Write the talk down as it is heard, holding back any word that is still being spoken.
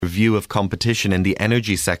Review of competition in the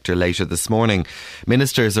energy sector later this morning.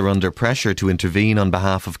 Ministers are under pressure to intervene on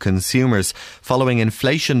behalf of consumers following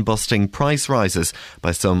inflation-busting price rises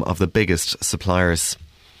by some of the biggest suppliers.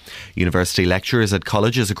 University lecturers at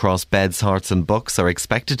colleges across Beds, Herts and Bucks are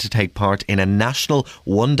expected to take part in a national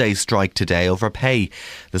one-day strike today over pay.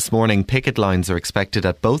 This morning, picket lines are expected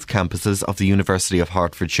at both campuses of the University of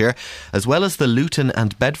Hertfordshire, as well as the Luton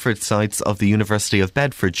and Bedford sites of the University of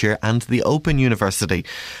Bedfordshire and the Open University.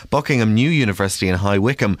 Buckingham New University in High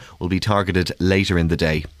Wycombe will be targeted later in the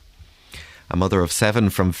day. A mother of 7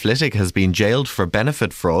 from Flitwick has been jailed for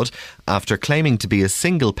benefit fraud after claiming to be a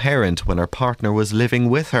single parent when her partner was living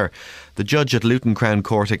with her. The judge at Luton Crown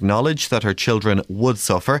Court acknowledged that her children would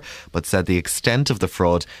suffer, but said the extent of the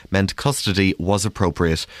fraud meant custody was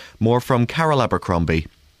appropriate. More from Carol Abercrombie.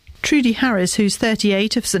 Trudy Harris, who's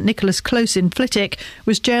 38, of St Nicholas Close in Flitwick,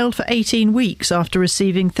 was jailed for 18 weeks after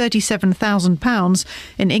receiving £37,000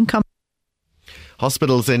 in income.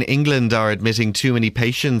 Hospitals in England are admitting too many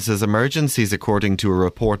patients as emergencies, according to a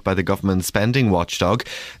report by the government spending watchdog.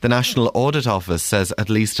 The National Audit Office says at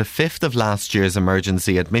least a fifth of last year's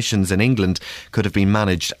emergency admissions in England could have been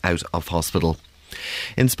managed out of hospital.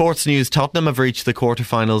 In sports news, Tottenham have reached the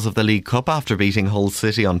quarter-finals of the League Cup after beating Hull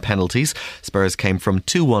City on penalties. Spurs came from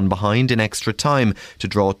 2-1 behind in extra time to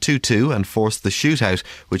draw 2-2 and force the shootout,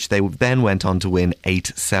 which they then went on to win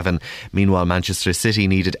 8-7. Meanwhile, Manchester City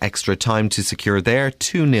needed extra time to secure their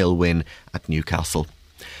 2-0 win at Newcastle.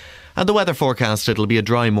 And the weather forecast, it'll be a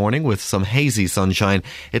dry morning with some hazy sunshine.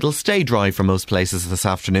 It'll stay dry for most places this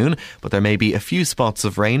afternoon, but there may be a few spots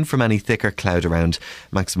of rain from any thicker cloud around.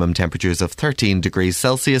 Maximum temperatures of 13 degrees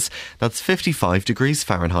Celsius, that's 55 degrees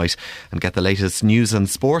Fahrenheit. And get the latest news and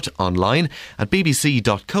sport online at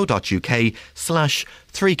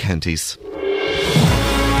bbc.co.uk/3 counties.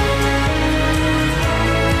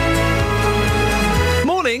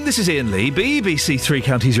 This is Iain Lee, BBC Three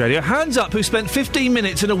Counties Radio. Hands up who spent 15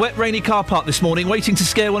 minutes in a wet, rainy car park this morning waiting to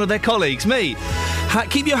scare one of their colleagues. Me.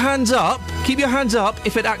 Keep your hands up. Keep your hands up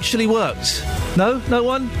if it actually worked. No? No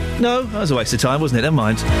one? No? That was a waste of time, wasn't it? Never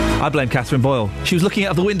mind. I blame Catherine Boyle. She was looking out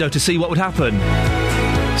of the window to see what would happen.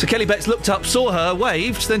 So Kelly Betts looked up, saw her,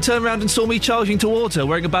 waved, then turned around and saw me charging towards her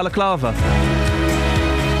wearing a balaclava.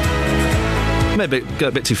 Maybe go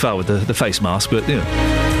a bit too far with the face mask, but, you know.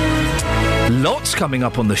 Lots coming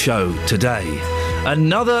up on the show today.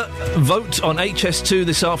 Another vote on HS2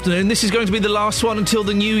 this afternoon. This is going to be the last one until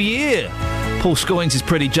the new year. Paul Scoins is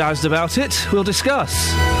pretty jazzed about it. We'll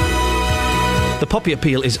discuss. The Poppy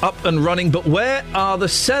Appeal is up and running, but where are the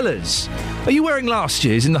sellers? Are you wearing last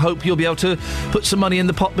year's in the hope you'll be able to put some money in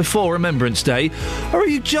the pot before Remembrance Day? Or are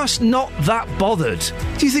you just not that bothered?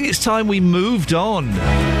 Do you think it's time we moved on?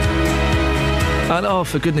 And, oh,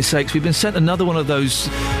 for goodness sakes, we've been sent another one of those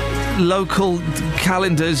local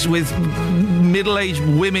calendars with middle-aged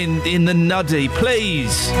women in the nuddy.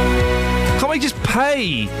 Please, can't we just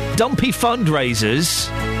pay dumpy fundraisers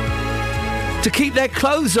to keep their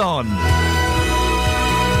clothes on?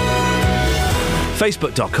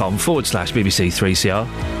 Facebook.com/BBC3CR.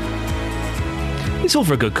 It's all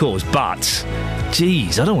for a good cause, but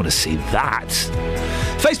geez, I don't want to see that.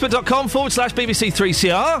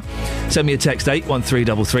 Facebook.com/BBC3CR. Send me a text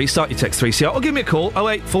 81333. Start your text 3CR or give me a call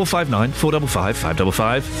 08459 455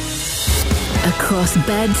 555. Across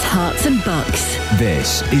Beds, Herts and Bucks.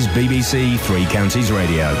 This is BBC Three Counties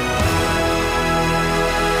Radio.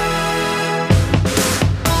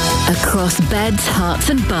 Across Beds,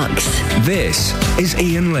 Herts and Bucks. This is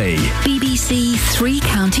Iain Lee. BBC Three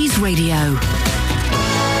Counties Radio.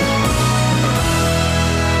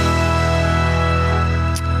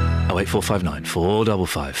 08459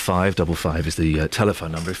 455 555 is the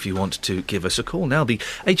telephone number if you want to give us a call. Now, the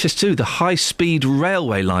HS2, the high-speed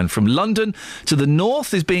railway line from London to the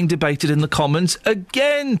north, is being debated in the Commons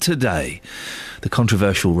again today. The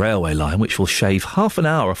controversial railway line, which will shave half an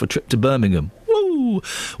hour off a trip to Birmingham,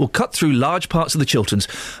 will cut through large parts of the Chilterns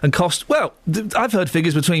and cost, well, I've heard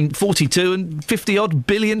figures between 42 and 50-odd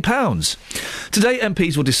billion pounds. Today,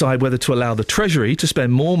 MPs will decide whether to allow the Treasury to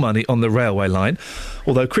spend more money on the railway line,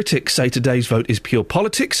 although critics say today's vote is pure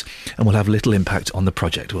politics and will have little impact on the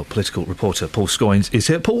project. Well, political reporter Paul Scoins is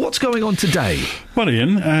here. Paul, what's going on today? Well,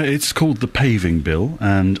 Iain, it's called the Paving Bill,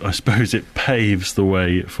 and I suppose it paves the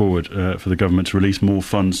way forward for the government to release more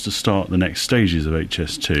funds to start the next stages of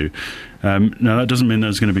HS2. Now, that doesn't mean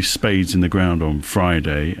there's going to be spades in the ground on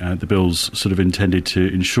Friday. The bill's sort of intended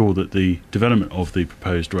to ensure that the development of the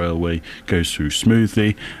proposed railway goes through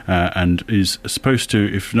smoothly and is supposed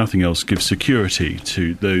to, if nothing else, give security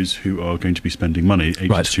to those who are going to be spending money.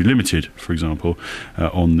 HS2 Limited, for example,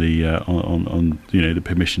 on the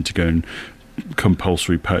permission to go and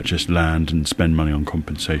compulsory purchase land and spend money on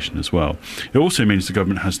compensation as well. It also means the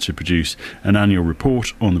government has to produce an annual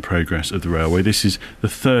report on the progress of the railway. This is the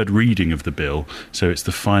third reading of the bill, so it's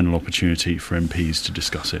the final opportunity for MPs to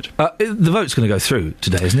discuss it. The vote's going to go through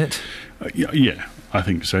today, isn't it? Yeah, I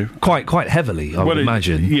think so. Quite heavily, I would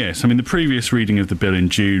imagine. Yes, I mean, the previous reading of the bill in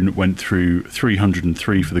June went through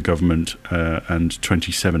 303 for the government and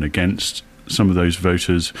 27 against. Some of those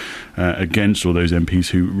voters against, or those MPs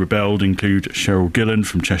who rebelled, include Cheryl Gillan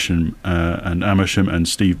from Chesham and Amersham and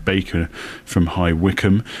Steve Baker from High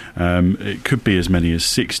Wycombe. It could be as many as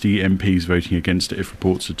 60 MPs voting against it if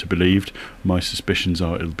reports are to be believed. My suspicions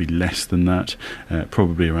are it'll be less than that,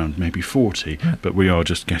 probably around maybe 40, but we are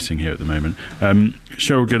just guessing here at the moment.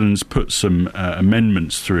 Cheryl Gillan's put some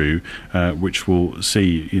amendments through which will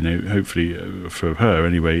see, hopefully for her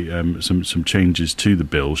anyway, some changes to the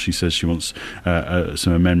bill. She says she wants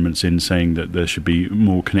some amendments in saying that there should be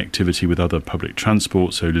more connectivity with other public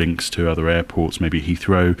transport, so links to other airports, maybe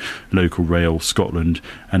Heathrow, Local Rail, Scotland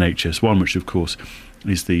and HS1, which of course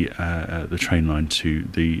is the train line to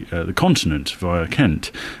the continent via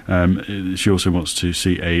Kent. She also wants to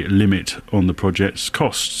see a limit on the project's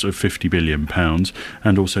costs of £50 billion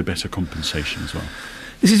and also better compensation as well.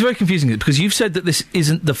 This is very confusing because you've said that this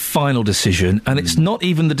isn't the final decision and it's not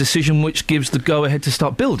even the decision which gives the go-ahead to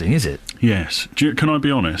start building, is it? Yes. Can I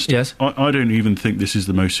be honest? Yes. I don't even think this is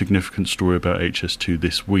the most significant story about HS2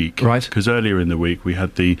 this week. Right. Because earlier in the week we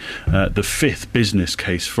had the fifth business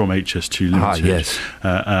case from HS2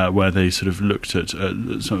 Limited, where they sort of looked at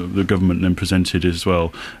some of the government then presented as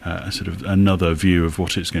well sort of another view of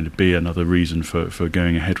what it's going to be, another reason for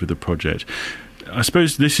going ahead with the project. I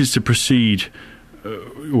suppose this is to proceed...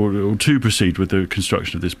 Or to proceed with the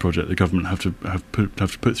construction of this project, the government have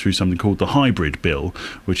to put through something called the hybrid bill,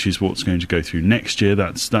 which is what's going to go through next year.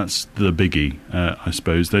 That's the biggie, I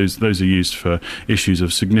suppose. Those are used for issues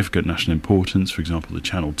of significant national importance. For example, the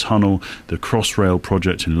Channel Tunnel, the Crossrail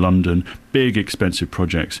project in London, big expensive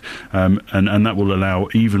projects, and that will allow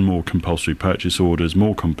even more compulsory purchase orders,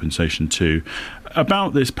 more compensation too.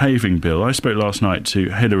 About this paving bill, I spoke last night to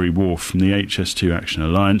Hilary Wharf from the HS2 Action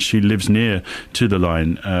Alliance. She lives near to the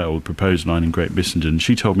line, or the proposed line in Great Bissenden.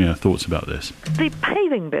 She told me her thoughts about this. The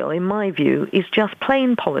paving bill, in my view, is just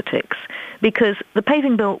plain politics, because the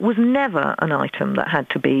paving bill was never an item that had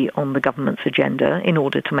to be on the government's agenda in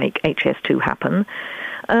order to make HS2 happen.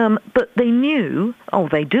 But they do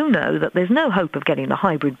know that there's no hope of getting a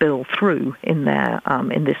hybrid bill through in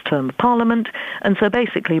this term of Parliament, and so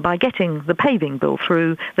basically by getting the paving bill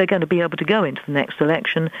through, they're going to be able to go into the next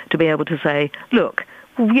election to be able to say, look,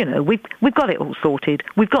 we've got it all sorted,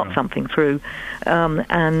 we've got something through,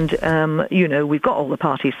 and we've got all the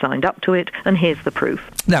parties signed up to it, and here's the proof.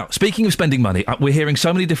 Now, speaking of spending money, we're hearing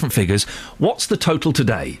so many different figures. What's the total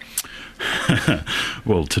today?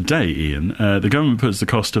 Well, today, Ian, the government puts the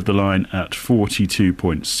cost of the line at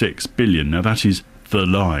 £42.6 billion. Now, that is the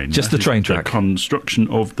line. Just the train track. The construction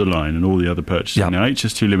of the line and all the other purchasing. Yep. Now,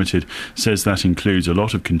 HS2 Limited says that includes a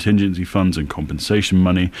lot of contingency funds and compensation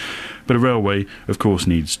money. But a railway, of course,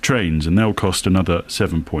 needs trains, and they'll cost another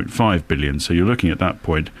 £7.5 billion. So you're looking at that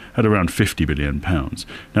point at around £50 billion.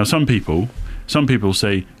 Now, some people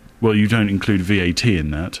say, well, you don't include VAT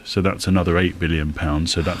in that, so that's another £8 billion,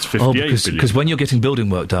 so that's £58 billion. Because when you're getting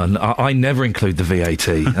building work done, I never include the VAT,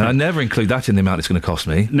 and I never include that in the amount it's going to cost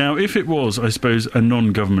me. Now, if it was, I suppose, a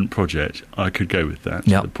non-government project, I could go with that.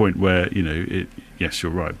 Yep. To the point where, yes,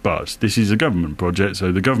 you're right, but this is a government project,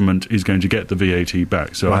 so the government is going to get the VAT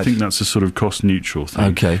back. So right. I think that's a sort of cost-neutral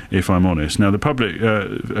thing, if I'm honest. Now, the Public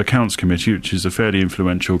Accounts Committee, which is a fairly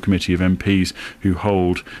influential committee of MPs who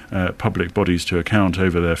hold public bodies to account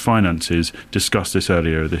over their finances, discussed this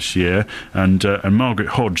earlier this year, and Margaret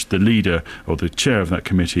Hodge, the leader or the chair of that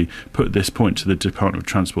committee, put this point to the Department of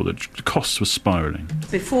Transport that the costs were spiralling.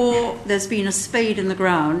 Before there's been a spade in the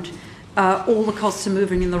ground, all the costs are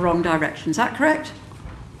moving in the wrong direction. Is that correct?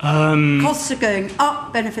 Costs are going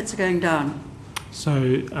up, benefits are going down.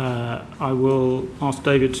 So I will ask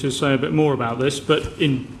David to say a bit more about this, but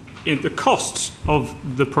in the costs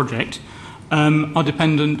of the project are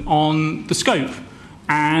dependent on the scope.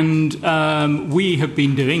 And we have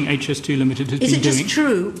been doing, HS2 Limited has been doing... Is it just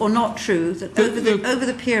true or not true that over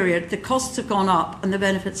the period the costs have gone up and the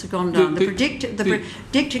benefits have gone down? The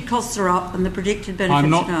predicted costs are up and the predicted benefits are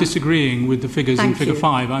down. I'm not disagreeing with the figures in Figure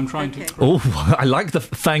 5. I'm trying to... Oh, I like the...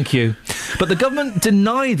 Thank you. But the government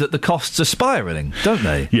deny that the costs are spiralling, don't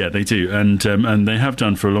they? Yeah, they do. And they have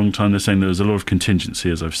done for a long time. They're saying there was a lot of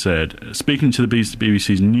contingency, as I've said. Speaking to the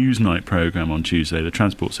BBC's Newsnight programme on Tuesday, the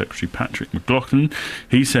Transport Secretary, Patrick McLaughlin,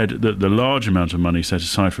 He said that the large amount of money set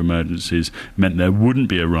aside for emergencies meant there wouldn't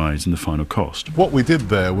be a rise in the final cost. What we did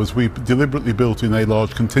there was we deliberately built in a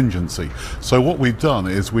large contingency. So what we've done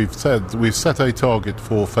is we've set a target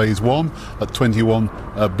for phase 1 at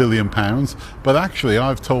 £21 billion, but actually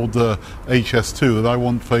I've told HS2 that I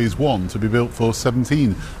want phase 1 to be built for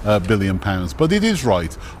 £17 billion. But it is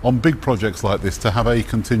right on big projects like this to have a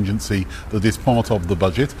contingency that is part of the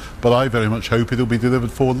budget, but I very much hope it'll be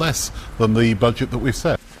delivered for less than the budget that we've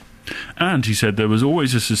set. And he said there was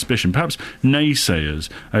always a suspicion, perhaps naysayers,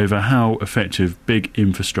 over how effective big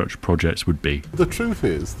infrastructure projects would be. The truth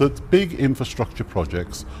is that big infrastructure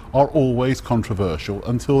projects are always controversial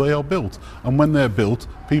until they are built. And when they're built,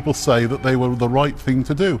 people say that they were the right thing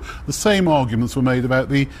to do. The same arguments were made about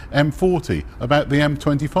the M40, about the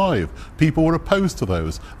M25. People were opposed to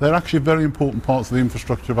those. They're actually very important parts of the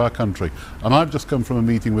infrastructure of our country. And I've just come from a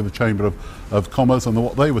meeting with the Chamber of Commerce, and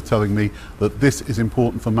what they were telling me that this is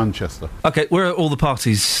important for Manchester. OK, where are all the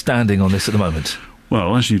parties standing on this at the moment?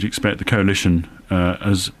 Well, as you'd expect, the coalition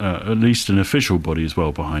has at least an official body as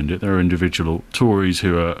well behind it. There are individual Tories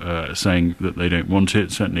who are saying that they don't want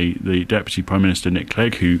it. Certainly the Deputy Prime Minister, Nick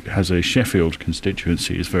Clegg, who has a Sheffield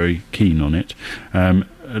constituency, is very keen on it.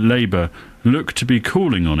 Labour looked to be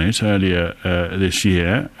calling on it earlier this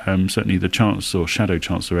year. Certainly the Chancellor, Shadow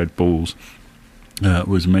Chancellor Ed Balls,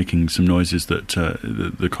 was making some noises that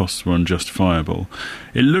the costs were unjustifiable.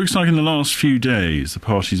 It looks like in the last few days the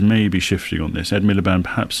parties may be shifting on this. Ed Miliband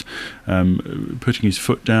perhaps putting his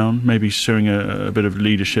foot down, maybe showing a bit of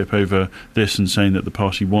leadership over this and saying that the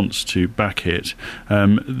party wants to back it.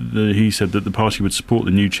 He said that the party would support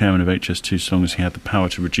the new chairman of HS2 so long as he had the power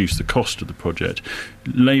to reduce the cost of the project.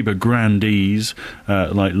 Labour grandees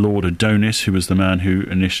like Lord Adonis, who was the man who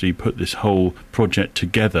initially put this whole project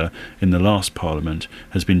together in the last Parliament,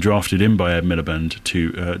 has been drafted in by Ed Miliband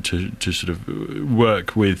to sort of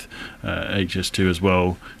work with HS2 as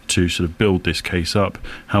well to sort of build this case up.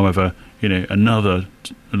 However, another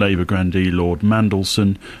Labour grandee, Lord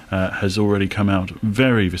Mandelson, has already come out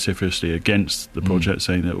very vociferously against the project,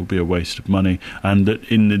 saying that it will be a waste of money, and that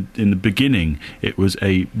in the beginning it was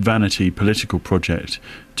a vanity political project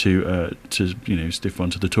to stiff one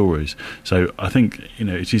to the Tories. So I think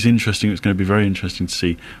it is interesting. It's going to be very interesting to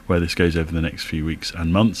see where this goes over the next few weeks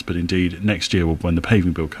and months. But indeed, next year, when the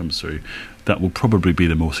paving bill comes through, that will probably be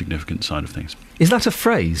the more significant side of things. Is that a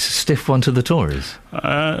phrase, stiff one to the Tories?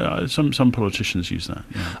 Some politicians use that.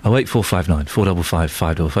 Yeah. 08459 455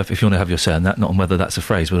 555. If you want to have your say on that, not on whether that's a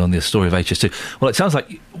phrase, but on the story of HS2. Well, it sounds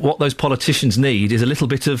like what those politicians need is a little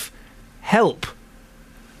bit of help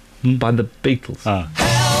by the Beatles. Help!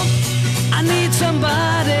 I need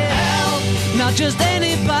somebody. Help! Not just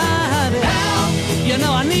anybody. Help!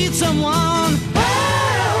 I need someone.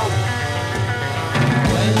 Help!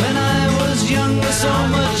 When I was younger, so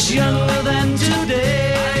much younger than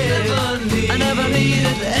today, I never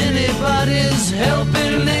needed anybody's help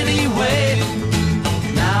in any way.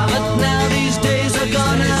 But now these days are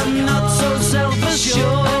gone and I'm not so self-assured.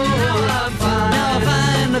 Now I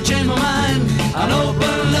find I've changed my mind and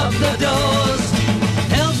open up the doors.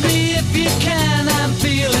 Help me if you can, I'm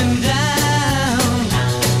feeling down,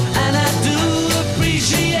 and I do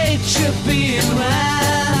appreciate you being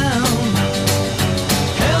around.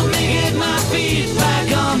 Help me get my feet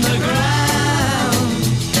back on the ground.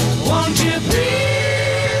 Won't you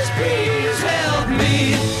please, please help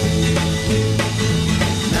me?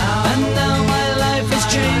 And now my life has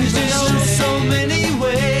changed in so many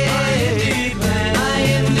ways. My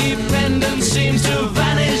independence seems to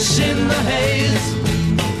vanish in the haze.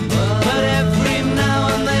 But every now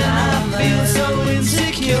and then I feel so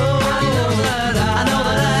insecure. I know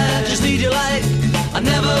that I just need you like I've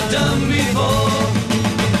never done before.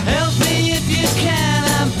 Help me if you can,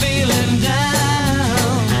 I'm feeling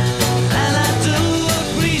down, and I do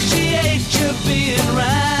appreciate you being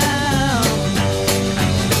around.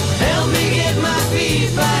 Help me get my feet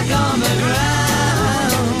back on the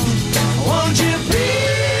ground. Won't you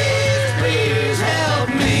please, please help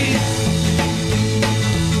me?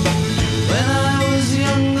 When I was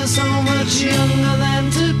younger, so much younger than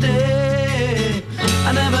today,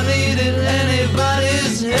 I never needed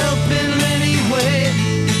anybody's help in any way.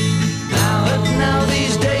 But now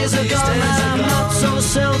these days are gone and I'm not so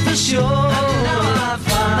self-assured. Now I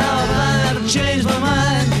find I've changed my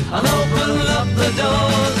mind and open up the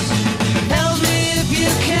doors. Help me if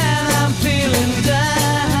you can, I'm feeling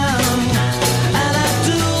down, and I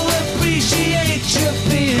do appreciate you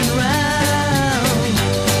being around.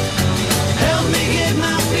 Help me get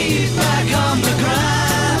my feet back on the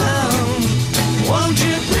ground. Won't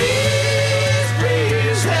you please,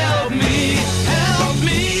 please help me? Help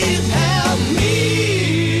me, help me.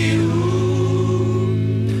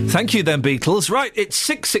 Thank you then, Beatles. Right, it's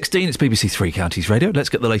 6:16, it's BBC Three Counties Radio. Let's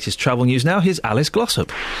get the latest travel news now. Here's Alice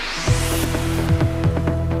Glossop.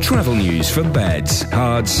 Travel news for beds,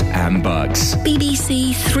 cards and bugs.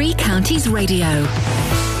 BBC Three Counties Radio.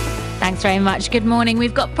 Thanks very much. Good morning.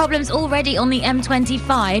 We've got problems already on the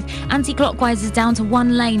M25. Anti-clockwise is down to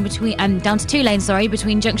down to two lanes,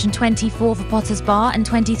 between junction 24 for Potters Bar and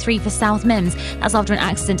 23 for South Mims. That's after an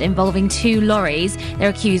accident involving two lorries. They're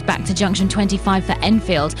accused back to junction 25 for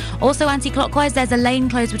Enfield. Also anti-clockwise, there's a lane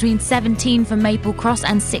closed between 17 for Maple Cross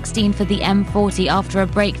and 16 for the M40 after a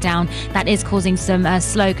breakdown. That is causing some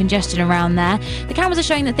slow congestion around there. The cameras are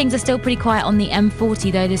showing that things are still pretty quiet on the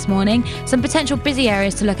M40 though this morning. Some potential busy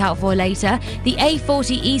areas to look out for later. The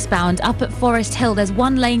A40 eastbound up at Forest Hill, there's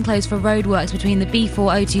one lane closed for roadworks between the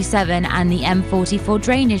B4027 and the M40 for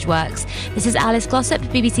drainage works. This is Alice Glossop,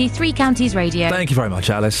 BBC Three Counties Radio. Thank you very much,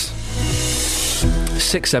 Alice.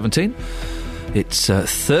 6:17. It's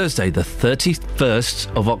Thursday, the 31st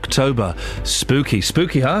of October. Spooky,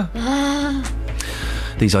 huh?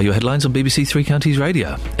 These are your headlines on BBC Three Counties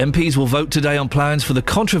Radio. MPs will vote today on plans for the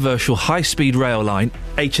controversial high-speed rail line,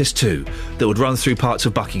 HS2, that would run through parts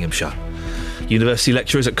of Buckinghamshire. University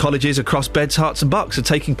lecturers at colleges across Beds, Herts and Bucks are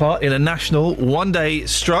taking part in a national one-day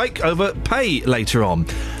strike over pay later on.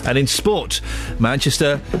 And in sport,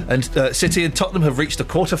 Manchester and City and Tottenham have reached the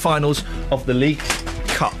quarter-finals of the League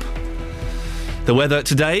Cup. The weather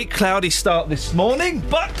today, cloudy start this morning,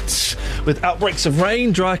 but with outbreaks of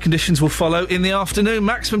rain, dry conditions will follow in the afternoon.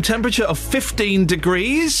 Maximum temperature of 15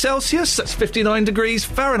 degrees Celsius, that's 59 degrees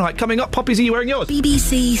Fahrenheit. Coming up, Poppies, are you wearing yours?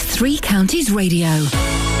 BBC Three Counties Radio.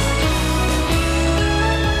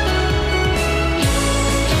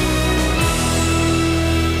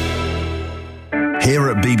 Here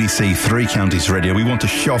at BBC Three Counties Radio, we want to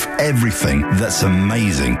show off everything that's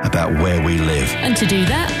amazing about where we live. And to do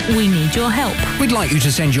that, we need your help. We'd like you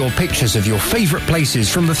to send your pictures of your favourite places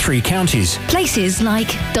from the three counties. Places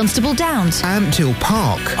like Dunstable Downs, Amptill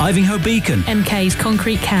Park, Ivinghoe Beacon, MK's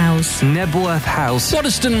Concrete Cows, Nebworth House,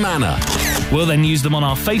 Waddesdon Manor. We'll then use them on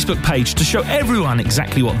our Facebook page to show everyone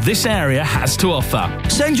exactly what this area has to offer.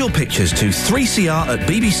 Send your pictures to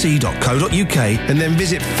 3cr@bbc.co.uk and then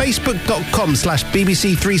visit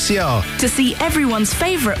facebook.com/BBC3CR to see everyone's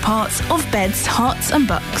favourite parts of Beds, Herts and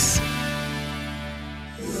Bucks.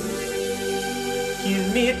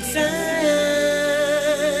 Give me time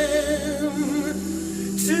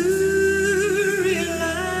to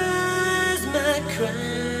realize my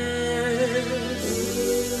crime.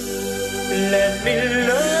 Let me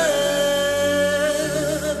love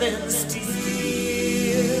and steal.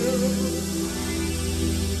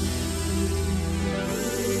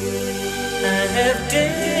 I have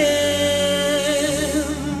danced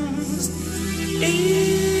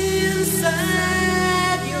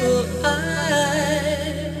inside your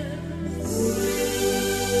eyes.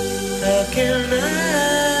 How can I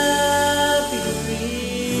be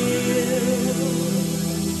real?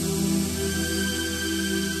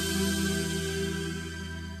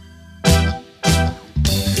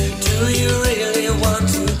 Do you really want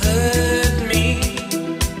to hurt me?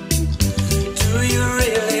 Do you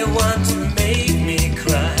really want to make me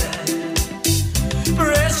cry?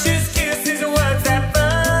 Precious kisses, words that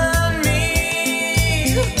burn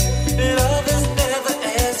me. Lovers never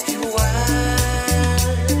ask you why.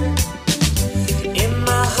 In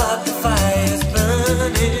my heart the fire's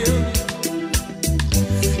burning.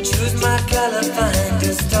 Choose my color, find a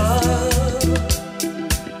star.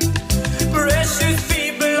 Precious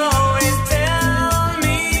people always tell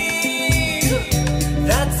me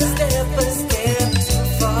that's a step too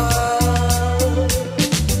far.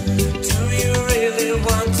 Do you really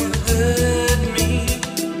want to hurt me?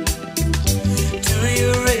 Do you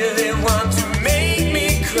really want to make me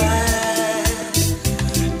cry?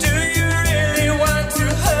 Do you really want to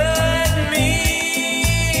hurt me?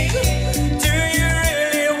 Do you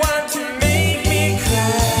really want to make me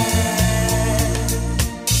cry?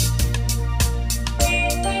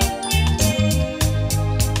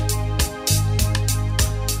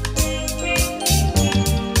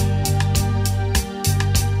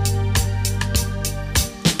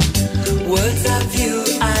 Words of you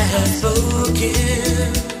I have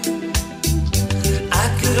spoken. I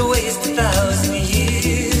could waste 1,000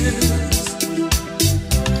 years.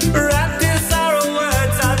 Wrapped in sorrow,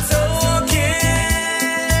 words are token.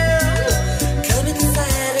 Come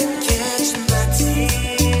inside and catch my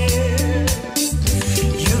tears.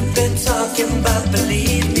 You've been talking about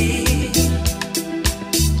believe me.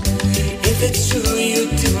 If it's true you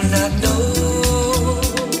do not know.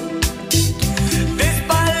 This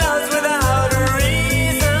by love's without a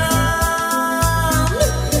reason.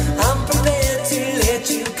 I'm prepared to let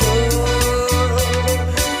you go.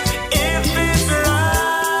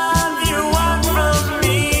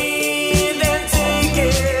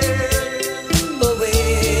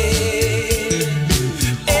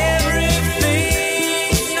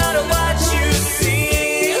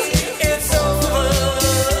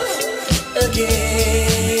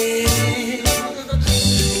 again.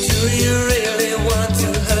 Do you really want to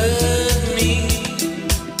hurt me?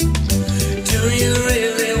 Do you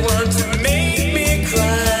really want to make me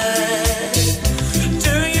cry?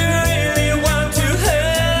 Do you really want to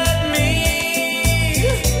hurt me?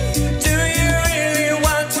 Do you really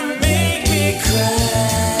want to make me cry?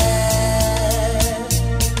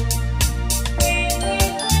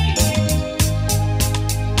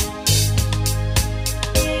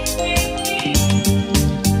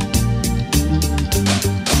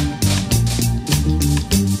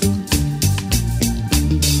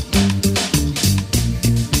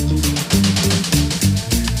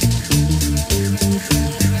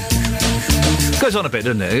 Goes on a bit,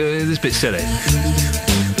 doesn't it? It's a bit silly.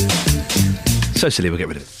 So silly, we'll get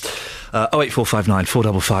rid of it. 08459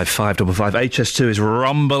 455 555. HS2 is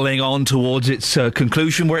rumbling on towards its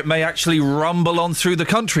conclusion, where it may actually rumble on through the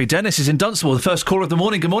country. Dennis is in Dunstable, the first caller of the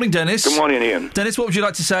morning. Good morning, Dennis. Good morning, Ian. Dennis, what would you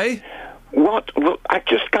like to say? What? Well, I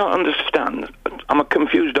just can't understand. I'm a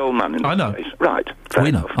confused old man in this place. Right. We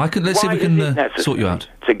know. Let's see if we can sort you out.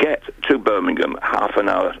 To get to Birmingham half an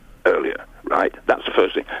hour earlier, right? That's the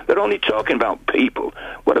first thing. They're only talking about people.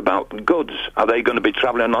 What about goods? Are they going to be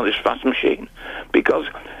travelling on this fast machine? Because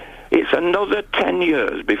it's another 10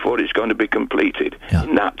 years before it's going to be completed. Yeah.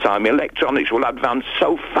 In that time, electronics will advance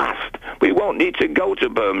so fast, we won't need to go to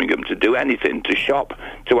Birmingham to do anything, to shop,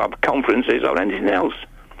 to have conferences or anything else.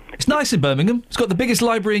 It's nice in Birmingham. It's got the biggest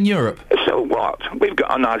library in Europe. So what? We've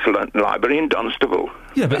got a nice library in Dunstable.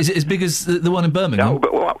 Yeah, but is it as big as the one in Birmingham? No,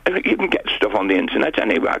 but you can get stuff on the internet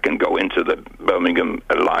anyway. I can go into the Birmingham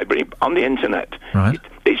library on the internet. Right.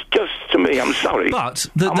 It's just, to me, I'm sorry. But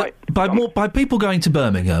by people going to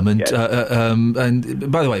Birmingham, and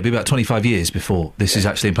and by the way, it'll be about 25 years before this is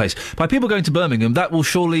actually in place. By people going to Birmingham, that will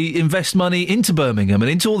surely invest money into Birmingham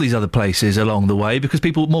and into all these other places along the way, because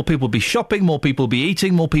more people will be shopping, more people will be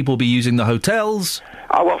eating, more people will be using the hotels.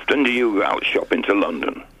 How often do you go out shopping to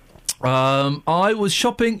London? I was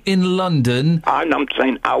shopping in London. I'm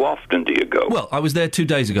saying, how often do you go? Well, I was there 2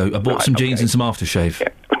 days ago. I bought some jeans and some aftershave. Yeah.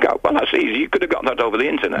 Well, that's easy. You could have got that over the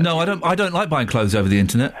internet. No, I don't like buying clothes over the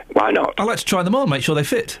internet. Why not? I like to try them on, make sure they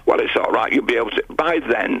fit. Well, it's all right. You'll be able to. By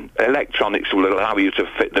then, electronics will allow you to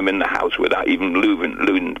fit them in the house without even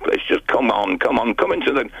losing place. Just come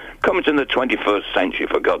into the 21st century,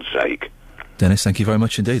 for God's sake. Dennis, thank you very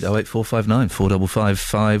much indeed. 08459 455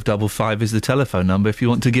 555 is the telephone number if you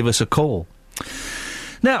want to give us a call.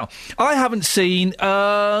 Now, I haven't seen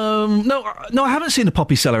I haven't seen a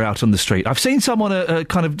poppy seller out on the street. I've seen some on a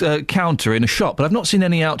kind of counter in a shop, but I've not seen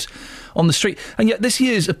any out on the street. And yet this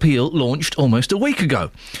year's appeal launched almost a week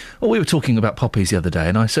ago. Well, we were talking about poppies the other day,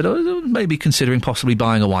 and I said, maybe considering possibly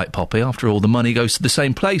buying a white poppy. After all, the money goes to the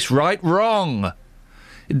same place. Right? Wrong.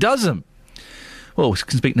 It doesn't. Well, we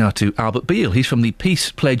can speak now to Albert Beale. He's from the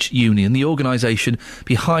Peace Pledge Union, the organisation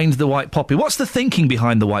behind the white poppy. What's the thinking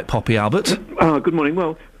behind the white poppy, Albert? Good morning.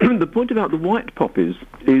 Well, the point about the white poppies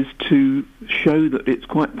is to show that it's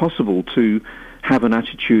quite possible to have an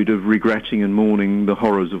attitude of regretting and mourning the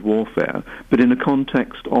horrors of warfare, but in a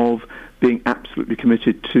context of being absolutely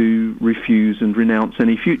committed to refuse and renounce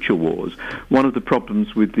any future wars. One of the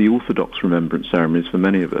problems with the Orthodox remembrance ceremonies for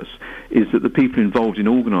many of us is that the people involved in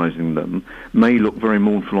organising them may look very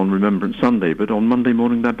mournful on Remembrance Sunday, but on Monday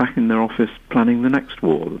morning they're back in their office planning the next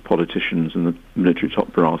war, the politicians and the military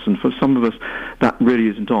top brass. And for some of us, that really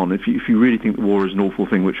isn't on. If you really think the war is an awful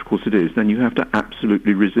thing, which of course it is, then you have to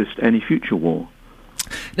absolutely resist any future war.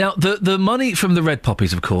 Now, the money from the red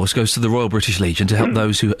poppies, of course, goes to the Royal British Legion to help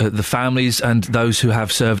those who, the families and those who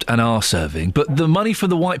have served and are serving. But the money for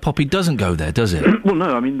the white poppy doesn't go there, does it? Well,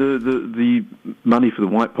 no. I mean, the money for the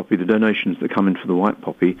white poppy, the donations that come in for the white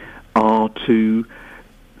poppy, are to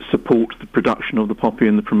support the production of the poppy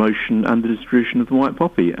and the promotion and the distribution of the white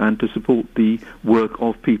poppy, and to support the work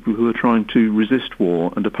of people who are trying to resist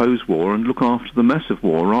war and oppose war and look after the mess of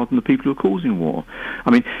war rather than the people who are causing war. I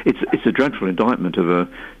mean, it's a dreadful indictment of a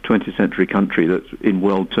 20th century country that in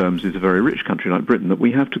world terms is a very rich country like Britain, that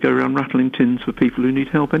we have to go around rattling tins for people who need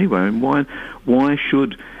help anyway. And why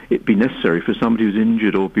should it be necessary for somebody who's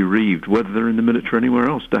injured or bereaved, whether they're in the military or anywhere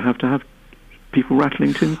else, to have people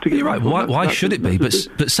rattling tins to get... You're right. Why should it be?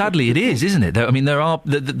 But sadly it is, isn't it? I mean, there are...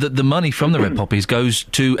 The money from the red poppies goes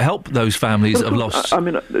to help those families that have lost... I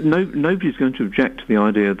mean, nobody's going to object to the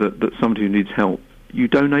idea that somebody who needs help, you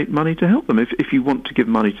donate money to help them. If you want to give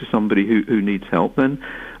money to somebody who needs help, then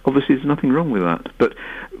obviously there's nothing wrong with that. But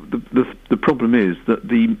the problem is that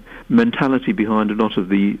the mentality behind a lot of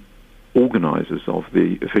the organisers of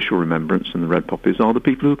the official remembrance and the red poppies are the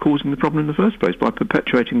people who are causing the problem in the first place by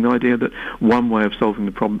perpetuating the idea that one way of solving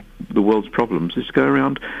the world's problems is to go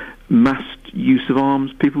around mass use of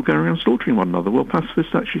arms, people going around slaughtering one another. Well,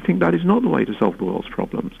 pacifists actually think that is not the way to solve the world's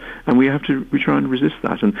problems, and we try and resist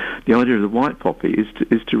that. And the idea of the white poppy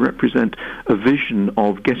is to represent a vision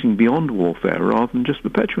of getting beyond warfare rather than just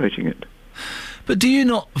perpetuating it. But do you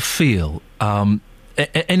not feel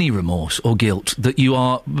any remorse or guilt that you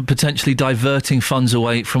are potentially diverting funds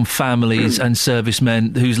away from families and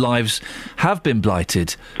servicemen whose lives have been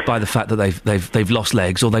blighted by the fact that they've lost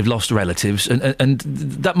legs or they've lost relatives, and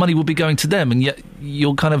that money will be going to them, and yet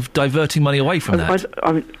you're kind of diverting money away from that?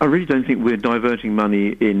 I really don't think we're diverting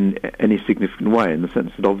money in any significant way, in the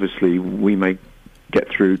sense that obviously we may get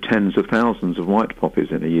through tens of thousands of white poppies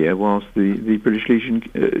in a year, whilst the British Legion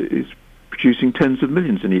is producing tens of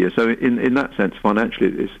millions in a year. So in that sense,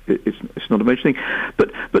 financially, it's not a major thing.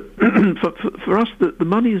 But for us, the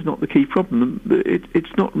money is not the key problem.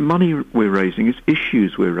 It's not money we're raising, it's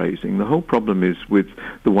issues we're raising. The whole problem is with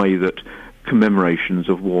the way that commemorations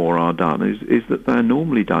of war are done, is that they're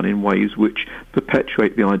normally done in ways which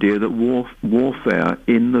perpetuate the idea that warfare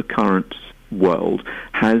in the current world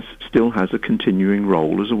still has a continuing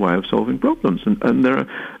role as a way of solving problems. And there are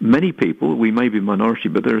many people, we may be a minority,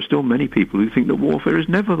 but there are still many people who think that warfare is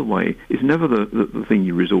never the way, is never the thing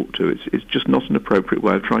you resort to. It's just not an appropriate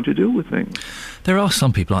way of trying to deal with things. There are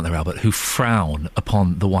some people, aren't there, Albert, who frown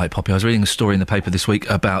upon the white poppy. I was reading a story in the paper this week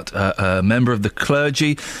about a member of the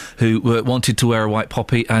clergy who wanted to wear a white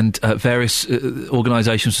poppy, and various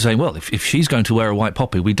organisations were saying, well, if she's going to wear a white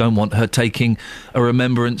poppy, we don't want her taking a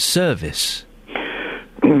remembrance service.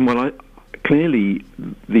 Well, clearly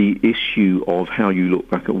the issue of how you look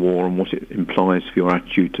back at war and what it implies for your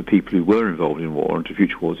attitude to people who were involved in war and to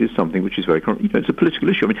future wars is something which is very current. It's a political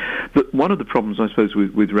issue. I mean, but one of the problems, I suppose,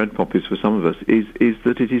 with red poppies for some of us is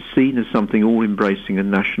that it is seen as something all-embracing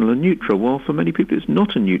and national and neutral. Well, for many people, it's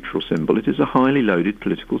not a neutral symbol. It is a highly loaded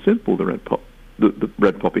political symbol, the red poppy. The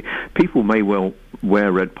red poppy. People may well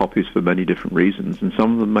wear red poppies for many different reasons, and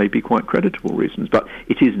some of them may be quite creditable reasons, but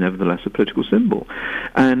it is nevertheless a political symbol,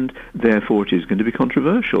 and therefore it is going to be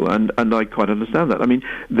controversial, and I quite understand that. I mean,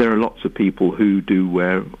 there are lots of people who do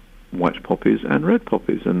wear white poppies and red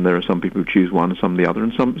poppies, and there are some people who choose one and some the other,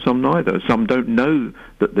 and some neither. Some don't know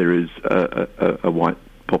that there is a white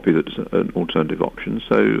poppy that's an alternative option,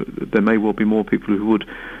 so there may well be more people who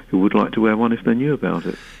would like to wear one if they knew about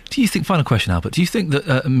it. Do you think, final question, Albert, do you think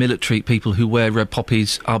that military people who wear red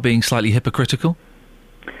poppies are being slightly hypocritical?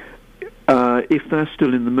 If they're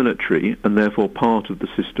still in the military and therefore part of the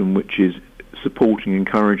system which is supporting,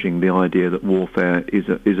 encouraging the idea that warfare is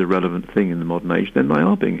a relevant thing in the modern age, then they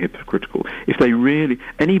are being hypocritical. If they really,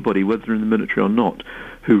 anybody, whether in the military or not,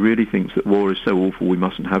 who really thinks that war is so awful we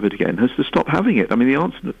mustn't have it again, has to stop having it. I mean, the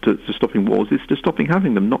answer to stopping wars is to stopping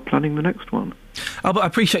having them, not planning the next one. Albert, I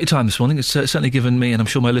appreciate your time this morning. It's certainly given me, and I'm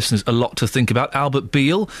sure my listeners, a lot to think about. Albert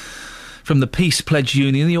Beale from the Peace Pledge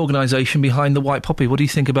Union, the organisation behind the white poppy. What do you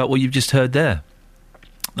think about what you've just heard there?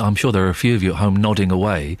 I'm sure there are a few of you at home nodding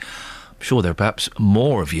away. I'm sure there are perhaps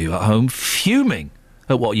more of you at home fuming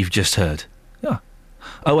at what you've just heard. Yeah.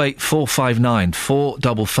 08459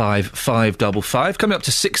 455 555. Coming up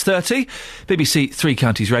to 6:30, BBC Three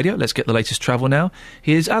Counties Radio. Let's get the latest travel now.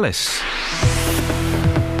 Here's Alice.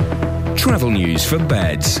 Travel news for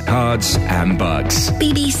beds, cards and bugs.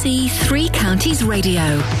 BBC Three Counties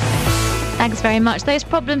Radio. Thanks very much. Those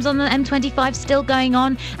problems on the M25 still going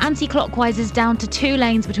on. Anti-clockwise is down to 2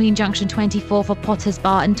 lanes between junction 24 for Potters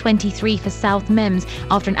Bar and 23 for South Mims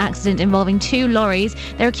after an accident involving 2 lorries.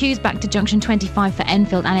 They're accused back to junction 25 for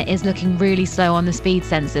Enfield, and it is looking really slow on the speed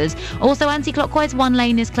sensors. Also, anti-clockwise, 1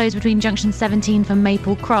 lane is closed between junction 17 for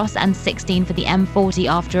Maple Cross and 16 for the M40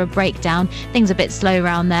 after a breakdown. Things a bit slow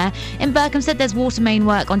around there. In Berkhamsted, there's water main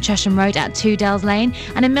work on Chesham Road at Tudales Lane,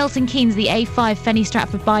 and in Milton Keynes, the A5 Fenny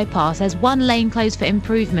Stratford bypass has 1 lane closed for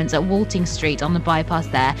improvements at Walting Street on the bypass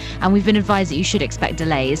there, and we've been advised that you should expect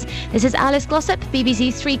delays. This is Alice Glossop,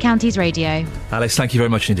 BBC Three Counties Radio. Alice, thank you very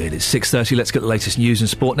much indeed. It's 6:30. Let's get the latest news and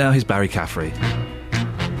sport now. Here's Barry Caffrey.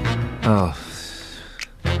 Oh.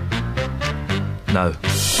 No.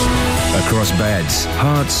 Across beds,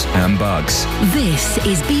 hearts and bugs. This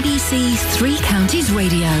is BBC Three Counties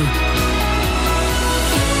Radio.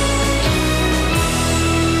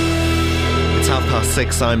 It's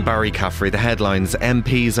 6:30, I'm Barry Caffrey. The headlines: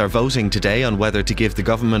 MPs are voting today on whether to give the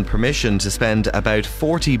government permission to spend about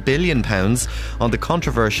 £40 billion on the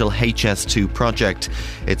controversial HS2 project.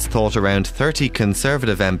 It's thought around 30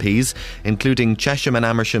 Conservative MPs, including Chesham and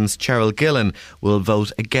Amersham's Cheryl Gillen, will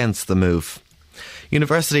vote against the move.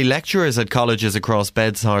 University lecturers at colleges across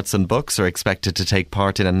Beds, Hearts and Bucks are expected to take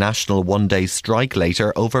part in a national one-day strike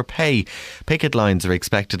later over pay. Picket lines are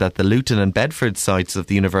expected at the Luton and Bedford sites of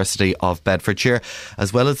the University of Bedfordshire,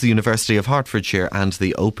 as well as the University of Hertfordshire and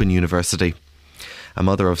the Open University. A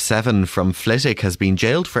mother of 7 from Flitwick has been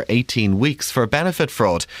jailed for 18 weeks for benefit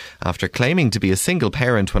fraud after claiming to be a single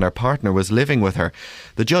parent when her partner was living with her.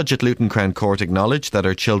 The judge at Luton Crown Court acknowledged that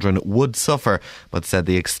her children would suffer, but said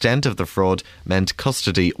the extent of the fraud meant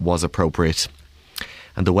custody was appropriate.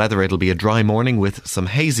 And the weather, it'll be a dry morning with some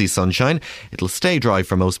hazy sunshine. It'll stay dry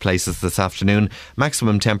for most places this afternoon.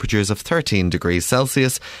 Maximum temperatures of 13 degrees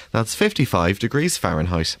Celsius. That's 55 degrees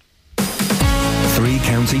Fahrenheit. Three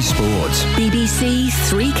Counties Sports. BBC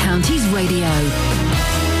Three Counties Radio.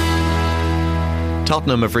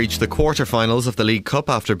 Tottenham have reached the quarter-finals of the League Cup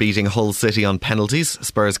after beating Hull City on penalties.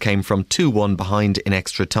 Spurs came from 2-1 behind in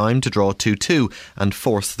extra time to draw 2-2 and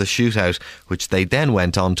force the shootout, which they then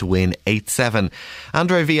went on to win 8-7.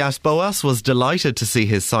 Andre Villas-Boas was delighted to see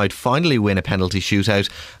his side finally win a penalty shootout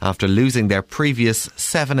after losing their previous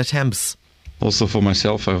 7 attempts. Also for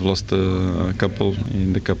myself, I've lost a couple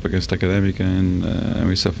in the cup against Academic, and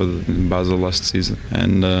we suffered in Basel last season.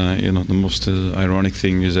 And the most ironic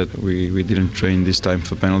thing is that we didn't train this time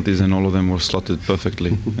for penalties, and all of them were slotted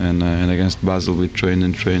perfectly. and against Basel, we trained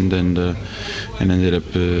and ended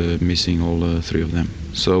up missing all 3 of them.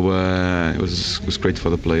 So it was great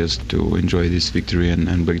for the players to enjoy this victory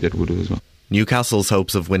and break that voodoo as well. Newcastle's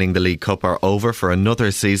hopes of winning the League Cup are over for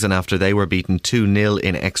another season after they were beaten 2-0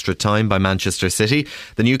 in extra time by Manchester City.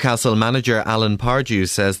 The Newcastle manager Alan Pardew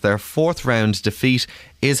says their 4th round defeat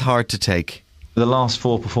is hard to take. The last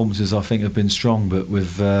 4 performances I think have been strong, but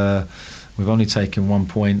we've only taken 1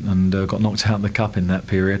 point and got knocked out in the cup in that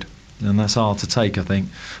period. And that's hard to take, I think.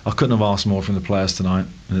 I couldn't have asked more from the players tonight.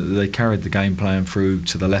 They carried the game plan through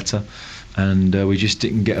to the letter, and we just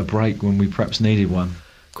didn't get a break when we perhaps needed one.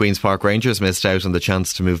 Queen's Park Rangers missed out on the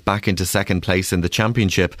chance to move back into second place in the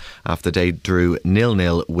Championship after they drew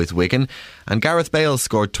 0-0 with Wigan. And Gareth Bale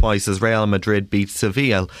scored twice as Real Madrid beat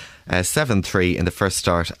Sevilla 7-3 in the first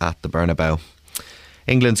start at the Bernabeu.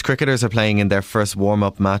 England's cricketers are playing in their first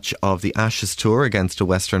warm-up match of the Ashes Tour against a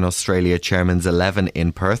Western Australia Chairman's 11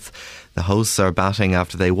 in Perth. The hosts are batting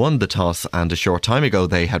after they won the toss, and a short time ago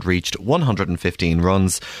they had reached 115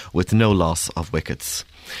 runs with no loss of wickets.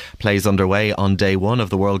 Plays underway on day 1 of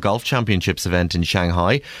the World Golf Championships event in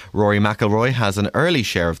Shanghai. Rory McIlroy has an early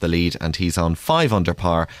share of the lead and he's on 5 under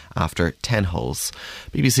par after 10 holes.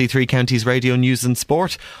 BBC Three Counties Radio News and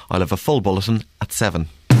Sport. I'll have a full bulletin at 7.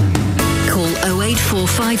 Call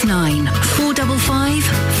 08459 455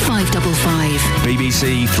 555.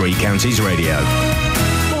 BBC Three Counties Radio.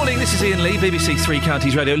 This is Iain Lee, BBC Three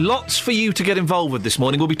Counties Radio. Lots for you to get involved with this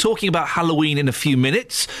morning. We'll be talking about Halloween in a few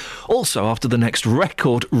minutes. Also, after the next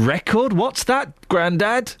record? What's that,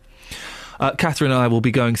 Grandad? Catherine and I will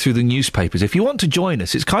be going through the newspapers. If you want to join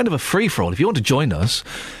us, it's kind of a free-for-all. If you want to join us,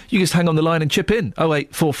 you just hang on the line and chip in.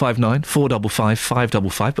 08459 455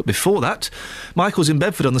 555. But before that, Michael's in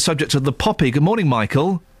Bedford on the subject of the poppy. Good morning,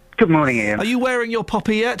 Michael. Good morning, Iain. Are you wearing your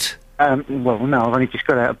poppy yet? Well, no, I've only just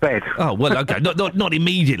got out of bed. Oh, well, OK. not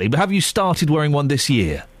immediately, but have you started wearing one this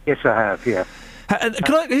year? Yes, I have, yeah.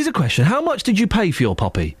 Here's a question. How much did you pay for your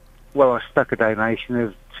poppy? Well, I stuck a donation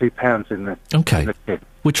of £2 in the... OK.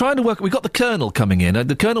 We're trying to work... We've got the Colonel coming in.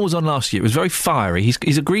 The Colonel was on last year. It was very fiery.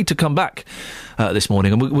 He's agreed to come back this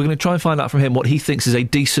morning, and we're going to try and find out from him what he thinks is a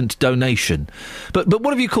decent donation. But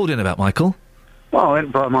what have you called in about, Michael? Well, I went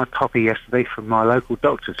and bought my poppy yesterday from my local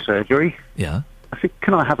doctor's surgery. Yeah. I said,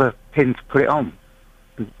 can I have a pin to put it on?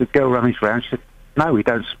 And the girl rummaged around. She said, no, we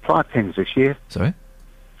don't supply pins this year. Sorry?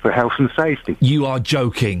 For health and safety. You are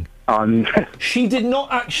joking. She did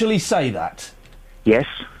not actually say that. Yes.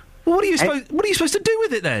 Well, what are you supposed to do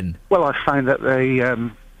with it then? Well, I phoned up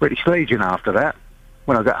the British Legion after that,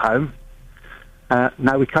 when I got home.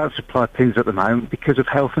 No, we can't supply pins at the moment because of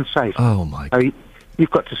health and safety. Oh, my God. So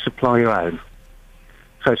you've got to supply your own.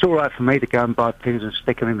 So it's all right for me to go and buy pins and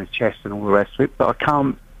stick them in the chest and all the rest of it, but I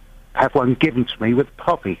can't have one given to me with a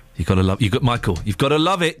poppy. Michael, you've got to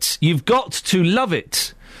love it. You've got to love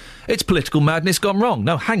it. It's political madness gone wrong.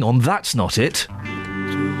 No, hang on, that's not it.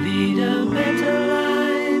 To lead a better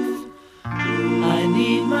life, I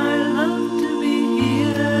need my love to be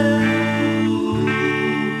here,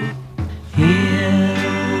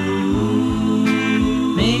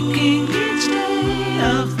 making each day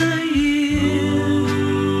of the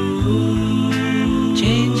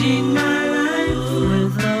changing my life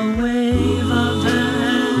with a wave of her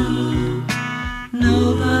hand.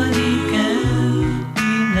 Nobody can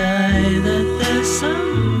deny that there's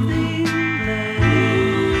something there.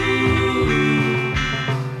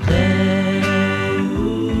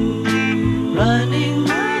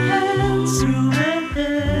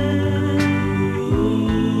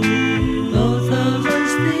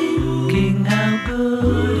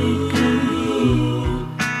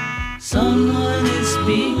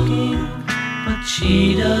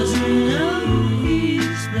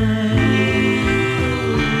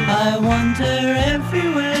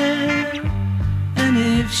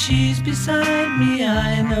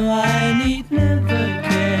 I know I need never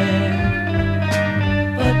care.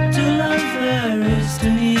 But to love her is to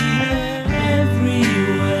need her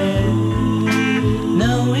everywhere.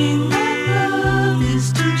 Knowing that love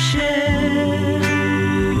is to share.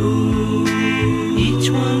 Each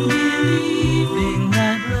one believing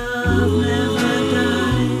that love never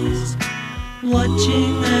dies.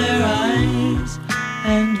 Watching their eyes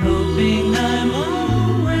and hoping I'm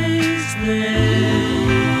always there.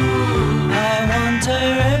 I want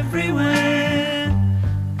her everywhere,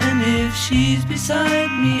 and if she's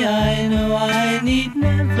beside me, I know I need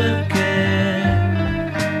never care.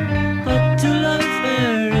 But to love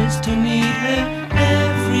her is to need her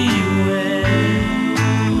everywhere.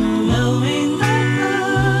 Knowing that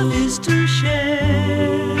love is to share.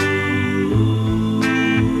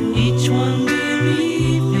 Each one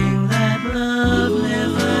believing that love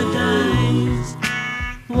never dies.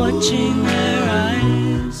 Watching their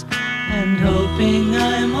eyes and hoping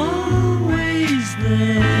I'm always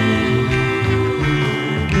there.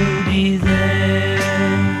 You'll be there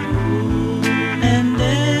and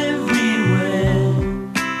everywhere.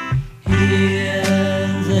 Here,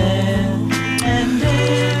 there, and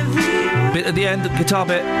everywhere. Bit at the end, guitar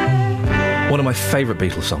bit. One of my favourite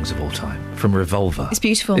Beatles songs of all time, from Revolver. It's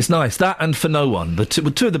beautiful. It's nice. That and For No One, the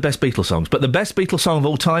two of the best Beatles songs. But the best Beatles song of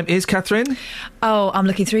all time is, Catherine? Oh, I'm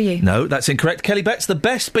looking through you. No, that's incorrect. Kelly Betts, the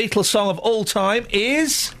best Beatles song of all time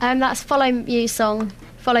is... That's Follow You song,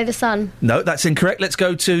 Follow the Sun. No, that's incorrect. Let's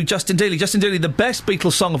go to Justin Dealey. Justin Dealey, the best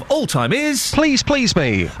Beatles song of all time is... Please Please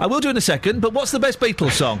Me. I will do in a second, but what's the best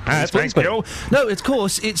Beatles song? Thank you. No, of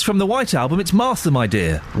course, it's from the White Album. It's Martha, My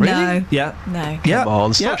Dear. Really? No. Yeah. No. Yeah. Come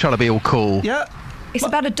on, stop trying to be all cool. Yeah. It's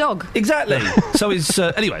about a dog. Exactly. So is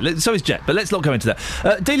anyway. So is Jet. But let's not go into that.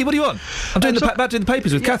 Dealey, what do you want? I'm doing about doing the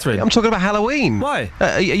papers with Catherine. I'm talking about Halloween. Why?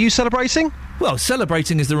 Are you celebrating? Well,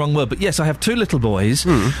 celebrating is the wrong word, but yes, I have two little boys.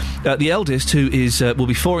 The eldest, who is will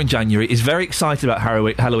be 4 in January, is very excited about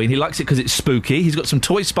Halloween. He likes it because it's spooky. He's got some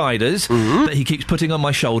toy spiders that he keeps putting on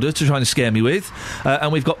my shoulder to try and scare me with,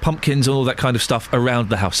 and we've got pumpkins and all that kind of stuff around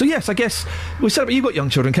the house. So yes, I guess we celebrate. You've got young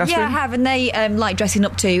children, Catherine? Yeah, I have, and they like dressing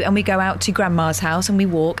up too, and we go out to Grandma's house and we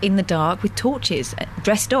walk in the dark with torches,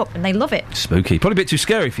 dressed up, and they love it. Spooky. Probably a bit too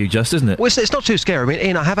scary for you, just, isn't it? Well, it's not too scary. I mean,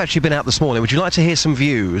 Ian, I have actually been out this morning. Would you like to hear some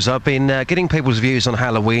views? I've been getting people's views on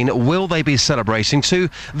Halloween. Will they be celebrating? Two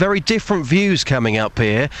very different views coming up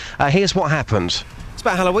here. Here's what happened. It's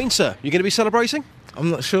about Halloween, sir. You going to be celebrating?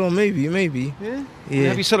 I'm not sure. Maybe. Yeah.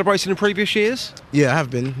 Have you celebrated in previous years? Yeah, I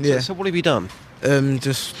have been. Yeah. So what have you done?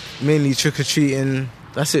 Just mainly trick-or-treating.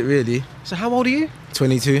 That's it, really. So how old are you?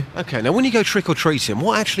 22. Okay, now when you go trick-or-treating,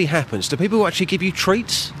 what actually happens? Do people actually give you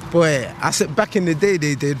treats? Boy, I said back in the day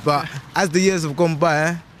they did, but as the years have gone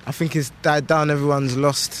by, I think it's died down. Everyone's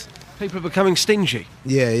lost. People are becoming stingy.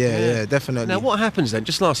 Yeah, definitely. Now, what happens then?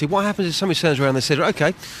 Just lastly, what happens if somebody turns around and they says,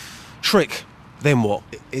 "Okay, trick." Then what?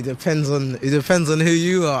 It depends on who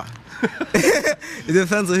you are. It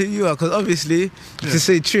depends on who you are, because obviously you can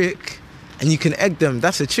say trick, and you can egg them.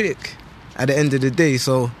 That's a trick. At the end of the day,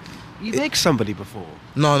 so you've egged somebody before.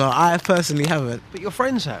 No, I personally haven't. But your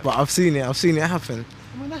friends have. But I've seen it happen.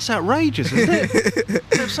 I mean, that's outrageous, isn't it?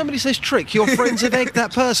 So if somebody says trick, your friends have egged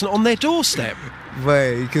that person on their doorstep.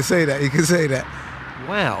 Wait, you can say that.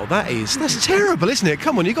 Wow, that's terrible, isn't it?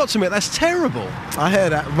 Come on, you got to admit, that's terrible. I hear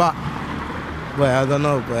that, but I don't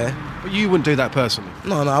know, boy. But you wouldn't do that personally?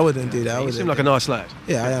 No, I wouldn't do that. You seem like a nice lad.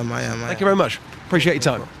 Yeah, I am. Thank you very much. Appreciate your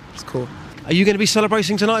time. It's cool. Are you going to be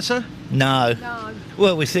celebrating tonight, sir? No.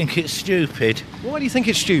 Well, we think it's stupid. Why do you think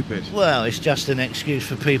it's stupid? Well, it's just an excuse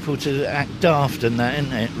for people to act daft and that,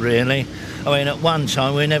 isn't it, really? I mean, at one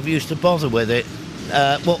time we never used to bother with it.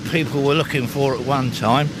 What people were looking for at one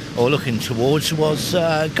time, or looking towards, was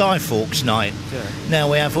Guy Fawkes Night. Yeah.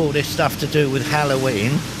 Now we have all this stuff to do with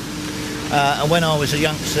Halloween. And when I was a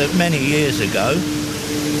youngster many years ago,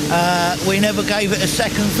 we never gave it a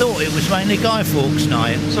second thought. It was mainly Guy Fawkes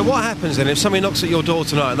Night. So what happens then if somebody knocks at your door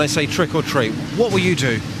tonight and they say trick or treat? What will you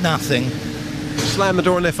do? Nothing. Slam the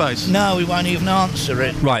door in their face? No, we won't even answer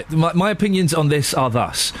it. Right, my opinions on this are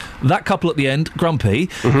thus. That couple at the end, grumpy.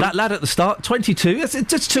 That lad at the start, 22.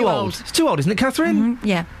 It's too old. It's too old, isn't it, Catherine?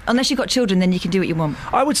 Yeah. Unless you've got children, then you can do what you want.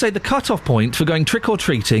 I would say the cut-off point for going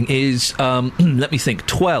trick-or-treating is, let me think,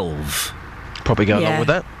 12. Probably go along with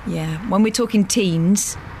that. Yeah. When we're talking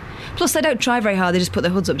teens... Plus, they don't try very hard, they just put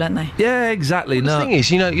their hoods up, don't they? Yeah, exactly. The thing is,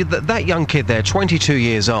 that young kid there, 22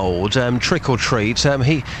 years old, trick or treat,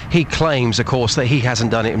 he claims, of course, that he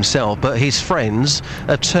hasn't done it himself, but his friends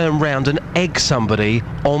turn round and egg somebody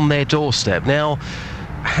on their doorstep. Now,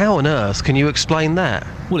 How on earth can you explain that?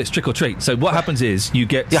 Well, it's trick or treat. So what happens is you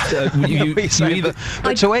get...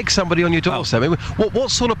 But to egg somebody on your doorstep, I mean, what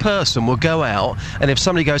sort of person will go out and if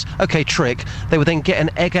somebody goes, OK, trick, they would then get an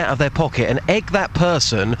egg out of their pocket and egg that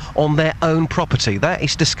person on their own property? That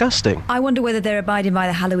is disgusting. I wonder whether they're abiding by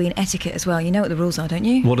the Halloween etiquette as well. You know what the rules are, don't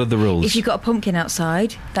you? What are the rules? If you've got a pumpkin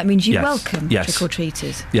outside, that means you welcome Yes.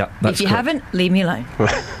 trick-or-treaters. Yeah, that's If you correct. haven't, leave me alone.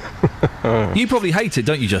 You probably hate it,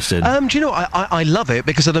 don't you, Justin? Do you know, I love it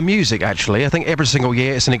because of the music, actually. I think every single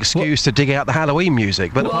year it's an excuse to dig out the Halloween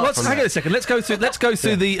music. But hang on a second. Let's go through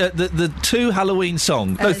the two Halloween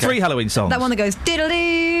songs. No, three Halloween songs. That one that goes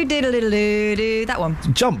diddle-doo, diddle-diddle-doo, that one.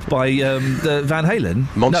 Jump by the Van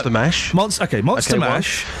Halen. Monster Mash. Monster Okay,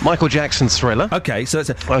 Mash. Michael Jackson's Thriller. Okay, so that's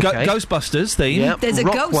a Okay. Ghostbusters theme. Yep. There's a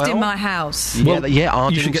Rockwell. ghost in my house.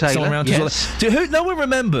 Arjun you should get Taylor. someone around Yes. as well. No one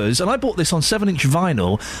remembers, and I bought this on 7-inch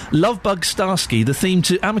vinyl, Love Bug Starsky, the theme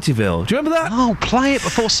to Amityville. Do you remember that? Oh, play it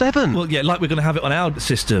before 7. Well, yeah, like we're going to have it on our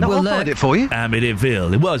system. No, I'll find it for you.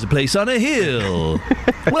 Amityville. It was a place on a hill.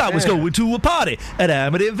 Well, I was going to a party at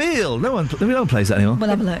Amityville. No one plays that anymore. We'll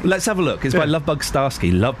have a look. Let's have a look. It's by Love Bug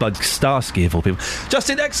Starsky. Love Bug Starsky, of all people.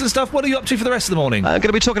 Justin, excellent stuff. What are you up to for the rest of the morning? I'm going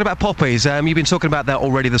to be talking about poppies. You've been talking about that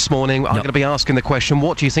already this morning. I'm going to be asking the question,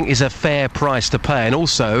 what do you think is a fair price to pay? And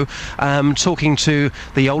also talking to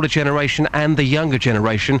the older generation and the younger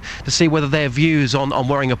generation to see whether their views on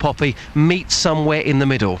wearing a poppy meet somewhere in the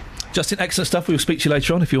middle. Justin, excellent stuff. We'll speak to you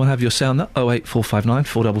later on if you want to have your sound. 08459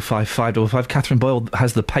 455 555. Catherine Boyle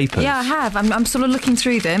has the papers. Yeah, I have. I'm sort of looking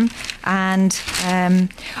through them. And,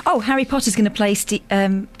 Harry Potter's going to play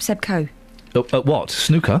Seb Coe. What?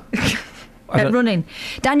 Snooker? Running.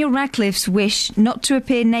 Daniel Radcliffe's wish not to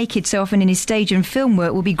appear naked so often in his stage and film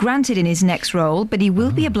work will be granted in his next role, but he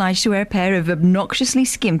will be obliged to wear a pair of obnoxiously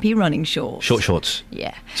skimpy running shorts. Short shorts.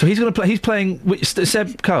 Yeah. So he's going to play. He's playing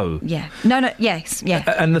Seb Coe. Yeah. No. Yes. Yeah.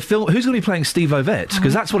 And the film. Who's going to be playing Steve Ovett?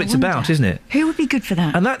 Because that's what it's about, isn't it? Who would be good for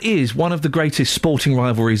that? And that is one of the greatest sporting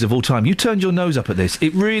rivalries of all time. You turned your nose up at this.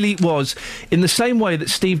 It really was, in the same way that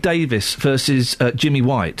Steve Davis versus Jimmy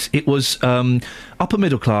White. It was upper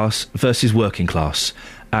middle class versus working class.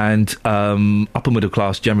 And upper middle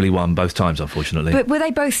class generally won both times, unfortunately. But were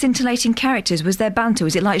they both scintillating characters? Was there banter?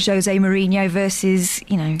 Was it like Jose Mourinho versus,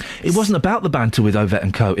 It wasn't about the banter with Ovett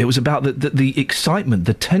and Co. It was about the excitement,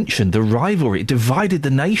 the tension, the rivalry. It divided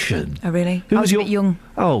the nation. Oh, really? I was a bit young.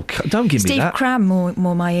 Oh, don't give me that. Steve Cram, more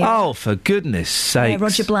my ear. Oh, for goodness sake. Yeah,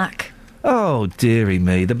 Roger Black. Oh, dearie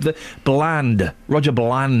me. The Bland. Roger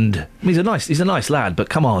Bland. I mean, he's a nice lad, but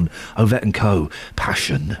come on. Ovett and Co.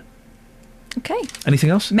 Passion. Okay. Anything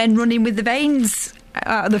else? Men running with the veins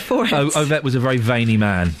out of the forehead. Ovett was a very veiny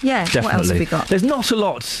man. Yeah, definitely. what else have we got? There's not a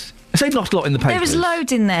lot. I say not a lot in the papers. There was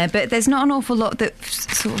loads in there, but there's not an awful lot that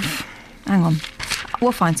sort of... Hang on.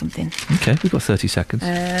 We'll find something. Okay, we've got 30 seconds.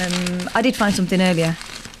 I did find something earlier.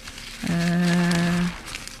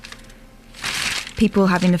 People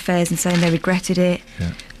having affairs and saying they regretted it.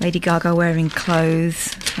 Yeah. Lady Gaga wearing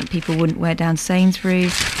clothes that people wouldn't wear down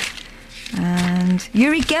Sainsbury's. And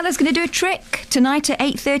Uri Geller's going to do a trick tonight at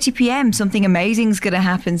 8:30pm. Something amazing's going to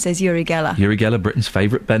happen, says Uri Geller. Uri Geller, Britain's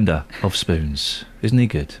favourite bender of spoons. Isn't he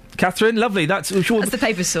good? Catherine, lovely. That's the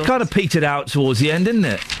paper source. Kind of petered out towards the end, didn't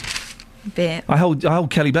it? A bit. I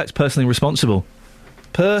hold Kelly Betts personally responsible.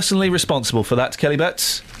 Personally responsible for that, Kelly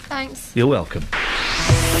Betts. Thanks. You're welcome.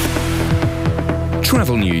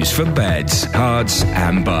 Travel news for beds, cards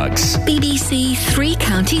and bugs. BBC Three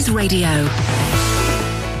Counties Radio.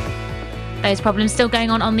 Those problems still going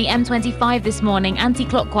on the M25 this morning.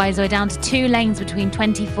 Anti-clockwise, we're down to 2 lanes between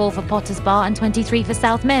 24 for Potters Bar and 23 for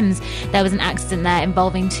South Mims. There was an accident there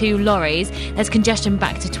involving 2 lorries. There's congestion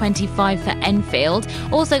back to 25 for Enfield.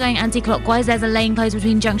 Also going anti-clockwise, there's a lane closed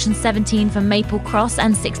between junction 17 for Maple Cross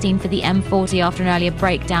and 16 for the M40 after an earlier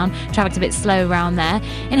breakdown. Traffic's a bit slow around there.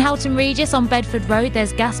 In Houghton Regis on Bedford Road,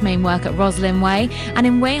 there's gas main work at Roslyn Way. And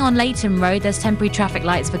in Wing on Leighton Road, there's temporary traffic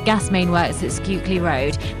lights for gas main works at Stukely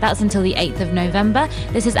Road. That's until the 8th of November.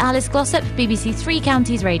 This is Alice Glossop, BBC Three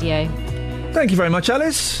Counties Radio. Thank you very much,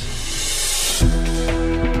 Alice.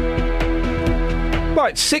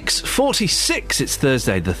 Right, 6:46. It's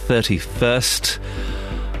Thursday, the 31st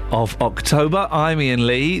of October. I'm Iain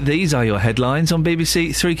Lee. These are your headlines on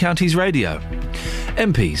BBC Three Counties Radio.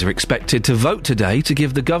 MPs are expected to vote today to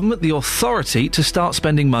give the government the authority to start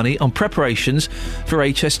spending money on preparations for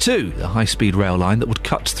HS2, the high-speed rail line that would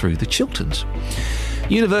cut through the Chilterns.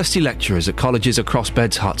 University lecturers at colleges across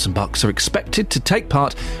Beds, Herts and Bucks are expected to take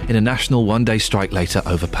part in a national one-day strike later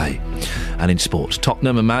over pay. And in sport,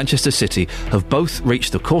 Tottenham and Manchester City have both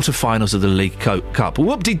reached the quarter-finals of the League Cup.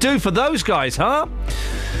 Whoop-de-doo for those guys, huh?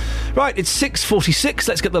 Right, it's 6:46.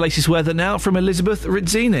 Let's get the latest weather now from Elizabeth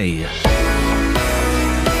Rizzini.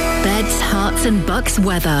 Beds, Hearts and Bucks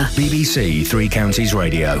weather. BBC Three Counties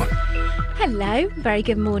Radio. Hello, very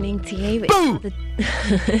good morning to you. Boo!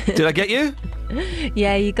 Did I get you?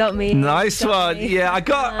 Yeah, you got me. Nice one. Yeah, I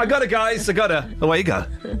got it, guys. I got her. Away you go.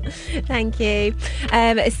 Thank you.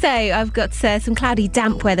 So I've got some cloudy,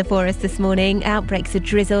 damp weather for us this morning. Outbreaks of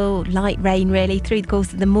drizzle, light rain really through the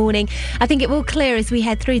course of the morning. I think it will clear as we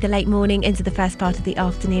head through the late morning into the first part of the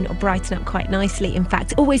afternoon. It'll brighten up quite nicely. In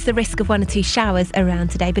fact, always the risk of 1 or 2 showers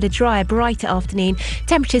around today, but a drier, brighter afternoon.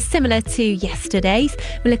 Temperatures similar to yesterday's.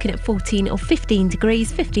 We're looking at 14 or 15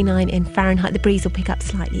 degrees, 59 in Fahrenheit. The breeze will pick up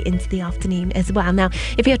slightly into the afternoon as well. Now,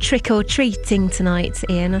 if you're trick-or-treating tonight,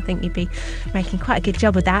 Ian, I think you'd be making quite a good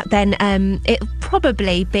job of that, then it'll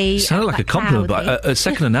probably be... Sounded like a compliment, but a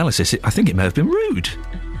second analysis, I think it may have been rude.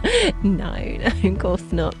 No, of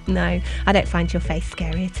course not. No, I don't find your face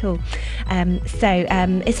scary at all. It's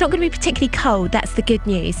not going to be particularly cold. That's the good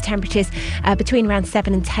news. Temperatures between around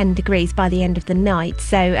 7 and 10 degrees by the end of the night.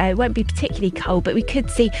 So it won't be particularly cold, but we could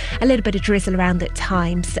see a little bit of drizzle around at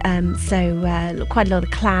times. Quite a lot of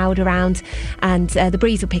cloud around, and the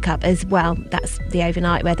breeze will pick up as well. That's the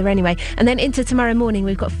overnight weather anyway. And then into tomorrow morning,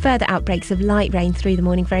 we've got further outbreaks of light rain through the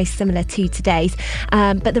morning, very similar to today's.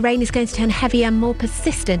 But the rain is going to turn heavier, more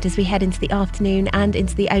persistent as we head into the afternoon and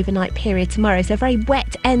into the overnight period tomorrow. So a very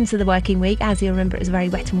wet end to the working week. As you'll remember, it was a very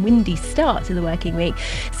wet and windy start to the working week.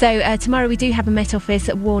 So tomorrow we do have a Met Office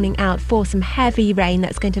warning out for some heavy rain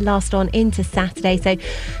that's going to last on into Saturday. So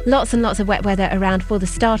lots and lots of wet weather around for the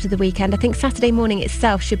start of the weekend. I think Saturday morning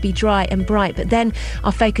itself should be dry and bright, but then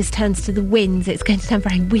our focus turns to the winds. It's going to turn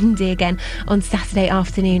very windy again on Saturday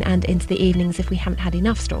afternoon and into the evenings if we haven't had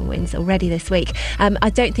enough strong winds already this week. I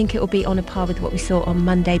don't think it will be on a par with what we saw on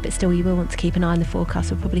Monday, but still you will want to keep an eye on the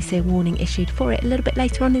forecast. We'll probably see a warning issued for it a little bit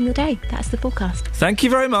later on in the day. That's the forecast. Thank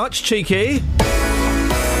you very much, Cheeky.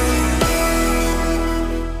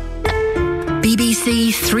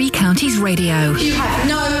 BBC Three Counties Radio. You have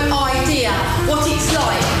no idea what it's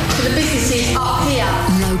like for the businesses up here.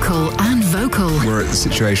 Local and vocal. We're at the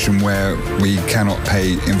situation where we cannot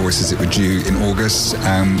pay invoices that were due in August.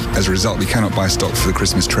 As a result, we cannot buy stock for the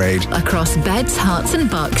Christmas trade. Across Beds, Hearts and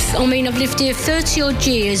Bucks. I mean, I've lived here 30 odd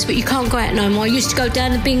years, but you can't go out no more. I used to go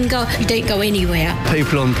down the bingo. You don't go anywhere.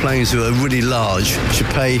 People on planes who are really large should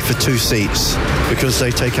pay for 2 seats because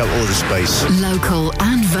they take up all the space. Local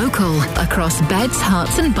and vocal. Across Beds,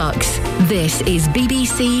 Hearts and Bucks. This is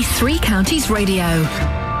BBC Three Counties Radio.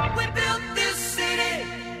 We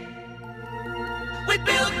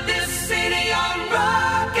built this city on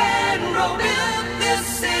rock and roll. Built this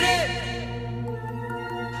city.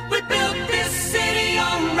 We built this city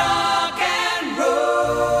on rock and roll.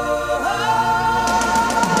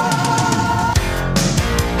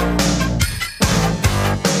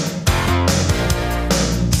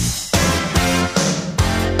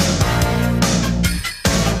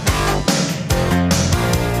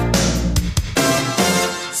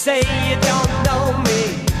 Say you don't know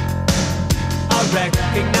me,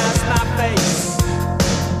 recognize my face.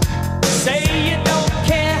 Say you don't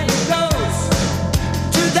care who goes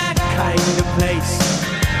to that kind of place.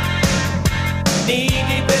 Knee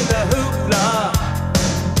deep in the hoopla,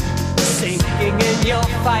 sinking in your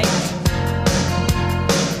fight.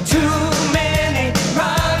 Too many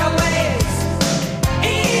runaways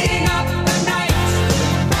eating up the night.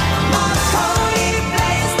 Marconi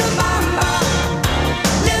plays the mamba.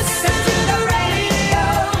 Listen to the radio.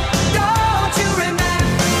 Don't you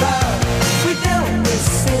remember? We built this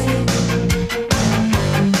city.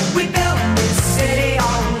 We built this city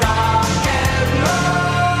on rock and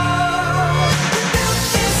roll. We built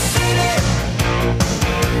this city.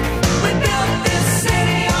 We built this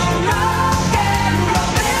city on rock and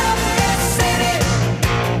roll. Built this city.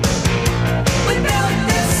 We built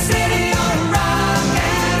this city on rock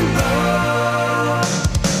and roll.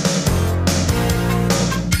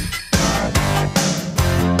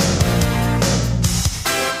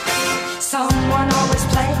 Someone always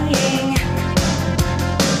playing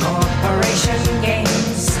corporation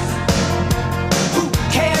games. Who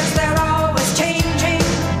cares? They're always changing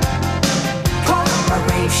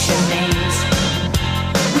corporation names.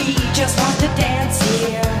 We just want to dance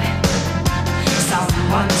here.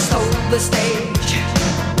 Someone stole the stage.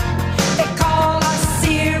 They call us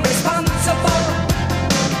irresponsible.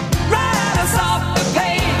 Write us off the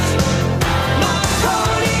page.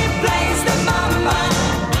 Marconi plays the mamba.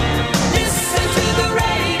 Listen to the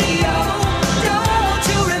radio. Don't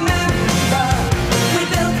you remember? We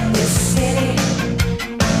built this city.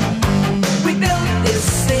 We built this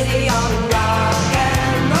city on rock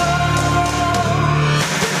and roll.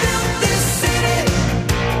 We built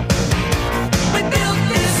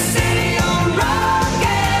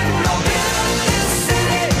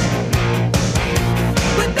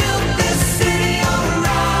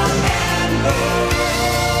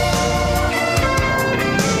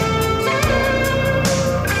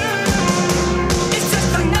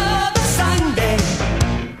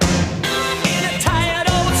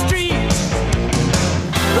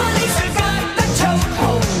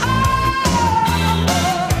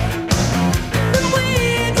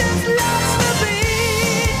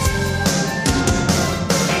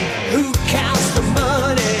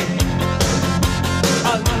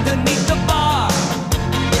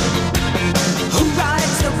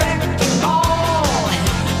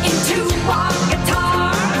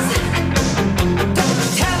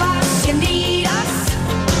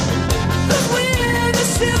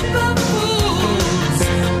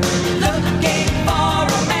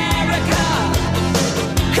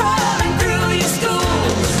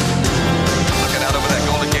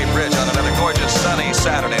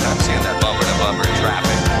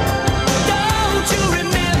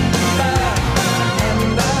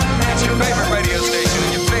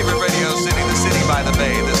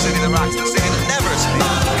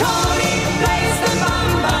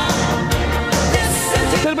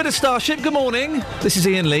Starship, good morning. This is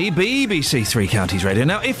Iain Lee, BBC Three Counties Radio.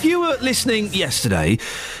 Now, if you were listening yesterday,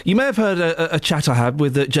 you may have heard a chat I had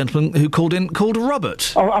with a gentleman who called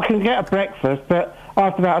Robert. Oh, I can get a breakfast, but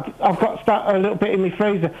after that, I've got a little bit in my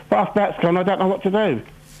freezer, but after that's gone, I don't know what to do.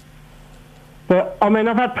 But, I mean,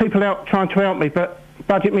 I've had people out trying to help me, but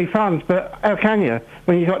budget me funds, but how can you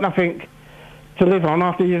when you've got nothing to live on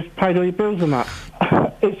after you've paid all your bills and that?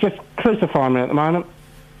 It's just crucifying me at the moment.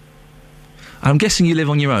 I'm guessing you live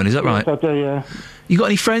on your own, is that right? Yes, I do, yeah. You got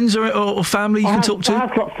any friends or family you can talk to?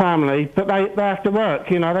 I've got family, but they have to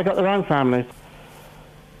work, you know, they've got their own families.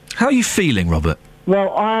 How are you feeling, Robert?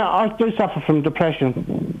 Well, I do suffer from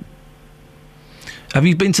depression. Have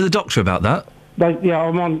you been to the doctor about that? Yeah,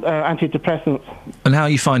 I'm on antidepressants. And how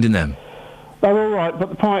are you finding them? They're all right, but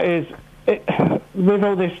the point is, with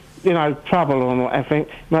all this, you know, trouble and everything,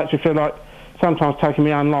 it makes me feel like sometimes taking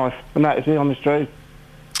my own life, and that is the honest truth.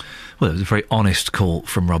 Well, it was a very honest call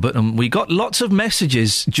from Robert, and we got lots of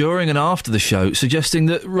messages during and after the show suggesting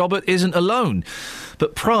that Robert isn't alone.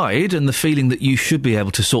 But pride and the feeling that you should be able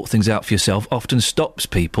to sort things out for yourself often stops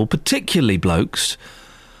people, particularly blokes,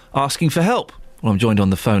 asking for help. Well, I'm joined on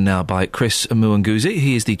the phone now by Chris Muanguzi.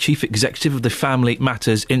 He is the Chief Executive of the Family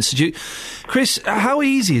Matters Institute. Chris, how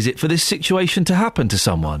easy is it for this situation to happen to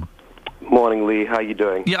someone? Morning, Lee. How are you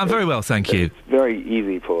doing? Yeah, I'm very well, thank you. It's very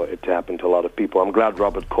easy for it to happen to a lot of people. I'm glad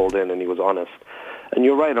Robert called in and he was honest. And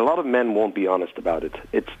you're right, a lot of men won't be honest about it.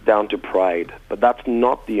 It's down to pride, but that's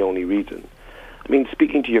not the only reason. I mean,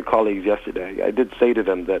 speaking to your colleagues yesterday, I did say to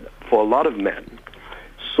them that for a lot of men,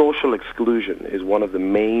 social exclusion is one of the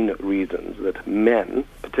main reasons that men,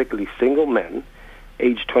 particularly single men,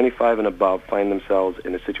 aged 25 and above, find themselves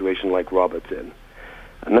in a situation like Robert's in.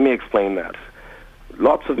 And let me explain that.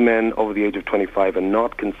 Lots of men over the age of 25 are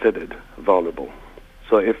not considered vulnerable.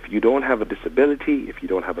 So if you don't have a disability, if you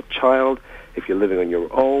don't have a child, if you're living on your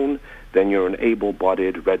own, then you're an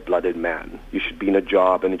able-bodied, red-blooded man. You should be in a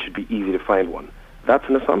job and it should be easy to find one. That's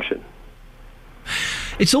an assumption.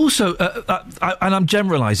 It's also, and I'm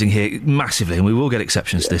generalising here massively, and we will get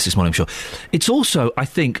exceptions to this morning, I'm sure. It's also, I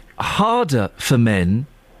think, harder for men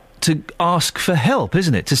to ask for help,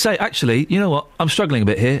 isn't it? To say, actually, you know what, I'm struggling a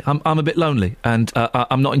bit here, I'm a bit lonely, and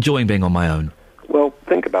I'm not enjoying being on my own. Well,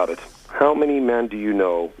 think about it. How many men do you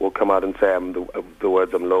know will come out and say the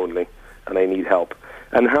words, I'm lonely, and I need help?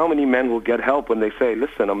 And how many men will get help when they say,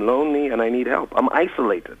 listen, I'm lonely and I need help. I'm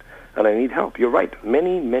isolated and I need help. You're right.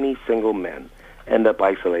 Many, many single men end up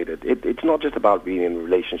isolated. It's not just about being in a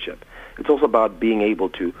relationship. It's also about being able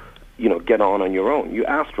to, you know, get on your own. You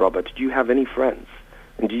asked Robert, do you have any friends?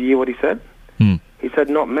 And do you hear what he said? He said,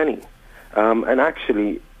 not many. And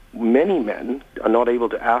actually, many men are not able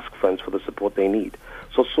to ask friends for the support they need.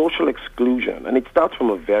 So social exclusion, and it starts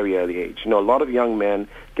from a very early age. You know, a lot of young men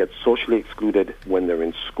get socially excluded when they're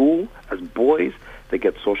in school as boys. They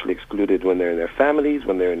get socially excluded when they're in their families,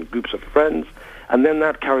 when they're in groups of friends. And then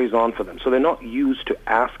that carries on for them. So they're not used to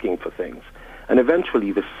asking for things. And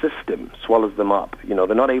eventually the system swallows them up. You know,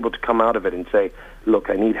 they're not able to come out of it and say,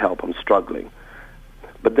 look, I need help, I'm struggling.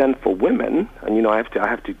 But then for women, and you know, I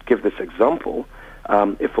have to give this example,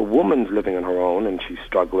 if a woman's living on her own and she's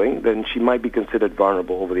struggling, then she might be considered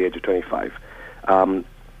vulnerable over the age of 25. And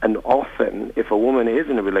often, if a woman is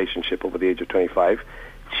in a relationship over the age of 25,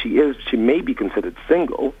 she may be considered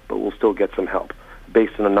single, but will still get some help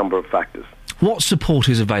based on a number of factors. What support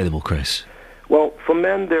is available, Chris? Well, for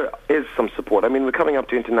men, there is some support. I mean, we're coming up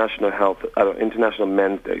to International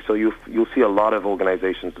Men's Day, so you'll see a lot of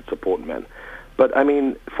organizations that support men. But, I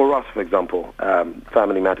mean, for us, for example,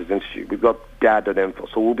 Family Matters Institute, we've got dad.info,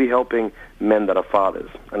 so we'll be helping men that are fathers.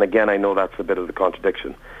 And again, I know that's a bit of a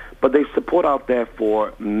contradiction. But there's support out there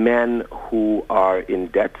for men who are in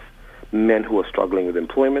debt, men who are struggling with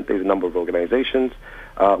employment. There's a number of organizations.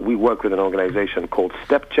 We work with an organization called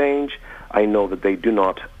Step Change. I know that they do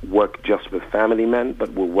not work just with family men,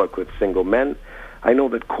 but will work with single men. I know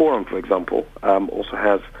that Quorum, for example, also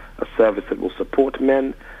has a service that will support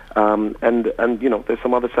men. And you know, there's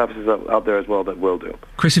some other services out there as well that will do.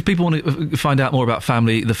 Chris, if people want to find out more about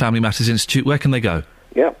the Family Matters Institute, where can they go?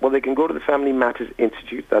 Yeah, well, they can go to the Family Matters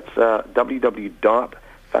Institute. That's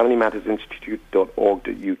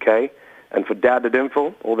www.familymmattersinstitute.org.uk. And for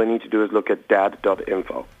dad.info, all they need to do is look at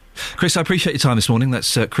dad.info. Chris, I appreciate your time this morning.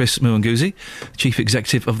 That's Chris Muanguzi, Chief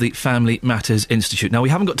Executive of the Family Matters Institute. Now, we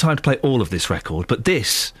haven't got time to play all of this record, but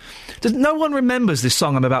no one remembers this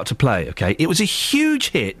song I'm about to play, OK? It was a huge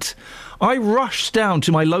hit. I rushed down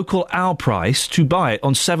to my local Al Price to buy it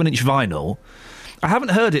on 7-inch vinyl. I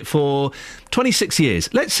haven't heard it for 26 years.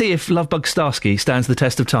 Let's see if Lovebug Starsky stands the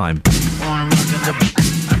test of time.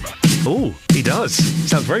 Oh, he does.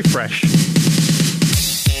 Sounds very fresh.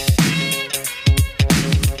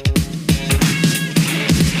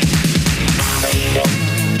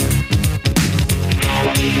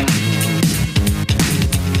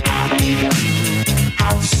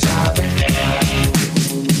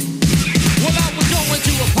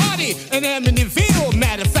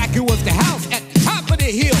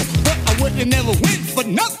 wouldn't never win for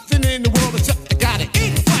nothing in the world except I got an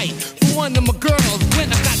invite for one of my girls.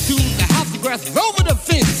 When I got to the house, the grass was over the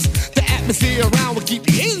fence. The atmosphere around would keep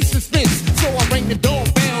me in suspense. So I rang the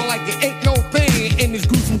doorbell like it ain't no thing. And this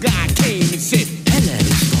gruesome guy came and said, "Hello,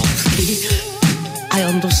 Starsky. I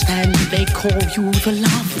understand they call you the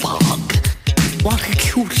love bug. What a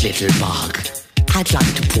cute little bug. I'd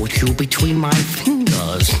like to put you between my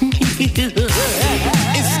fingers." It's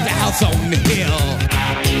the house on the hill.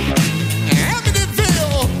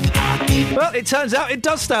 Amityville. Well, it turns out it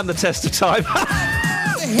does stand the test of time.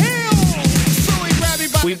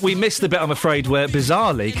 We missed the bit, I'm afraid, where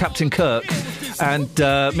bizarrely Captain Kirk and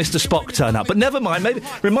Mr. Spock turn up. But never mind. Maybe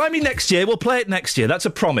remind me next year. We'll play it next year. That's a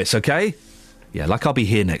promise, OK? Yeah, like I'll be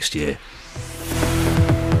here next year.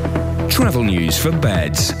 Travel news for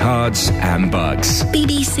beds, cards and bugs.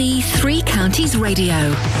 BBC Three Counties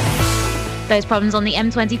Radio. Those problems on the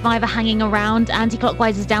M25 are hanging around.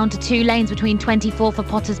 Anti-clockwise is down to 2 lanes between 24 for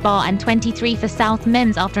Potters Bar and 23 for South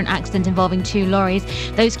Mimms after an accident involving 2 lorries.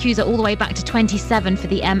 Those queues are all the way back to 27 for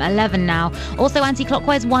the M11 now. Also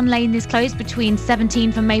anti-clockwise, 1 lane is closed between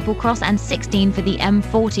 17 for Maple Cross and 16 for the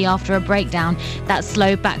M40 after a breakdown. That's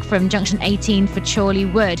slowed back from junction 18 for Chorley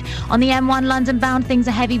Wood. On the M1 London bound, things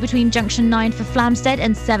are heavy between junction 9 for Flamstead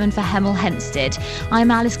and 7 for Hemel Hempstead.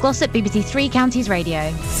 I'm Alice Glossop, BBC Three Counties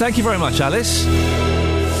Radio. Thank you very much, Alice.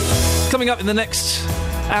 Coming up in the next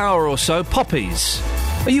hour or so, poppies.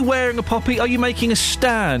 Are you wearing a poppy? Are you making a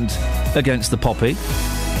stand against the poppy?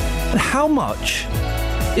 And how much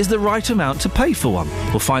is the right amount to pay for one?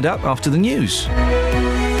 We'll find out after the news.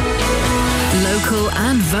 Local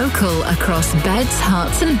and vocal across beds,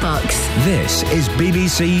 hearts and bucks. This is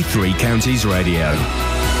BBC Three Counties Radio.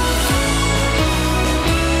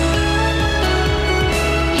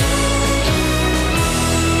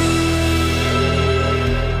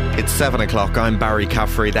 It's 7 o'clock. I'm Barry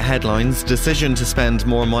Caffrey. The headlines: decision to spend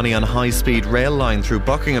more money on high-speed rail line through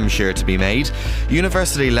Buckinghamshire to be made.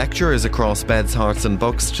 University lecturers across beds, hearts and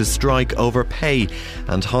bucks to strike over pay.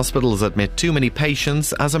 And hospitals admit too many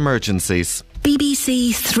patients as emergencies.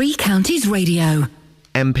 BBC Three Counties Radio.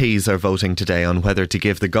 MPs are voting today on whether to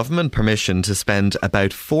give the government permission to spend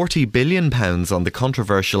about £40 billion on the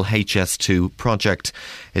controversial HS2 project.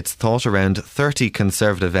 It's thought around 30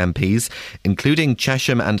 Conservative MPs, including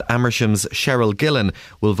Chesham and Amersham's Cheryl Gillen,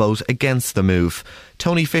 will vote against the move.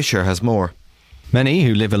 Tony Fisher has more. Many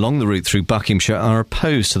who live along the route through Buckinghamshire are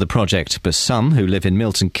opposed to the project, but some who live in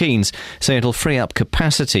Milton Keynes say it'll free up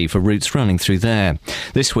capacity for routes running through there.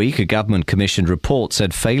 This week, a government-commissioned report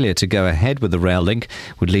said failure to go ahead with the rail link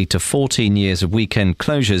would lead to 14 years of weekend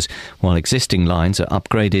closures, while existing lines are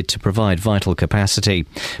upgraded to provide vital capacity.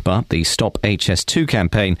 But the Stop HS2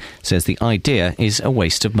 campaign says the idea is a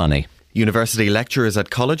waste of money. University lecturers at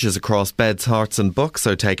colleges across beds, hearts and bucks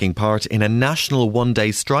are taking part in a national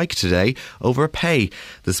one-day strike today over pay.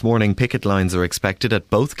 This morning, picket lines are expected at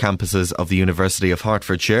both campuses of the University of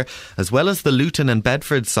Hertfordshire, as well as the Luton and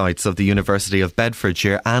Bedford sites of the University of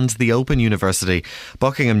Bedfordshire and the Open University.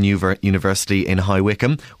 Buckingham University in High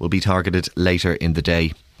Wycombe will be targeted later in the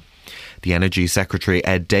day. The Energy Secretary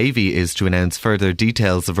Ed Davey is to announce further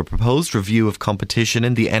details of a proposed review of competition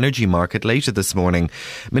in the energy market later this morning.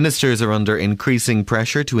 Ministers are under increasing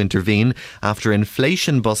pressure to intervene after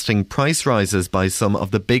inflation-busting price rises by some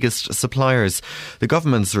of the biggest suppliers. The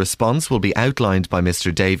government's response will be outlined by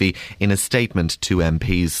Mr Davey in a statement to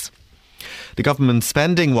MPs. The government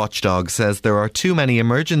spending watchdog says there are too many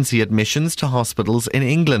emergency admissions to hospitals in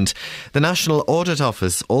England. The National Audit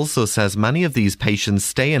Office also says many of these patients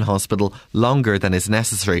stay in hospital longer than is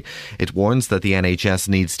necessary. It warns that the NHS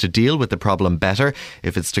needs to deal with the problem better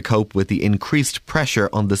if it's to cope with the increased pressure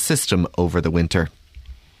on the system over the winter.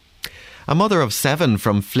 A mother of 7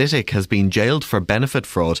 from Flitwick has been jailed for benefit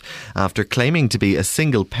fraud after claiming to be a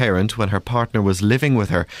single parent when her partner was living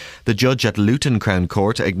with her. The judge at Luton Crown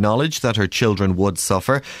Court acknowledged that her children would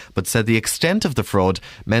suffer, but said the extent of the fraud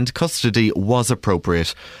meant custody was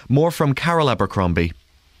appropriate. More from Carol Abercrombie.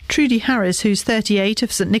 Trudy Harris, who's 38,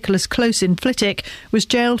 of St Nicholas Close in Flitwick, was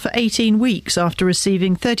jailed for 18 weeks after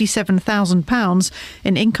receiving £37,000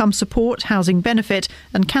 in income support, housing benefit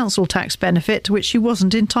and council tax benefit, which she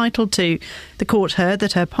wasn't entitled to. The court heard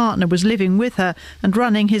that her partner was living with her and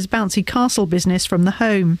running his bouncy castle business from the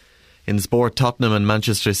home. In sport, Tottenham and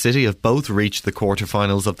Manchester City have both reached the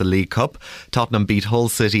quarter-finals of the League Cup. Tottenham beat Hull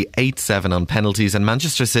City 8-7 on penalties, and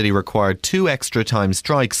Manchester City required 2 extra-time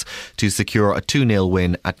strikes to secure a 2-0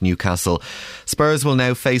 win at Newcastle. Spurs will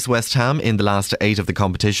now face West Ham in the last 8 of the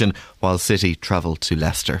competition, while City travel to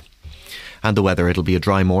Leicester. And the weather, it'll be a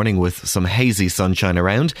dry morning with some hazy sunshine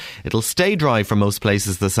around. It'll stay dry for most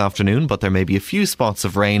places this afternoon, but there may be a few spots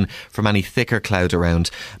of rain from any thicker cloud around.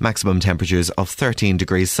 Maximum temperatures of 13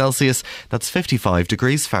 degrees Celsius, that's 55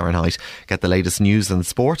 degrees Fahrenheit. Get the latest news and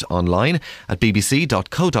sport online at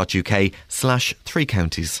bbc.co.uk/3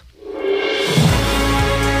 counties.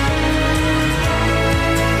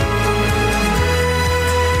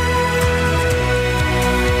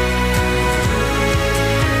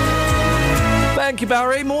 Thank you,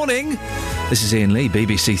 Barry. Morning. This is Iain Lee,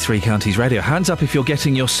 BBC Three Counties Radio. Hands up if you're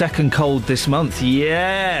getting your second cold this month.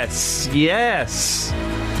 Yes, yes.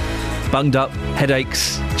 Bunged up,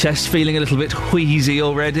 headaches, chest feeling a little bit wheezy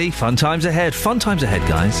already. Fun times ahead,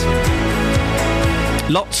 guys.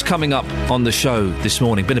 Lots coming up on the show this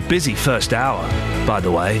morning. Been a busy first hour, by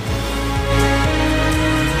the way.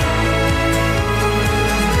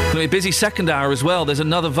 Going to be a busy second hour as well. There's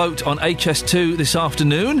another vote on HS2 this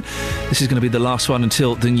afternoon. This is going to be the last one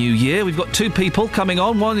until the new year. We've got two people coming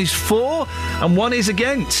on. One is for and one is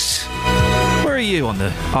against. Where are you on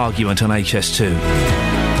the argument on HS2?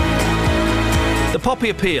 The Poppy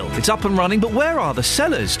Appeal, it's up and running, but where are the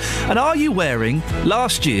sellers? And are you wearing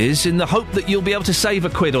last year's in the hope that you'll be able to save a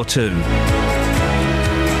quid or two?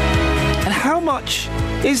 And how much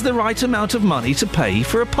is the right amount of money to pay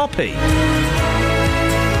for a poppy?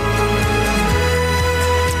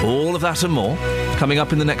 All of that and more coming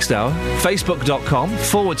up in the next hour.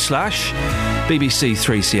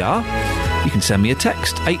 Facebook.com/BBC3CR. You can send me a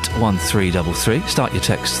text, 81333. Start your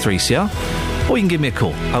text 3CR. Or you can give me a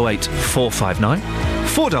call, 08459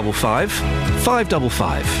 455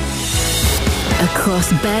 555.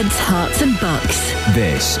 Across beds, hearts and bucks.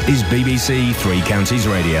 This is BBC Three Counties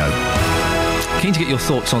Radio. Keen to get your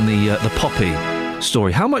thoughts on the poppy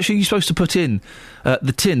story. How much are you supposed to put in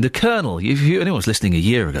the tin, the Colonel? If anyone was listening a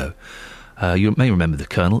year ago, you may remember the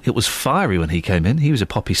Colonel. It was fiery when he came in. He was a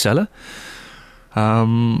poppy seller.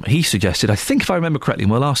 He suggested, I think if I remember correctly,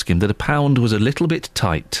 and we'll ask him, that a pound was a little bit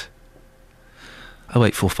tight.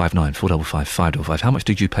 08459 455 555. How much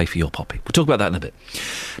did you pay for your poppy? We'll talk about that in a bit.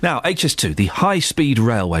 Now, HS2, the high-speed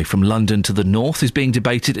railway from London to the north, is being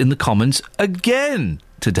debated in the Commons again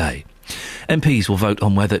today. MPs will vote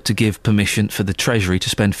on whether to give permission for the Treasury to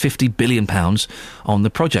spend £50 billion on the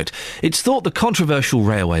project. It's thought the controversial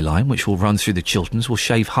railway line, which will run through the Chilterns, will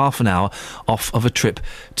shave half an hour off of a trip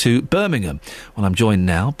to Birmingham. Well, I'm joined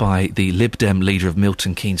now by the Lib Dem leader of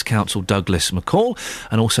Milton Keynes Council, Douglas McCall,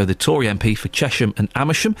 and also the Tory MP for Chesham and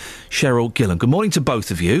Amersham, Cheryl Gillan. Good morning to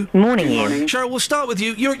both of you. Morning, Iain. Cheryl, we'll start with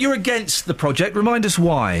you. You're against the project. Remind us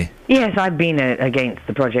why. Yes, I've been against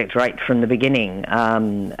the project right from the beginning.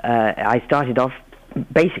 I started off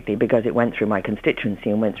basically because it went through my constituency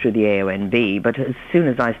and went through the AONB, but as soon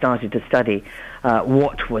as I started to study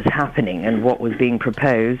what was happening and what was being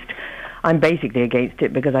proposed, I'm basically against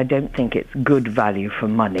it because I don't think it's good value for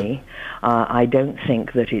money. I don't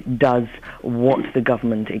think that it does what the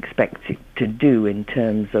government expects it to do in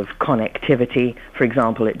terms of connectivity. For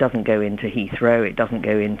example, it doesn't go into Heathrow, it doesn't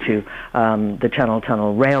go into the Channel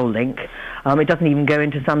Tunnel rail link, it doesn't even go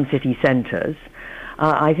into some city centres.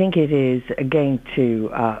 I think it is going to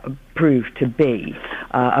prove to be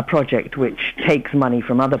a project which takes money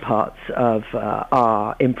from other parts of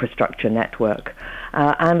our infrastructure network.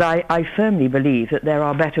 And I firmly believe that there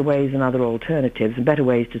are better ways and other alternatives, and better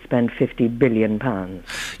ways to spend £50 billion.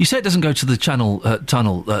 You say it doesn't go to the Channel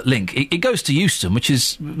Tunnel link. It goes to Euston, which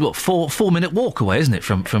is, what, 4-minute walk away, isn't it,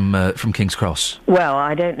 from King's Cross? Well,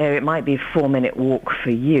 I don't know. It might be a 4-minute walk for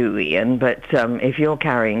you, Iain, but if you're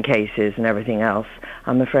carrying cases and everything else,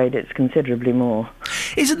 I'm afraid it's considerably more.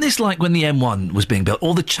 Isn't this like when the M1 was being built,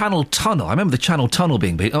 or the Channel Tunnel? I remember the Channel Tunnel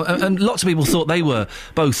being built, and lots of people thought they were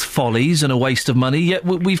both follies and a waste of money, yet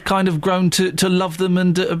we've kind of grown to love them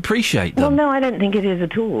and appreciate them. Well, no, I don't think it is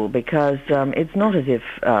at all, because it's not as if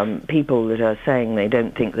people that are saying they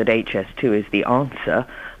don't think that HS2 is the answer.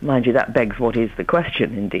 Mind you, that begs what is the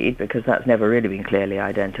question, indeed, because that's never really been clearly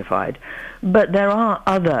identified. But there are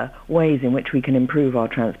other ways in which we can improve our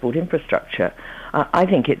transport infrastructure. I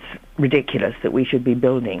think it's ridiculous that we should be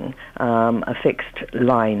building a fixed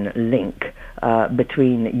line link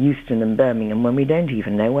between Euston and Birmingham when we don't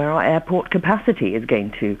even know where our airport capacity is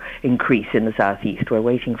going to increase in the southeast. We're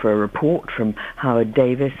waiting for a report from Howard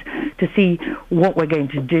Davis to see what we're going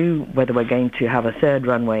to do, whether we're going to have a third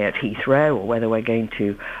runway at Heathrow or whether we're going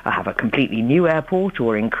to have a completely new airport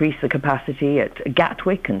or increase the capacity at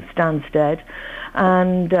Gatwick and Stansted.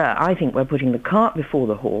 And I think we're putting the cart before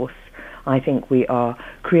the horse. I think we are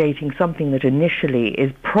creating something that initially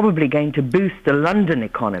is probably going to boost the London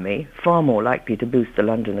economy, far more likely to boost the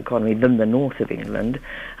London economy than the north of England.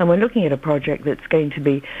 And we're looking at a project that's going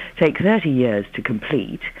to take 30 years to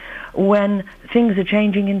complete, when things are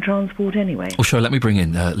changing in transport anyway. Well, sure, let me bring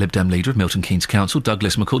in Lib Dem leader of Milton Keynes Council,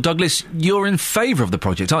 Douglas McCall. Douglas, you're in favour of the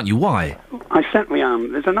project, aren't you? Why? I certainly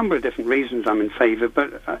am. There's a number of different reasons I'm in favour,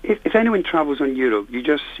 but if anyone travels on Europe, you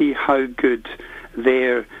just see how good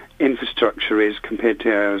their infrastructure is compared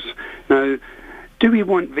to ours. Now, do we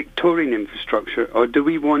want Victorian infrastructure or do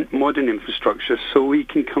we want modern infrastructure so we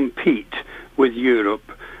can compete with Europe?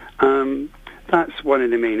 That's one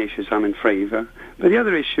of the main issues I'm in favour. But the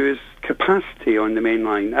other issue is capacity on the main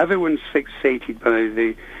line. Everyone's fixated by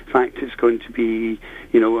the fact it's going to be,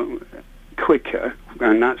 quicker,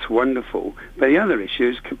 and that's wonderful. But the other issue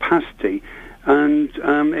is capacity. And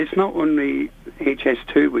it's not only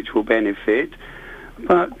HS2 which will benefit,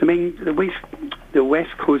 but the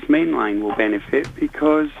West Coast main line will benefit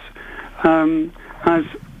because as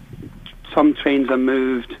some trains are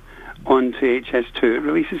moved onto HS2, it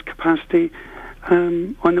releases capacity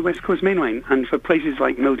on the West Coast main line. And for places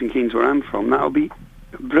like Milton Keynes, where I'm from, that'll be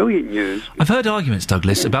brilliant news. I've heard arguments,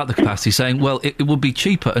 Douglas, about the capacity saying, well, it would be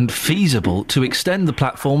cheaper and feasible to extend the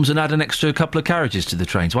platforms and add an extra couple of carriages to the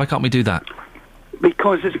trains. Why can't we do that?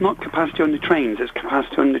 Because it's not capacity on the trains, it's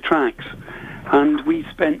capacity on the tracks. And we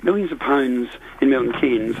spent millions of pounds in Milton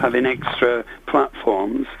Keynes having extra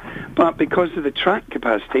platforms, but because of the track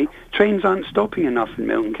capacity, trains aren't stopping enough in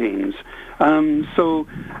Milton Keynes. So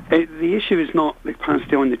the issue is not the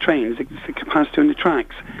capacity on the trains, it's the capacity on the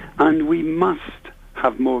tracks. And we must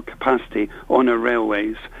have more capacity on our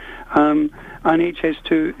railways. And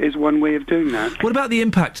HS2 is one way of doing that. What about the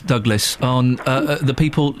impact, Douglas, on the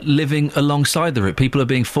people living alongside the route? People are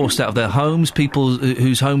being forced out of their homes, people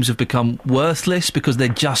whose homes have become worthless because they're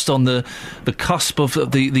just on the cusp of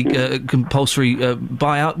the compulsory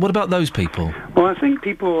buyout. What about those people? Well, I think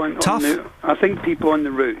people on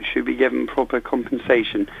the route should be given proper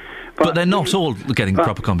compensation. But they're not all getting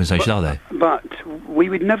proper compensation, are they? But we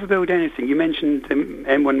would never build anything. You mentioned the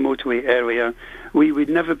M1 motorway area. We would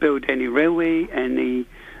never build any railway, any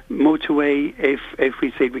motorway, if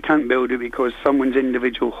we said we can't build it because someone's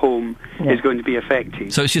individual home is going to be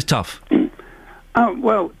affected. So it's just tough?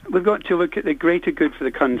 Well, we've got to look at the greater good for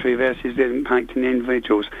the country versus the impact on the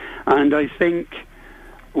individuals. And I think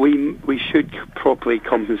we should properly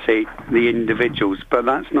compensate the individuals, but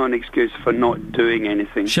that's not an excuse for not doing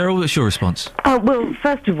anything. Cheryl, what's your response? Well,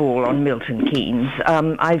 first of all, on Milton Keynes,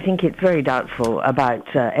 I think it's very doubtful about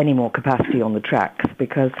any more capacity on the tracks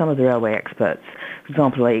because some of the railway experts, for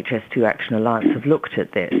example, HS2 Action Alliance, have looked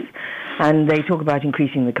at this. And they talk about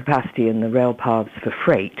increasing the capacity in the rail paths for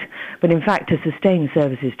freight. But in fact, to sustain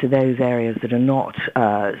services to those areas that are not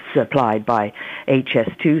supplied by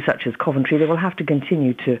HS2, such as Coventry, they will have to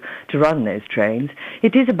continue to run those trains.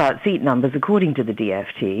 It is about seat numbers, according to the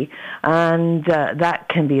DfT, and that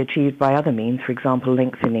can be achieved by other means, for example,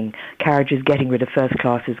 lengthening carriages, getting rid of first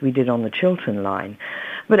class, as we did on the Chiltern line.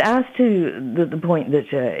 But as to the point that,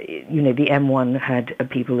 the M1 had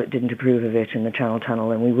people that didn't approve of it in the Channel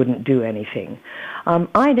Tunnel and we wouldn't do anything,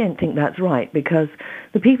 I don't think that's right because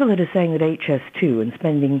the people that are saying that HS2 and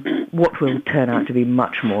spending what will turn out to be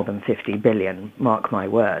much more than 50 billion, mark my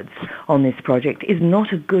words, on this project is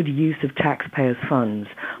not a good use of taxpayers' funds.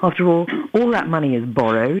 After all that money is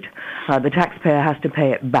borrowed, the taxpayer has to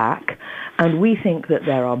pay it back, and we think that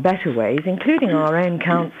there are better ways, including our own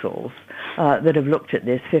councils, that have looked at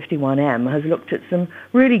this. 51M has looked at some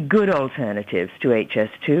really good alternatives to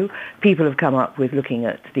HS2. People have come up with looking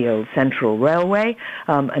at the old Central Railway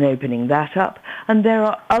and opening that up. And there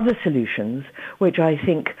are other solutions which I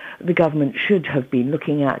think the government should have been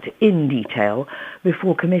looking at in detail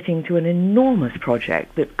before committing to an enormous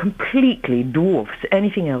project that completely dwarfs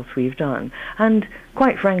anything else we've done. And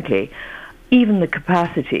quite frankly, even the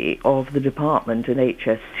capacity of the department and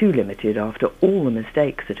HS2 Limited, after all the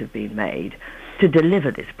mistakes that have been made, to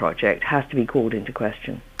deliver this project has to be called into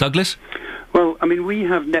question. Douglas? Well, we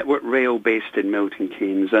have Network Rail based in Milton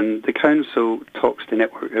Keynes, and the council talks to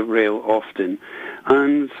Network Rail often,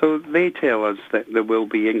 and so they tell us that there will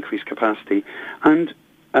be increased capacity. And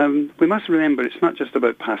we must remember it's not just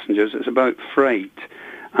about passengers, it's about freight.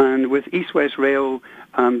 And with East West Rail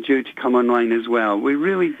due to come online as well, we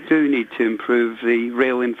really do need to improve the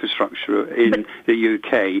rail infrastructure in the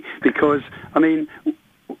UK because,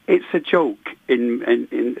 it's a joke in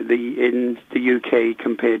the UK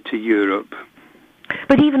compared to Europe.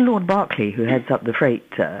 But even Lord Berkeley, who heads up the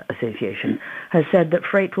Freight Association, has said that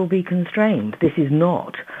freight will be constrained. This is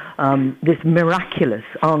not this miraculous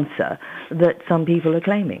answer that some people are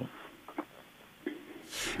claiming.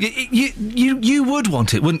 You would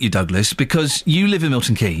want it, wouldn't you, Douglas? Because you live in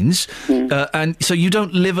Milton Keynes, and so you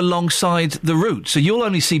don't live alongside the route, so you'll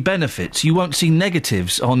only see benefits. You won't see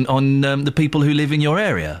negatives on the people who live in your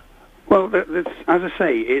area. Well, as I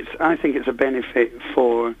say, I think it's a benefit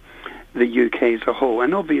for the UK as a whole,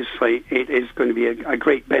 and obviously it is going to be a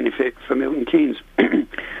great benefit for Milton Keynes.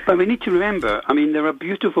 But we need to remember, I mean, there are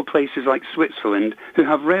beautiful places like Switzerland who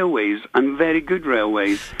have railways, and very good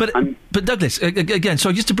railways. But Douglas, again,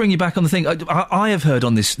 sorry, just to bring you back on the thing, I have heard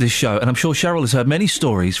on this show, and I'm sure Cheryl has heard many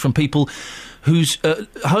stories from people whose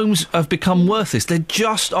homes have become worthless. They're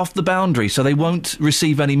just off the boundary, so they won't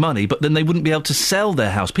receive any money, but then they wouldn't be able to sell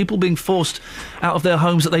their house. People being forced out of their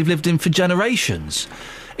homes that they've lived in for generations.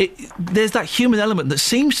 There's that human element that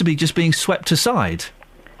seems to be just being swept aside.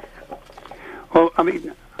 Well, I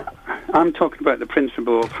mean, I'm talking about the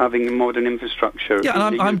principle of having modern infrastructure. Yeah,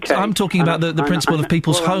 and I'm talking about the principle of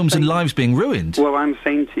people's homes and lives being ruined. Well, I'm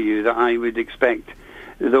saying to you that I would expect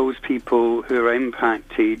those people who are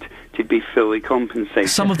impacted to be fully compensated.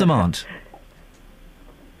 Some of them aren't.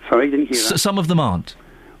 Sorry, didn't hear that. Some of them aren't.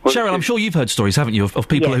 Well, Cheryl, I'm sure you've heard stories, haven't you, of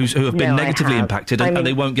people who have been negatively impacted and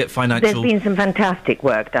they won't get financial... There's been some fantastic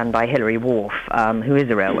work done by Hilary Wharf, who is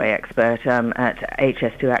a railway expert, at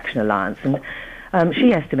HS2 Action Alliance, and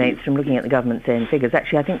she estimates from looking at the government's own figures,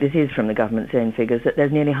 actually I think this is from the government's own figures, that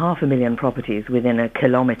there's nearly 500,000 properties within a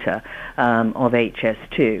kilometre of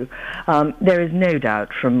HS2. There is no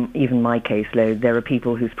doubt from even my caseload there are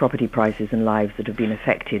people whose property prices and lives that have been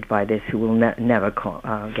affected by this who will never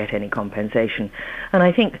get any compensation. And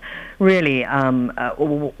I think really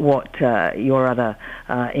what your other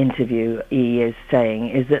interviewee is saying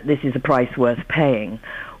is that this is a price worth paying.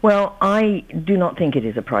 Well, I do not think it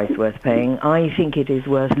is a price worth paying. I think it is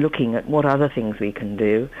worth looking at what other things we can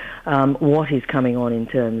do, what is coming on in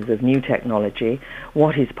terms of new technology,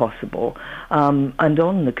 what is possible, and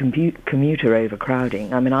on the commuter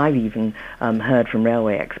overcrowding. I mean, I've even heard from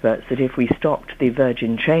railway experts that if we stopped the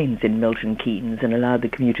Virgin trains in Milton Keynes and allowed the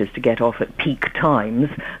commuters to get off at peak times,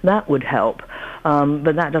 that would help.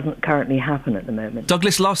 But that doesn't currently happen at the moment.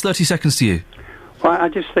 Douglas, last 30 seconds to you. Well, I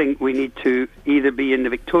just think we need to either be in the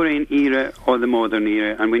Victorian era or the modern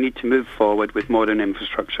era, and we need to move forward with modern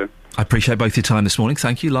infrastructure. I appreciate both your time this morning.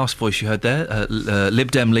 Thank you. Last voice you heard there,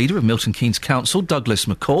 Lib Dem leader of Milton Keynes Council, Douglas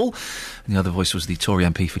McCall. And the other voice was the Tory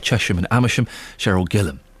MP for Chesham and Amersham, Cheryl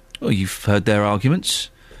Gillam. Well, you've heard their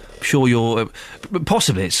arguments. I'm sure you're...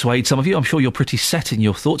 possibly it swayed some of you. I'm sure you're pretty set in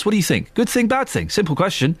your thoughts. What do you think? Good thing, bad thing? Simple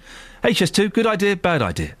question. HS2, good idea, bad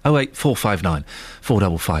idea? 08459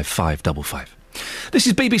 455 555. This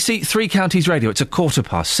is BBC Three Counties Radio. It's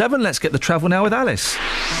 7:15. Let's get the travel now with Alice.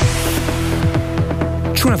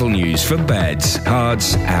 Travel news for beds,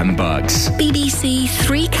 cards and bugs. BBC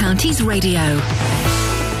Three Counties Radio.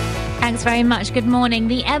 Thanks very much. Good morning.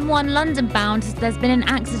 The M1 London bound, there's been an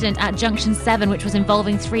accident at Junction 7 which was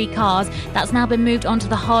involving 3 cars. That's now been moved onto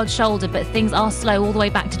the hard shoulder, but things are slow all the way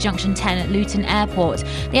back to Junction 10 at Luton Airport.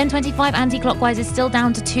 The M25 anti-clockwise is still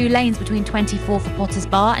down to 2 lanes between 24 for Potters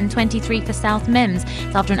Bar and 23 for South Mimms.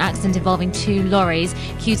 It's after an accident involving 2 lorries.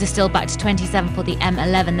 Queues are still back to 27 for the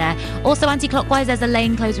M11 there. Also anti-clockwise, there's a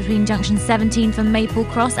lane closed between Junction 17 for Maple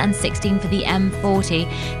Cross and 16 for the M40.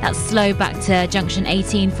 That's slow back to Junction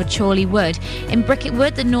 18 for Chorley Wood. In Bricket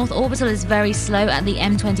Wood, the North Orbital is very slow at the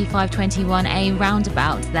M25-21A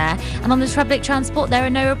roundabout there. And on the public transport, there are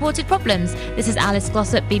no reported problems. This is Alice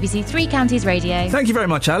Glossop, BBC Three Counties Radio. Thank you very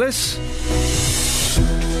much, Alice.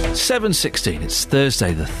 7:16. It's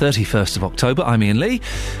Thursday, the 31st of October. I'm Iain Lee.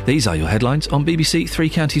 These are your headlines on BBC Three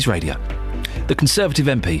Counties Radio. The Conservative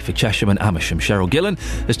MP for Chesham and Amersham, Cheryl Gillan,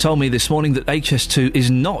 has told me this morning that HS2 is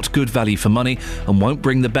not good value for money and won't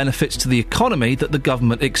bring the benefits to the economy that the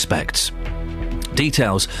government expects.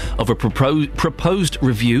 Details of a proposed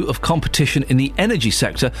review of competition in the energy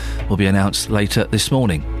sector will be announced later this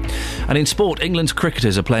morning. And in sport, England's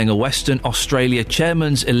cricketers are playing a Western Australia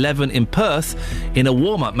Chairman's 11 in Perth in a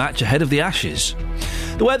warm-up match ahead of the Ashes.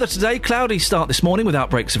 The weather today, cloudy start this morning with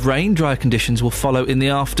outbreaks of rain. Drier conditions will follow in the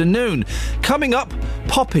afternoon. Coming up,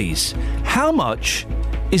 poppies. How much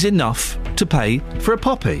is enough to pay for a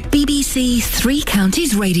poppy? BBC Three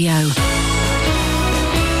Counties Radio.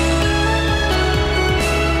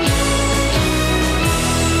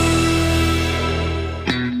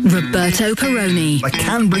 Roberto Perroni. I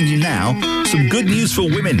can bring you now some good news for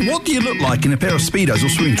women. What do you look like in a pair of Speedos or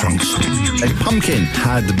swimming trunks? A pumpkin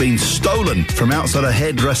had been stolen from outside a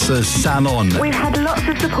hairdresser's salon. We've had lots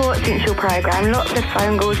of support since your programme, lots of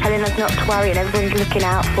phone calls telling us not to worry and everyone's looking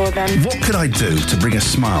out for them. What could I do to bring a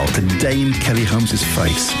smile to Dame Kelly Holmes'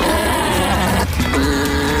 face?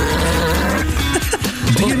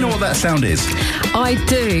 Do you know what that sound is? I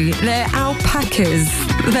do. They're alpacas.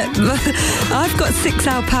 I've got 6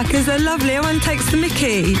 alpacas. They're lovely. Everyone takes the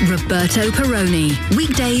mickey. Roberto Perroni,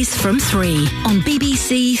 weekdays from 3 on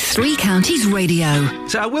BBC Three Counties Radio.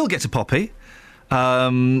 So I will get a poppy.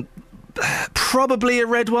 Probably a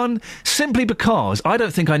red one, simply because I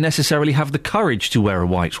don't think I necessarily have the courage to wear a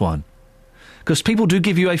white one. Because people do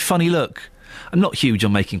give you a funny look. I'm not huge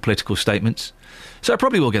on making political statements, so I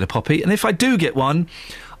probably will get a poppy, and if I do get one,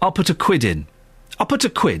 I'll put £1 in. I'll put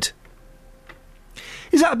 £1.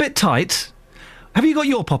 Is that a bit tight? Have you got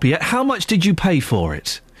your poppy yet? How much did you pay for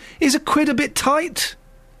it? Is £1 a bit tight?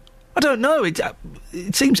 I don't know. It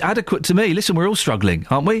seems adequate to me. Listen, we're all struggling,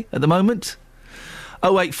 aren't we, at the moment?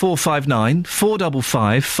 08459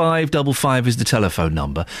 455 555 is the telephone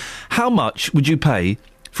number. How much would you pay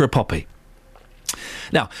for a poppy?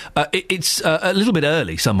 Now, it's a little bit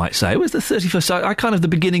early, some might say. It was the 31st, I kind of the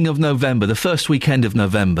beginning of November, the first weekend of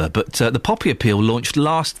November, but the poppy appeal launched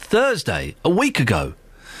last Thursday, a week ago.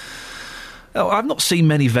 Oh, I've not seen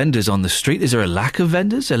many vendors on the street. Is there a lack of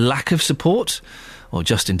vendors, a lack of support? Well,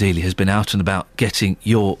 Justin Dealey has been out and about getting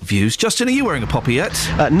your views. Justin, are you wearing a poppy yet?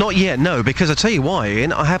 Not yet, no, because I tell you why,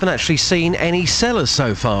 Ian, I haven't actually seen any sellers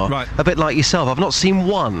so far. Right. A bit like yourself, I've not seen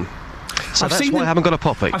one. So that's why I haven't got a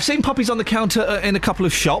poppy. I've seen poppies on the counter in a couple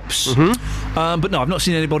of shops, but no, I've not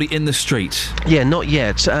seen anybody in the street. Yeah, not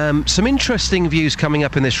yet. Some interesting views coming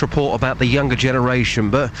up in this report about the younger generation,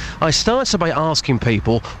 but I started by asking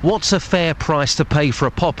people, what's a fair price to pay for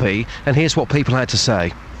a poppy? And here's what people had to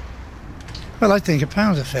say. Well, I think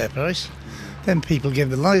 £1's a fair price. Then people give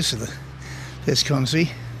their lives to this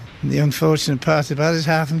country. And the unfortunate part about it is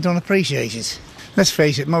half of them don't appreciate it. Let's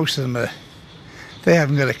face it, most of them they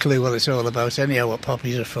haven't got a clue what it's all about, anyhow, what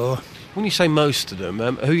poppies are for. When you say most of them,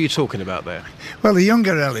 who are you talking about there? Well, the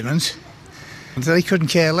younger elements, they couldn't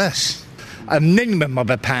care less. A minimum of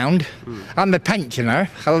 £1. I'm a pensioner.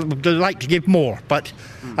 I would like to give more, but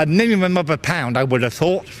a minimum of £1, I would have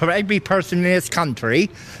thought, for every person in this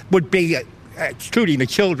country would be, excluding the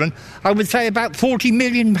children, I would say about £40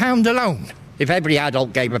 million alone. If every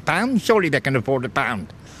adult gave £1, surely they can afford £1.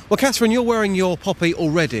 Well, Catherine, you're wearing your poppy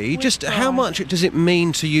already. Just how much does it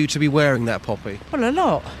mean to you to be wearing that poppy? Well, a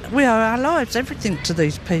lot. We owe our lives, everything to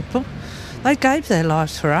these people. They gave their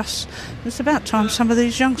lives for us. It's about time some of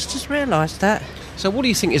these youngsters realised that. So what do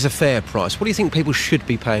you think is a fair price? What do you think people should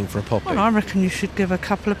be paying for a poppy? Well, I reckon you should give a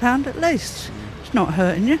couple of £1 at least. It's not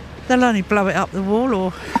hurting you. They'll only blow it up the wall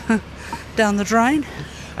or down the drain.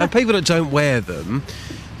 And people that don't wear them,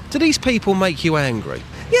 do these people make you angry?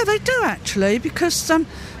 Yeah, they do actually, because some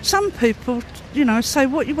people, say,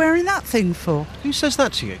 what are you wearing that thing for? Who says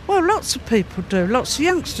that to you? Well, lots of people do. Lots of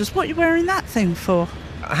youngsters. What are you wearing that thing for?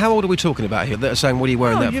 How old are we talking about here that are saying, what are you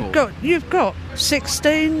wearing that for? You've got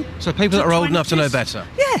 16... So people that are old enough to know better?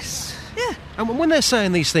 Yes, yeah. And when they're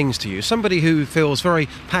saying these things to you, somebody who feels very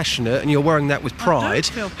passionate and you're wearing that with pride,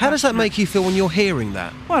 how does that make you feel when you're hearing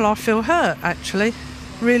that? Well, I feel hurt, actually.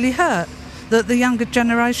 Really hurt. That the younger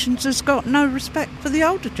generations has got no respect for the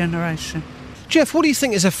older generation. Jeff, what do you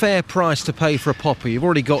think is a fair price to pay for a poppy? You've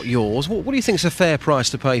already got yours. What do you think is a fair price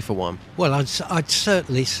to pay for one? Well, I'd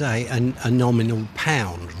certainly say a nominal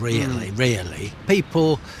 £1, really.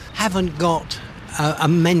 People haven't got a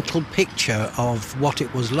mental picture of what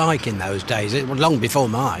it was like in those days. It was long before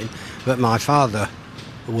mine, but my father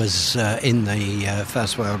was in the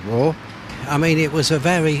First World War. I mean, it was a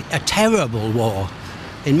terrible war.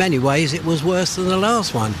 In many ways, it was worse than the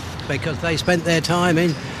last one, because they spent their time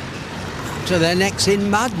to their necks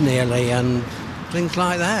in mud nearly and things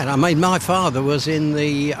like that. I mean, my father was in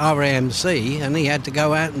the RAMC and he had to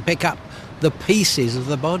go out and pick up the pieces of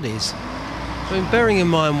the bodies. So bearing in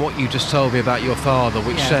mind what you just told me about your father,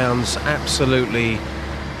 which sounds absolutely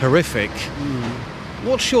horrific,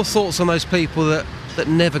 what's your thoughts on those people that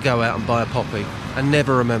never go out and buy a poppy and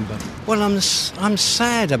never remember? Well, I'm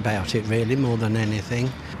sad about it, really, more than anything.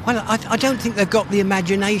 Well, I don't think they've got the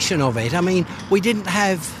imagination of it. I mean, we didn't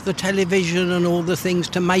have the television and all the things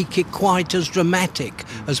to make it quite as dramatic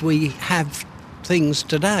as we have things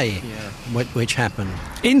today, which happen.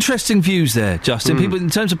 Interesting views there, Justin. People, in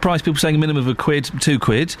terms of price, people saying a minimum of £1,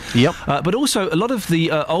 £2. Yep. But also, a lot of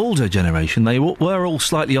the older generation, they were all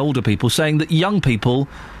slightly older people, saying that young people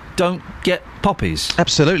don't get poppies.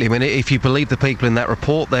 Absolutely. I mean, if you believe the people in that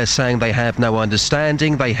report, they're saying they have no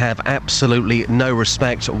understanding, they have absolutely no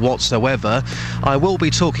respect whatsoever. I will be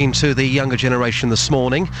talking to the younger generation this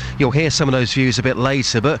morning. You'll hear some of those views a bit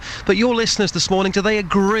later, but your listeners this morning, do they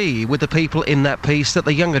agree with the people in that piece that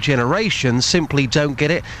the younger generation simply don't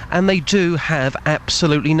get it and they do have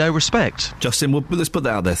absolutely no respect? Justin, let's put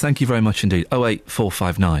that out there. Thank you very much indeed.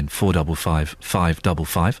 08459 455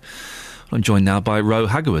 555. I'm joined now by Ro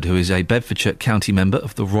Haggerwood, who is a Bedfordshire County member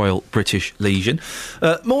of the Royal British Legion.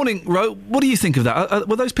 Morning, Ro. What do you think of that?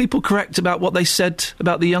 Were those people correct about what they said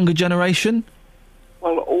about the younger generation?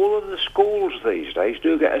 Well, all of the schools these days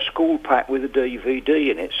do get a school pack with a DVD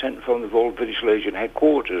in it sent from the Royal British Legion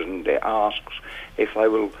headquarters, and it asks if they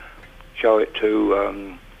will show it to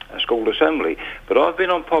a school assembly. But I've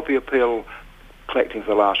been on Poppy Appeal collecting for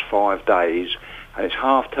the last 5 days, and it's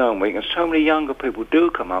half-term week, and so many younger people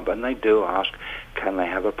do come up and they do ask, can they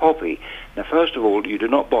have a poppy? Now, first of all, you do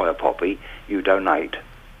not buy a poppy, you donate.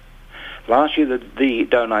 Last year, the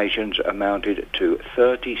donations amounted to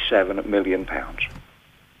 £37 million,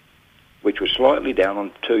 which was slightly down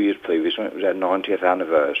on 2 years previous when it was our 90th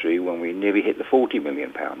anniversary, when we nearly hit the £40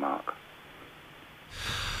 million mark.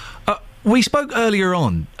 We spoke earlier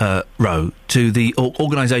on, Ro, to the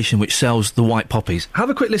organisation which sells the white poppies.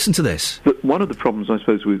 Have a quick listen to this. But one of the problems, I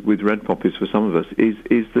suppose, with red poppies for some of us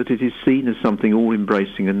is that it is seen as something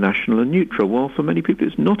all-embracing and national and neutral, while for many people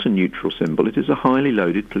it's not a neutral symbol. It is a highly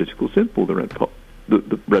loaded political symbol, the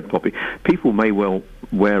red poppy. People may well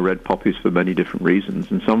wear red poppies for many different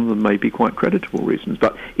reasons, and some of them may be quite creditable reasons,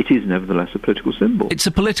 but it is nevertheless a political symbol. It's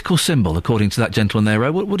a political symbol, according to that gentleman there,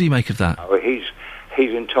 Ro. What do you make of that? Oh, he's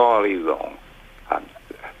entirely wrong.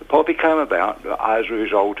 The poppy came about as a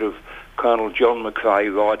result of Colonel John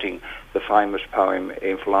McCrae writing the famous poem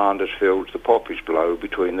 "In Flanders Fields the poppies blow,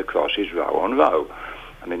 between the crosses row on row."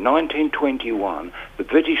 And in 1921, the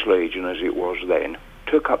British Legion, as it was then,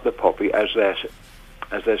 took up the poppy as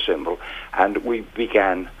their symbol, and we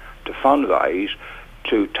began to fundraise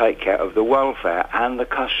to take care of the welfare and the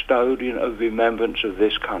custodian of remembrance of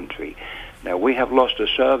this country. Now, we have lost a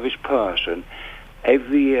service person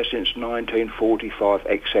every year since 1945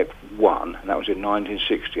 except one, and that was in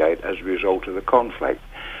 1968 as a result of the conflict.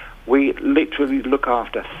 We literally look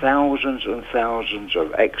after thousands and thousands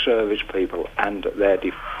of ex-service people and their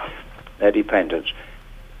dependents.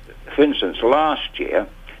 For instance, last year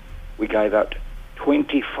we gave out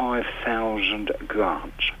 25,000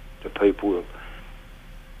 grants to people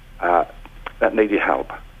that needed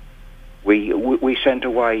help. We sent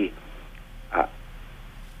away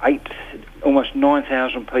almost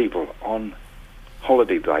 9,000 people on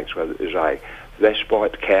holiday breaks, whether it was a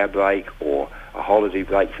respite care break or a holiday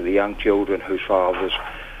break for the young children whose fathers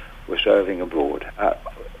were serving abroad.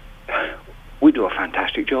 We do a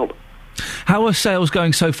fantastic job. How are sales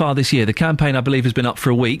going so far this year? The campaign, I believe, has been up for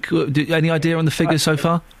a week. Any idea on the figures so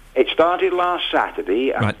far? It started last Saturday,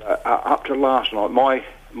 and right. Up to last night.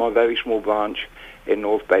 My very small branch in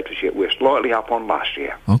North Bedfordshire, we're slightly up on last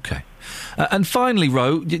year. Okay. And finally,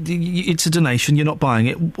 Ro, it's a donation, you're not buying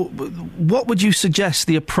it. What would you suggest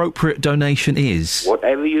the appropriate donation is?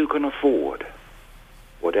 Whatever you can afford.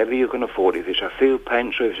 Whatever you can afford. If it's a few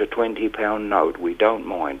pence or if it's a £20 note, we don't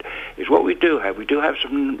mind. It's what we do have. We do have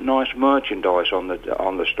some nice merchandise on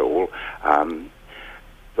the stall.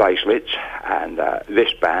 Bracelets and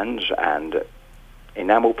wristbands and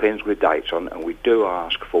enamel pins with dates on, and we do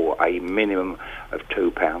ask for a minimum of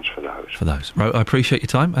 £2 for those. Ro, I appreciate your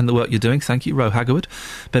time and the work you're doing. Thank you. Ro Haggerwood,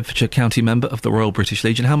 Bedfordshire County member of the Royal British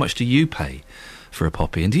Legion. How much do you pay for a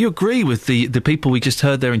poppy? And do you agree with the people we just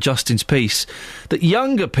heard there in Justin's piece, that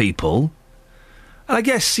younger people, and I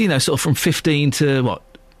guess, sort of from 15 to,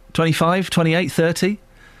 25, 28, 30?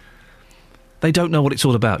 They don't know what it's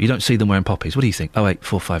all about. You don't see them wearing poppies. What do you think?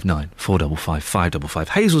 08459 455 555.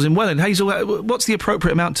 Hazel's in Welland. Hazel, what's the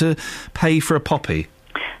appropriate amount to pay for a poppy?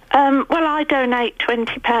 Well, I donate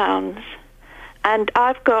 £20, and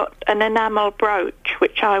I've got an enamel brooch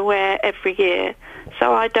which I wear every year,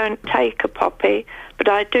 so I don't take a poppy, but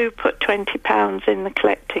I do put £20 in the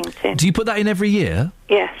collecting tin. Do you put that in every year?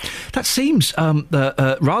 Yes. That seems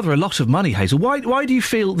rather a lot of money, Hazel. Why do you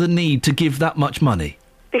feel the need to give that much money?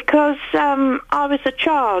 Because I was a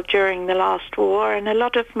child during the last war, and a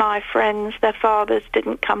lot of my friends, their fathers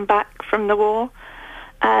didn't come back from the war,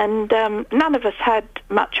 and none of us had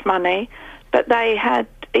much money, but they had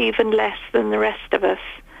even less than the rest of us.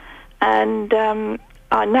 And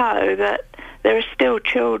I know that there are still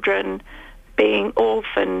children being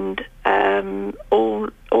orphaned all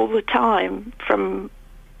the time from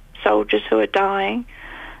soldiers who are dying,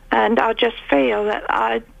 and I just feel that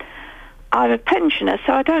I'm a pensioner,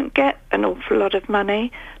 so I don't get an awful lot of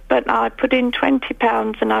money, but I put in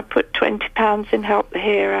 £20 and I put £20 in Help the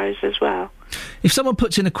Heroes as well. If someone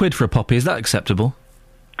puts in £1 for a poppy, is that acceptable?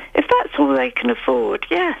 If that's all they can afford,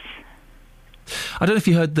 yes. I don't know if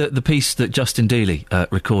you heard the piece that Justin Dealey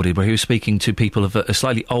recorded, where he was speaking to people of a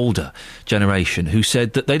slightly older generation who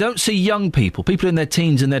said that they don't see young people in their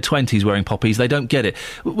teens and their 20s wearing poppies. They don't get it.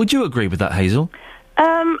 Would you agree with that, Hazel?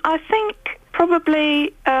 I think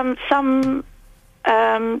probably some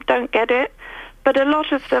don't get it, but a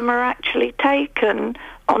lot of them are actually taken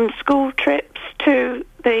on school trips to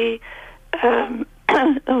the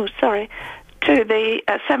to the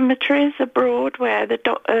cemeteries abroad where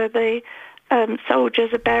the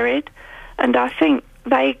soldiers are buried, and I think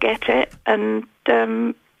they get it, and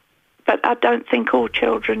but I don't think all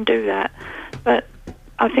children do that, but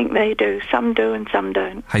I think they do. Some do and some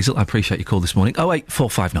don't. Hazel, I appreciate your call this morning.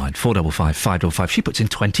 08459 455 555. She puts in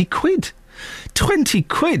 20 quid. 20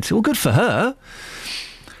 quid. Well, good for her.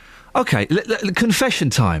 OK, confession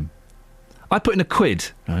time. I put in a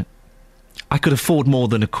quid, right? I could afford more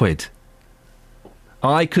than a quid.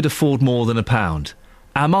 I could afford more than £1.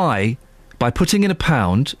 Am I, by putting in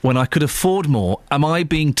 £1 when I could afford more, am I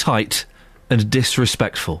being tight and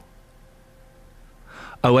disrespectful?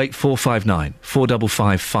 08459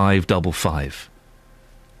 455 555.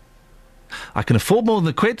 I can afford more than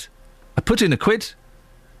a quid. I put in a quid.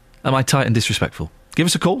 Am I tight and disrespectful? Give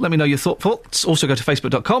us a call. Let me know your thoughts. Also go to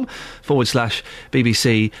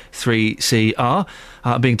facebook.com/BBC3CR.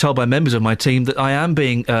 I'm being told by members of my team that I am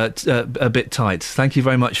being a bit tight. Thank you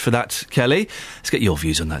very much for that, Kelly. Let's get your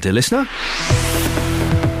views on that, dear listener.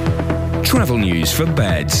 Travel news for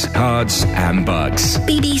beds, cards and bugs.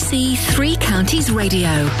 BBC Three Counties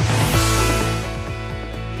Radio.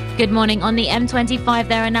 Good morning. On the M25,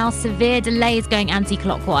 there are now severe delays going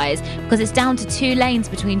anti-clockwise because it's down to 2 lanes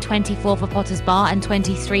between 24 for Potters Bar and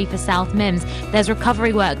 23 for South Mimms. There's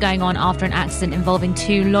recovery work going on after an accident involving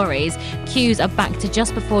 2 lorries. Queues are back to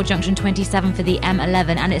just before junction 27 for the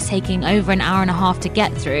M11, and it's taking over an hour and a half to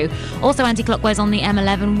get through. Also anti-clockwise on the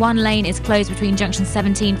M11, 1 lane is closed between junction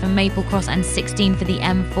 17 for Maple Cross and 16 for the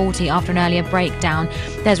M40 after an earlier breakdown.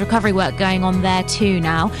 There's recovery work going on there too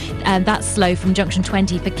now. That's slow from junction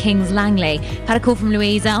 20 for Kings Langley. Had a call from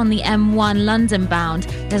Louisa on the M1 London bound.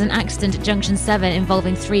 There's an accident at junction 7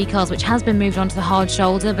 involving 3 cars, which has been moved onto the hard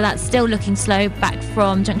shoulder, but that's still looking slow back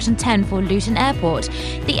from junction 10 for Luton Airport.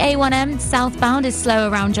 The A1M southbound is slow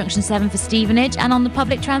around junction 7 for Stevenage, and on the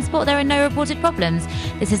public transport there are no reported problems.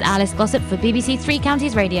 This is Alice Gossip for BBC Three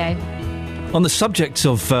Counties Radio. On the subject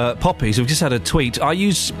of poppies, we've just had a tweet. I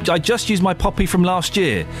just used my poppy from last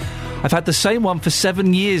year. I've had the same one for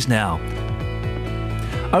 7 years now.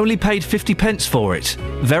 Only paid 50p for it.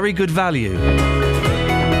 Very good value.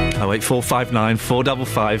 08459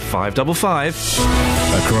 455 555.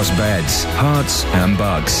 Across beds, hearts and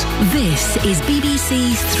bugs. This is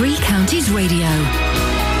BBC Three Counties Radio.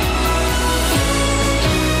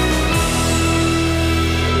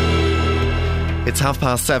 It's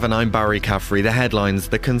 7:30. I'm Barry Caffrey. The headlines.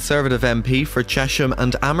 The Conservative MP for Chesham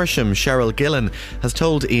and Amersham, Cheryl Gillen, has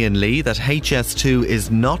told Iain Lee that HS2 is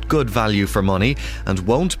not good value for money and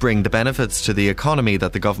won't bring the benefits to the economy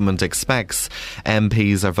that the government expects.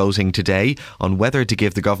 MPs are voting today on whether to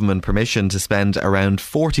give the government permission to spend around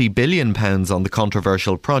 £40 billion on the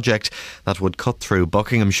controversial project that would cut through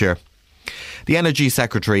Buckinghamshire. The Energy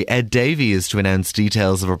Secretary, Ed Davey, is to announce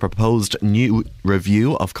details of a proposed new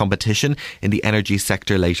review of competition in the energy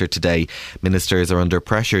sector later today. Ministers are under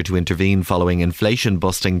pressure to intervene following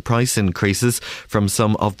inflation-busting price increases from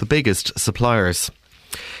some of the biggest suppliers.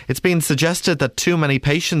 It's been suggested that too many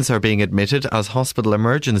patients are being admitted as hospital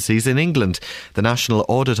emergencies in England. The National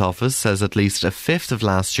Audit Office says at least a fifth of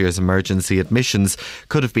last year's emergency admissions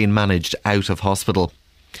could have been managed out of hospital.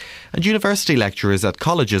 And university lecturers at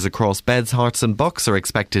colleges across Beds, Hearts and Bucks are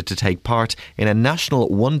expected to take part in a national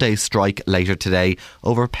one-day strike later today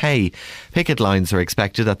over pay. Picket lines are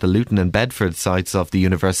expected at the Luton and Bedford sites of the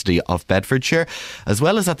University of Bedfordshire, as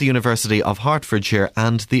well as at the University of Hertfordshire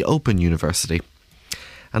and the Open University.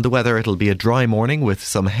 And the weather, it'll be a dry morning with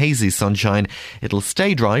some hazy sunshine. It'll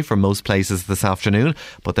stay dry for most places this afternoon,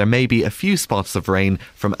 but there may be a few spots of rain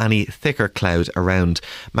from any thicker cloud around.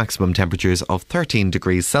 Maximum temperatures of 13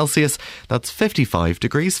 degrees Celsius, that's 55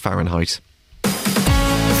 degrees Fahrenheit.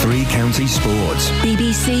 Three Counties Sports.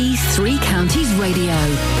 BBC Three Counties Radio.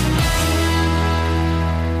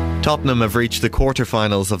 Tottenham have reached the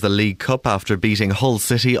quarter-finals of the League Cup after beating Hull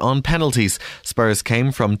City on penalties. Spurs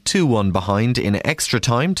came from 2-1 behind in extra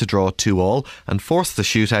time to draw 2-2 and forced the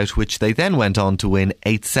shootout, which they then went on to win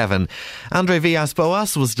 8-7. Andre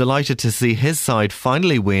Villas-Boas was delighted to see his side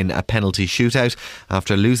finally win a penalty shootout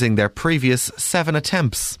after losing their previous 7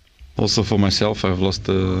 attempts. Also for myself, I've lost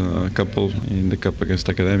a couple in the cup against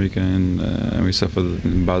Academic, and we suffered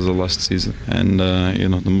in Basel last season. And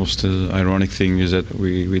the most ironic thing is that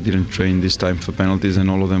we didn't train this time for penalties, and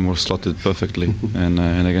all of them were slotted perfectly. and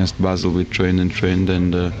against Basel, we trained and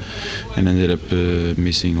ended up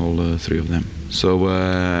missing all 3 of them. So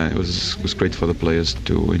it was great for the players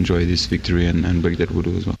to enjoy this victory and break that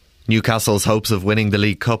voodoo as well. Newcastle's hopes of winning the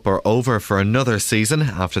League Cup are over for another season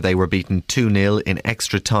after they were beaten 2-0 in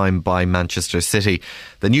extra time by Manchester City.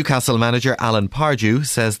 The Newcastle manager Alan Pardew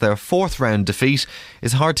says their fourth round defeat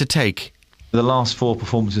is hard to take. The last four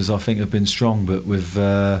performances I think have been strong, but we've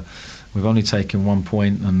only taken 1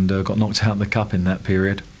 point and got knocked out of the cup in that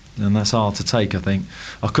period. And that's hard to take, I think.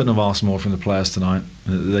 I couldn't have asked more from the players tonight.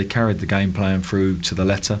 They carried the game plan through to the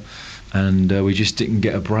letter, and we just didn't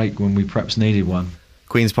get a break when we perhaps needed one.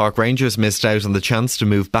 Queen's Park Rangers missed out on the chance to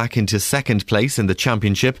move back into second place in the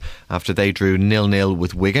Championship after they drew 0-0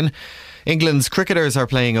 with Wigan. England's cricketers are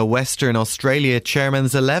playing a Western Australia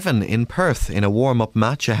Chairman's 11 in Perth in a warm-up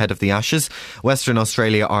match ahead of the Ashes. Western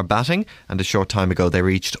Australia are batting, and a short time ago they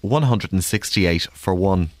reached 168 for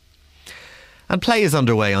 1. And play is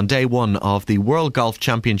underway on day one of the World Golf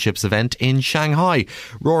Championships event in Shanghai.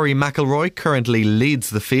 Rory McIlroy currently leads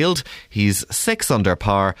the field. He's 6 under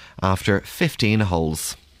par after 15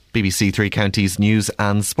 holes. BBC Three Counties News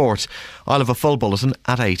and Sport. I'll have a full bulletin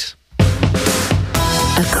at 8.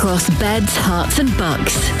 Across beds, hearts and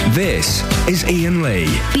bucks. This is Iain Lee.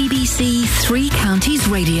 BBC Three Counties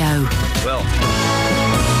Radio. Well,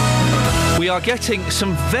 we are getting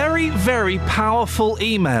some very, very powerful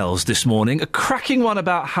emails this morning. A cracking one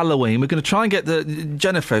about Halloween. We're going to try and get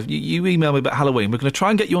Jennifer, you emailed me about Halloween. We're going to try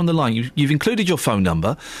and get you on the line. You've included your phone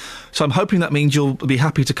number, so I'm hoping that means you'll be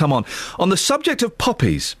happy to come on. On the subject of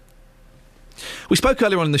poppies, we spoke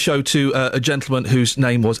earlier on in the show to a gentleman whose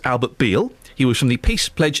name was Albert Beale. He was from the Peace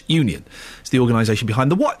Pledge Union. It's the organisation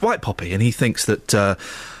behind the white poppy, and he thinks that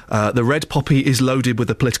the red poppy is loaded with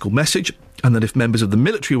a political message, and that if members of the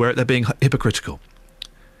military wear it, they're being hypocritical.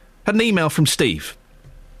 Had an email from Steve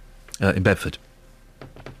in Bedford.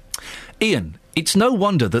 Iain, it's no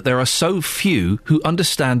wonder that there are so few who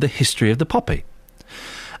understand the history of the poppy.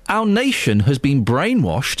 Our nation has been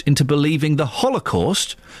brainwashed into believing the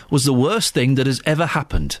Holocaust was the worst thing that has ever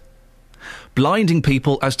happened, blinding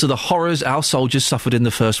people as to the horrors our soldiers suffered in the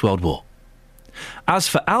First World War. As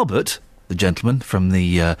for Albert, the gentleman from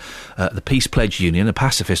the Peace Pledge Union, a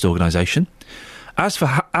pacifist organisation, as for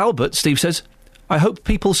Albert, Steve says, I hope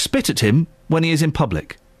people spit at him when he is in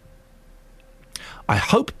public. I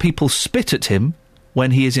hope people spit at him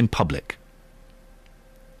when he is in public.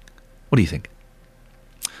 What do you think?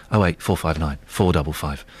 08459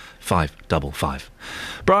 455 555.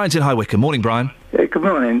 Brian's in High Wycombe. Morning, Brian. Yeah, good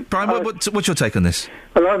morning. Brian, what's your take on this?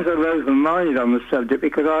 Well, I'm sort of open-minded on the subject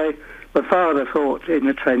because my father fought in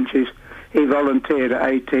the trenches. He volunteered at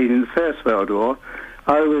 18 in the First World War.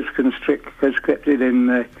 I was conscripted when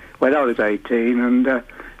I was 18 and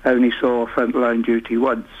only saw frontline duty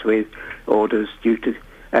once with orders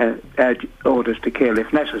orders to kill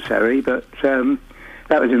if necessary, but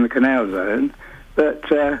that was in the Canal Zone. But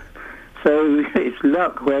so it's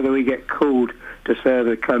luck whether we get called to serve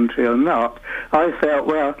the country or not. I felt,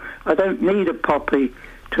 well, I don't need a poppy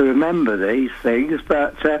to remember these things,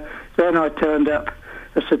 but then I turned up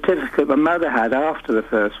a certificate my mother had after the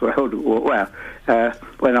First World War,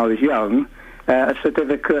 when I was young, a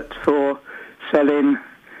certificate for selling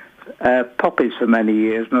poppies for many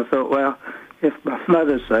years, and I thought, well, if my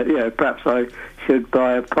mother said, perhaps I should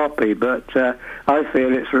buy a poppy, but I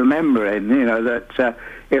feel it's remembering, that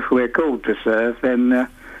if we're called to serve, then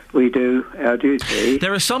we do our duty.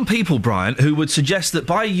 There are some people, Brian, who would suggest that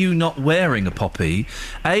by you not wearing a poppy,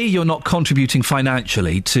 A, you're not contributing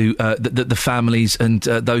financially to the families and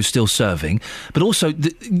those still serving, but also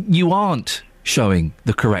you aren't showing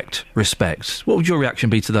the correct respect. What would your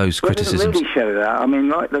reaction be to those criticisms? It doesn't really show that. I mean,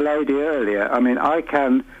 like the lady earlier, I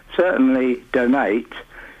can certainly donate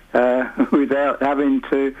without having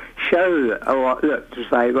to show, to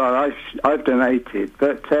say, well, I've donated.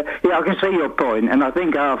 But, I can see your point, and I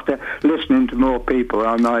think after listening to more people,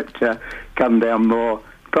 I might come down more,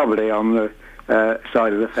 probably on the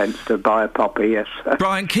side of the fence to buy a poppy, yes.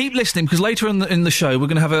 Brian, keep listening, because later in the show we're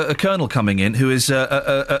going to have a colonel coming in who is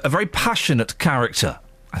a very passionate character,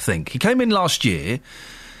 I think. He came in last year.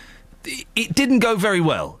 It didn't go very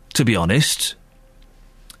well, to be honest.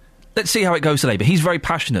 Let's see how it goes today, but he's very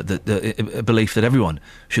passionate that a belief that everyone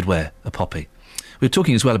should wear a poppy. We were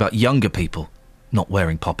talking as well about younger people not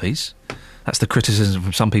wearing poppies. That's the criticism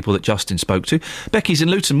from some people that Justin spoke to. Becky's in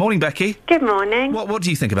Luton. Morning, Becky. Good morning. What do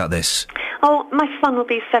you think about this? Oh, my son will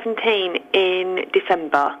be 17 in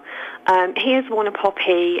December. He has worn a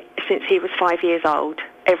poppy since he was 5 years old.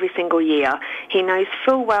 every single year. He knows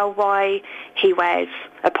full well why he wears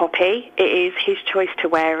a poppy. It is his choice to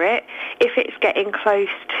wear it. If it's getting close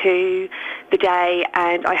to the day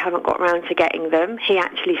and I haven't got round to getting them, he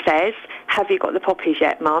actually says, have you got the poppies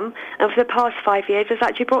yet, Mum? And for the past 5 years has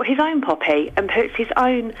actually brought his own poppy and puts his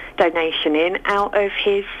own donation in out of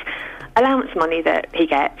his allowance money that he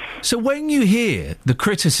gets. So when you hear the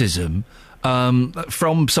criticism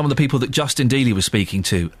from some of the people that Justin Dealey was speaking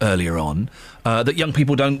to earlier on, that young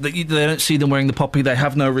people they don't see them wearing the poppy, they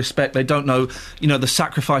have no respect, they don't know, the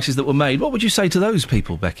sacrifices that were made. What would you say to those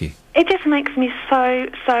people, Becky? It just makes me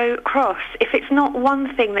so cross. If it's not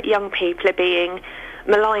one thing that young people are being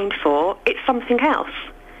maligned for, it's something else.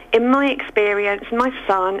 In my experience, my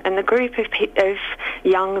son and the group of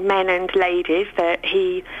young men and ladies that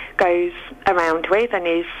he goes around with and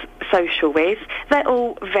is social with, they're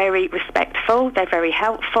all very respectful, they're very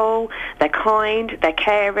helpful, they're kind, they're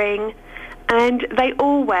caring, and they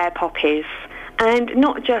all wear poppies. And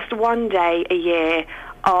not just one day a year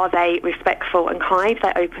are they respectful and kind.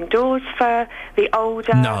 They open doors for the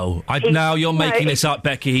older... Now you're making this up,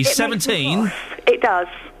 Becky. He's 17. It does.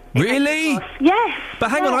 Really? Yes.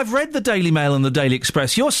 But hang on, I've read the Daily Mail and the Daily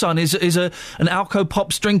Express. Your son is an Alco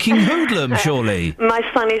Pops drinking hoodlum, surely. My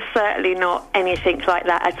son is certainly not anything like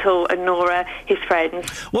that at all, and nor are his friends.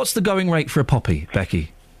 What's the going rate for a poppy,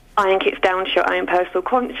 Becky? I think it's down to your own personal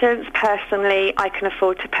conscience. Personally, I can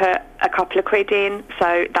afford to put a couple of quid in,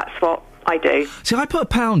 so that's what I do. See, I put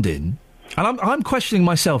 £1 in, and I'm questioning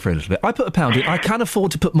myself a little bit. I put £1 in, I can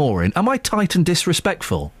afford to put more in. Am I tight and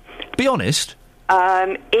disrespectful? Be honest.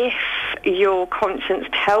 If your conscience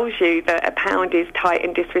tells you that £1 is tight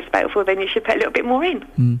and disrespectful, then you should put a little bit more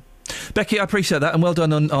in. Becky, I appreciate that, and well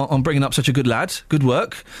done on bringing up such a good lad. Good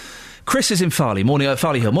work. Chris is in Farley. Morning,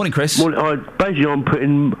 Farley Hill. Morning, Chris. Morning. Basically, I'm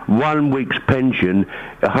putting 1 week's pension,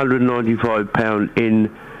 £195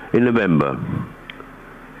 in November.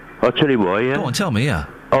 I'll tell you why, yeah? Go on, tell me, yeah.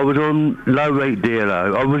 I was on low-rate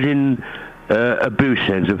DLO. I was in abuse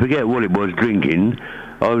centre. Forget what it was, drinking.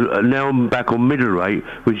 Now I'm back on middle rate,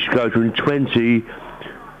 which goes from £20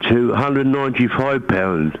 to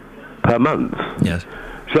 £195 per month. Yes.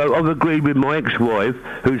 So I've agreed with my ex-wife,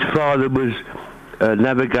 whose father was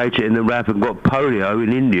navigator in the RAF and got polio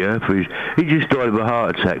in India. He just died of a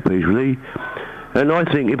heart attack, peacefully. And I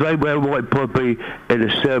think if they wear white poppy in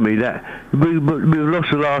a ceremony, that we've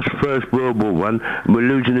lost the First World War One, and we're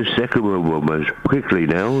losing the Second World War One quickly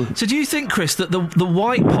now. So do you think, Chris, that the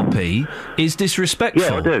white poppy is disrespectful?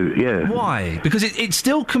 Yeah, I do, yeah. Why? Because it's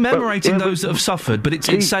still commemorating those that have suffered, but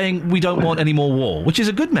it's saying we don't want any more war, which is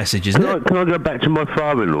a good message, isn't it? Can I go back to my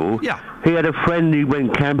father-in-law? Yeah. He had a friend he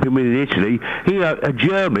went camping with in Italy. A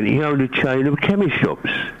German, he owned a chain of chemist shops.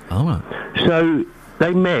 Oh, right. So...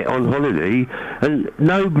 they met on holiday, and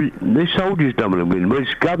the soldiers don't want to win. Well,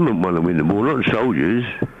 it's government want to win the war, not the soldiers.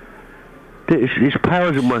 It's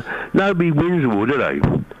powers of money. Nobody wins the war, do they?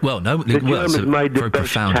 Well, no. The Germans made the very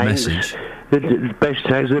best profound tanks, message. The best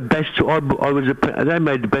tanks, the best. They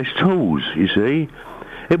made the best tools. You see,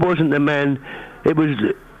 it wasn't the man. It was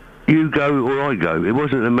you go or I go. It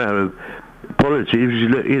wasn't a matter of politics.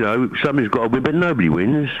 Somebody's got to win, but nobody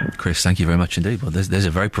wins. Chris, thank you very much indeed. Well, there's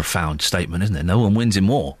a very profound statement, isn't there? No one wins in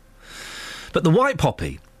war. But the white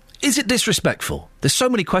poppy, is it disrespectful? There's so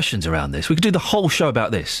many questions around this. We could do the whole show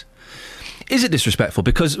about this. Is it disrespectful?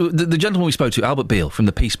 Because the gentleman we spoke to, Albert Beale, from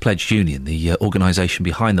the Peace Pledge Union, the organisation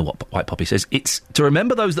behind the white poppy, says it's to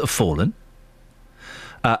remember those that have fallen,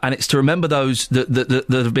 and it's to remember those that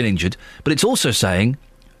have been injured, but it's also saying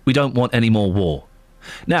we don't want any more war.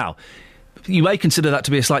 Now, you may consider that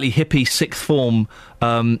to be a slightly hippie, sixth form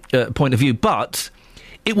point of view, but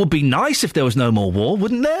it would be nice if there was no more war,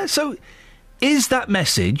 wouldn't there? So is that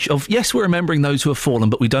message of, yes, we're remembering those who have fallen,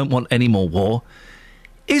 but we don't want any more war,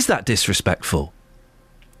 is that disrespectful?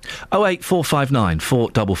 08459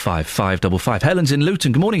 455 555. Helen's in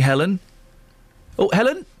Luton. Good morning, Helen. Oh,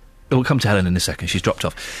 Helen? We'll come to Helen in a second. She's dropped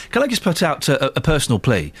off. Can I just put out a personal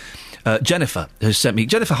plea? Jennifer has sent me...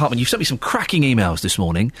 Jennifer Hartman, you've sent me some cracking emails this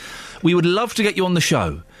morning. We would love to get you on the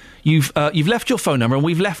show. You've left your phone number and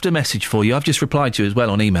we've left a message for you. I've just replied to you as well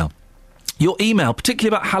on email. Your email,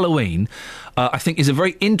 particularly about Halloween, I think is a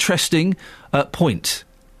very interesting point.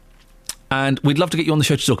 And we'd love to get you on the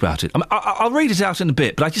show to talk about it. I'll read it out in a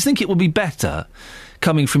bit, but I just think it would be better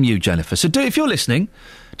coming from you, Jennifer. So if you're listening,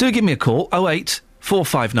 do give me a call,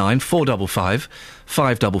 08459 455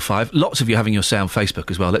 555. Lots of you having your say on Facebook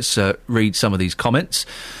as well. Let's read some of these comments.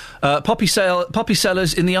 Poppy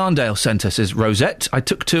sellers in the Arndale Centre, says Rosette. I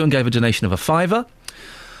took 2 and gave a donation of £5.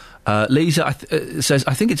 Lisa says,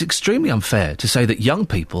 I think it's extremely unfair to say that young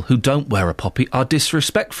people who don't wear a poppy are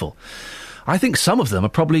disrespectful. I think some of them are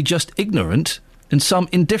probably just ignorant and some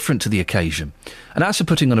indifferent to the occasion. And as for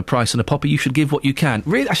putting on a price on a poppy, you should give what you can.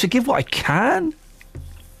 Really? I should give what I can?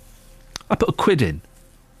 I put £1 in.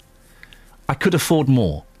 I could afford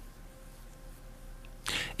more.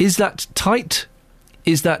 Is that tight?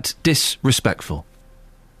 Is that disrespectful?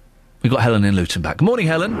 We've got Helen in Luton back. Good morning,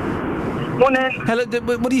 Helen. Morning. Helen,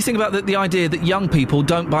 what do you think about the idea that young people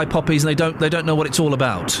don't buy poppies and they don't know what it's all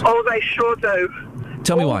about? Oh, they sure do.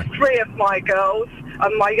 Tell me why. 3 of my girls,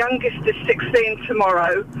 and my youngest is 16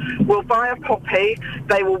 tomorrow, will buy a poppy.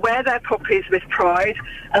 They will wear their poppies with pride.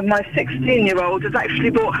 And my 16-year-old has actually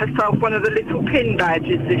bought herself one of the little pin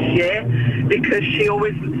badges this year because she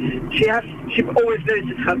always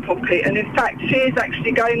loses her poppy. And in fact, she is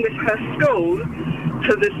actually going with her school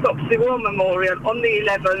to the Stop the War Memorial on the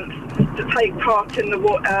 11th to take part in the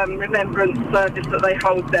remembrance service that they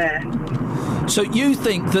hold there. So you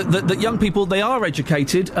think that young people, they are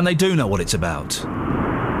educated and they do know what it's about?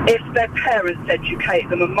 If their parents educate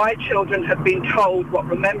them, and my children have been told what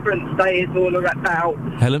Remembrance Day is all about.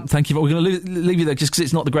 Helen, thank you. We're going to leave you there just because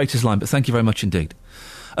it's not the greatest line, but thank you very much indeed.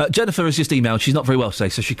 Jennifer has just emailed. She's not very well today,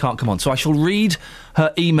 so she can't come on. So I shall read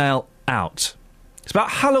her email out. It's about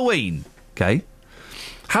Halloween, OK?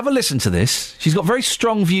 Have a listen to this. She's got very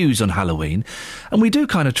strong views on Halloween, and we do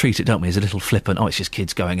kind of treat it, don't we, as a little flippant, it's just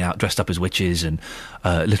kids going out dressed up as witches and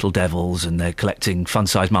little devils, and they're collecting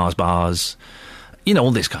fun-sized Mars bars, you know,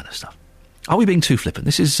 all this kind of stuff. Are we being too flippant?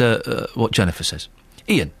 This is what Jennifer says.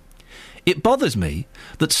 Ian, it bothers me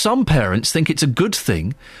that some parents think it's a good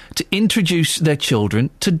thing to introduce their children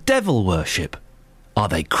to devil worship. Are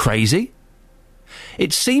they crazy?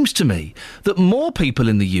 It seems to me that more people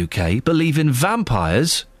in the UK believe in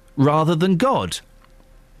vampires rather than God.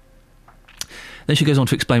 Then she goes on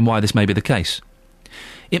to explain why this may be the case.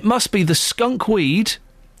 It must be the skunk weed,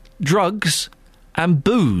 drugs and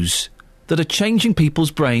booze that are changing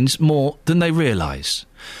people's brains more than they realise.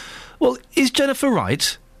 Well, is Jennifer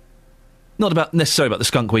right? Not necessarily about the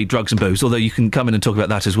skunk weed, drugs and booze, although you can come in and talk about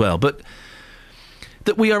that as well, but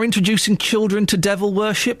that we are introducing children to devil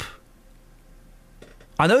worship?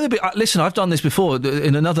 I know listen, I've done this before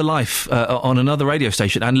in another life on another radio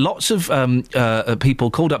station, and lots of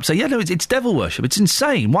people called up to say, yeah, no, it's devil worship. It's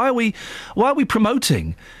insane. Why are we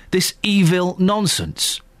promoting this evil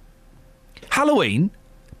nonsense? Halloween,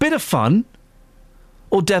 bit of fun,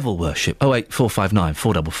 or devil worship? 08459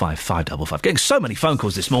 455 555. Getting so many phone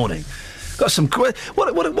calls this morning. Got some.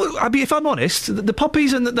 I mean, if I'm honest, the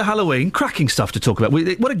poppies and the Halloween, cracking stuff to talk about.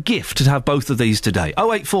 What a gift to have both of these today.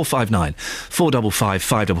 08459 455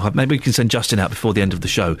 555. Maybe we can send Justin out before the end of the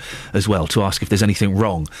show as well to ask if there's anything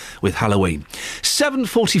wrong with Halloween.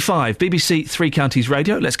 7:45, BBC Three Counties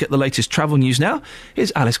Radio. Let's get the latest travel news now.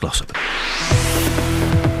 Here's Alice Glossop.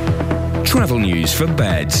 Travel news for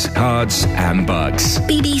beds, cards and bugs.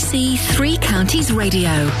 BBC Three Counties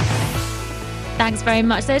Radio. Thanks very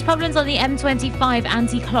much. Those problems on the M25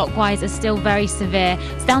 anti-clockwise are still very severe.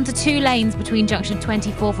 It's down to 2 lanes between junction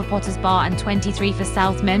 24 for Potters Bar and 23 for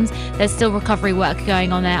South Mims. There's still recovery work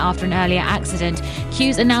going on there after an earlier accident.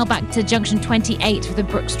 Queues are now back to junction 28 for the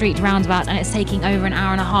Brook Street roundabout, and it's taking over an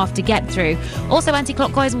hour and a half to get through. Also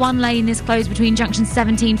anti-clockwise, 1 lane is closed between junction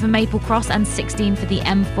 17 for Maple Cross and 16 for the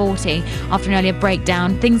M40 after an earlier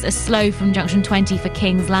breakdown. Things are slow from junction 20 for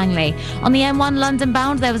Kings Langley. On the M1 London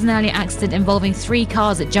bound, there was an earlier accident involving 3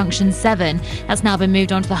 cars at junction 7. That's now been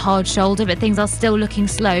moved on to the hard shoulder, but things are still looking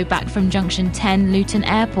slow back from junction 10 Luton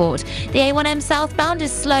Airport. The A1M southbound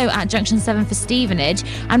is slow at junction 7 for Stevenage,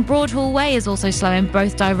 and Broadhall Way is also slow in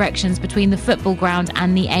both directions between the football ground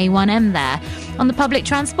and the A1M there. On the public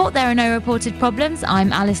transport, there are no reported problems.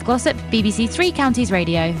 I'm Alice Glossop, BBC Three Counties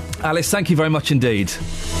Radio. Alice, thank you very much indeed.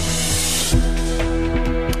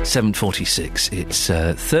 7:46. It's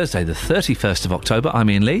Thursday, the 31st of October. I'm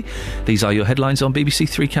Iain Lee. These are your headlines on BBC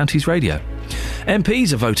Three Counties Radio.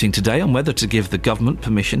 MPs are voting today on whether to give the government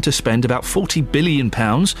permission to spend about £40 billion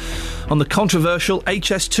on the controversial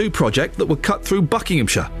HS2 project that would cut through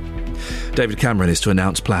Buckinghamshire. David Cameron is to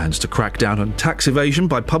announce plans to crack down on tax evasion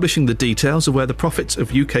by publishing the details of where the profits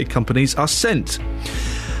of UK companies are sent.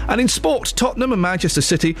 And in sport, Tottenham and Manchester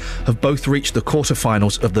City have both reached the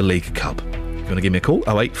quarter-finals of the League Cup. If you want to give me a call,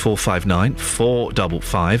 08459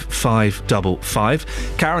 455 555.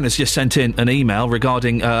 Karen has just sent in an email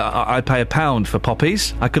regarding I pay £1 for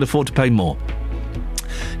poppies. I could afford to pay more.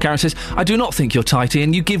 Karen says, I do not think you're tight,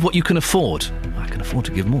 Ian. You give what you can afford. I can afford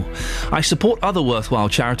to give more. I support other worthwhile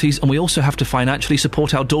charities, and we also have to financially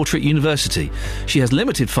support our daughter at university. She has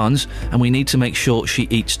limited funds, and we need to make sure she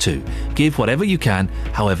eats too. Give whatever you can,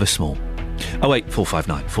 however small.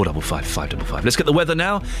 08459 455 555. Let's get the weather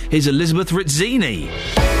now. Here's Elizabeth Rizzini.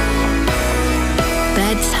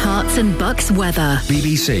 Beds, Hearts and Bucks weather.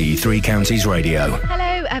 BBC Three Counties Radio.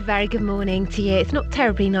 Hello, a very good morning to you. It's not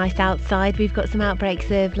terribly nice outside. We've got some outbreaks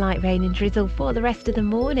of light rain and drizzle for the rest of the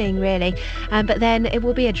morning, really. But then it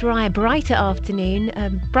will be a drier, brighter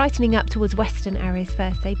afternoon, brightening up towards western areas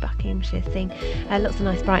first, say Buckinghamshire, seeing lots of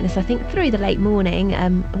nice brightness, I think, through the late morning,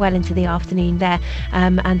 well into the afternoon there,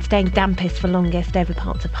 and staying dampest for longest over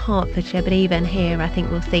parts of Hertfordshire. But even here, I think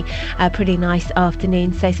we'll see a pretty nice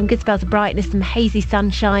afternoon. So some good spells of brightness, some hazy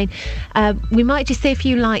sunshine. We might just see a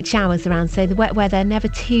few light showers around, so the wet weather never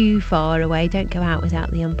too far away. Don't go out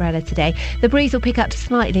without the umbrella today. The breeze will pick up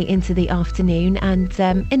slightly into the afternoon, and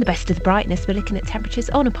in the best of the brightness, we're looking at temperatures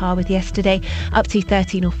on a par with yesterday, up to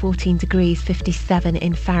 13 or 14 degrees, 57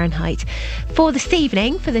 in Fahrenheit. For this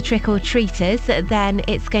evening, for the trick-or-treaters, then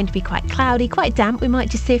it's going to be quite cloudy, quite damp. We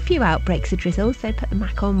might just see a few outbreaks of drizzle, so put the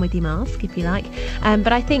mac on with your mask if you like.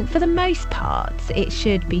 But I think for the most part, it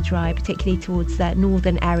should be dry, particularly towards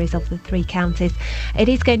northern areas of the three counties. It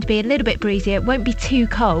is going to be a little bit breezier. It won't be too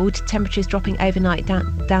cold. Temperatures dropping overnight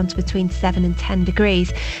down to between 7 and 10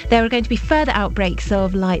 degrees. There are going to be further outbreaks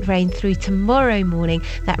of light rain through tomorrow morning.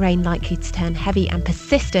 That rain likely to turn heavy and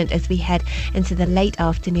persistent as we head into the late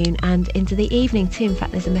afternoon and into the evening too. In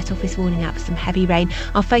fact, there's a Met Office warning out for some heavy rain.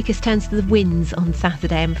 Our focus turns to the winds on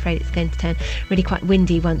Saturday. I'm afraid it's going to turn really quite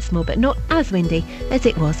windy once more, but not as windy as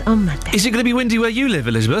it was on Monday. Is it going to be windy where you live,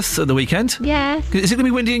 Elizabeth, at the weekend? Yes. Is it going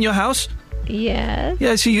to be windy in your house? Yes.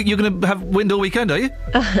 Yeah, so you're going to have wind all weekend, are you?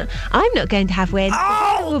 I'm not going to have wind.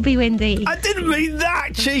 Oh! It will be windy. I didn't mean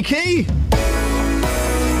that, cheeky!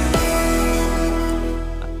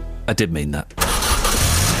 I did mean that.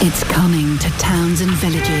 It's coming to towns and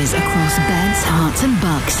villages across Beds, Hearts and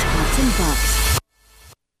Bucks.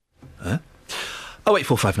 Huh?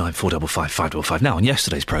 08459 455 555. Now, on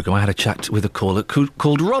yesterday's programme, I had a chat with a caller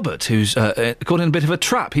called Robert, who's caught in a bit of a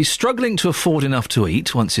trap. He's struggling to afford enough to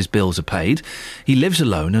eat once his bills are paid. He lives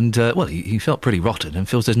alone and, he felt pretty rotten and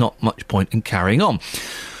feels there's not much point in carrying on.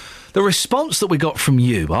 The response that we got from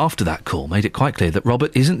you after that call made it quite clear that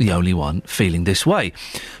Robert isn't the only one feeling this way.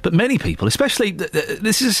 But many people, especially,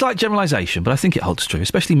 this is a slight generalisation, but I think it holds true,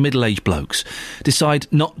 especially middle-aged blokes, decide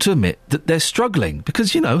not to admit that they're struggling.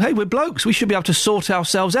 Because, hey, we're blokes, we should be able to sort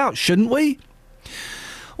ourselves out, shouldn't we?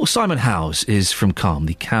 Well, Simon Howes is from CALM,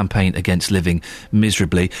 the Campaign Against Living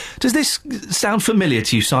Miserably. Does this sound familiar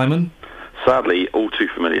to you, Simon? Sadly, all too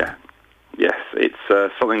familiar. Yes, it's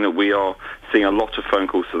something that we are seeing a lot of phone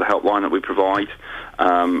calls to the helpline that we provide,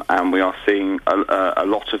 and we are seeing a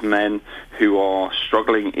lot of men who are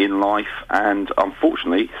struggling in life, and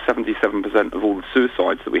unfortunately 77% of all the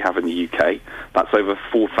suicides that we have in the UK, that's over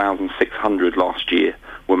 4,600 last year,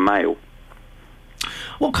 were male.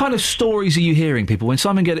 What kind of stories are you hearing, people? When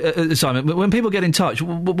when people get in touch,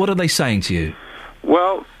 what are they saying to you?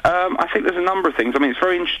 Well, I think there's a number of things. I mean, it's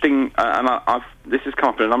very interesting, and this has come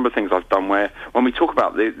up in a number of things I've done where, when we talk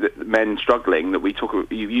about the men struggling, that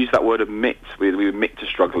you use that word admit, we admit to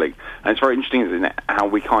struggling. And it's very interesting, isn't it, how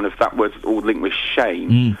we that word's all linked with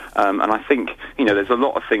shame. And I think, there's a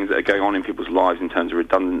lot of things that are going on in people's lives in terms of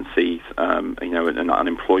redundancies, and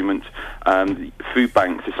unemployment. Food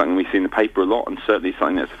banks is something we see in the paper a lot, and certainly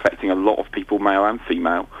something that's affecting a lot of people, male and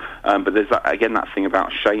female. But there's, that thing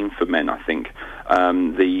about shame for men, I think.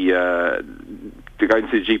 To going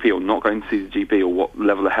to the GP or not going to see the GP, or what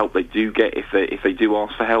level of help they do get if they do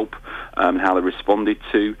ask for help, how they're responded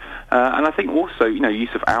to, and I think also use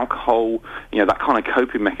of alcohol, that kind of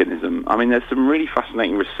coping mechanism. I mean, there's some really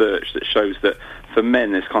fascinating research that shows that for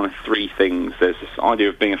men there's kind of three things. There's this idea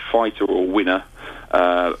of being a fighter or a winner,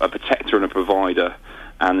 a protector and a provider,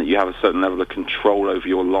 and that you have a certain level of control over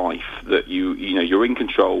your life, that you're in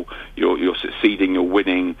control, you're succeeding, you're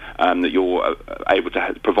winning, that you're able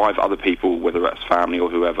to provide for other people, whether that's family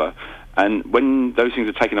or whoever. And when those things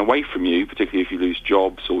are taken away from you, particularly if you lose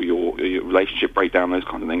jobs or your relationship break down, those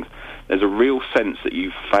kind of things, there's a real sense that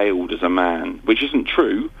you've failed as a man, which isn't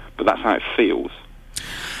true, but that's how it feels.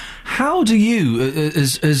 How do you,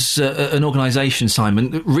 as an organisation,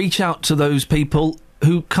 Simon, reach out to those people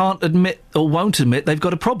who can't admit or won't admit they've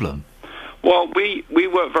got a problem? Well, we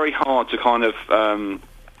work very hard to kind of,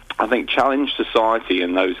 I think, challenge society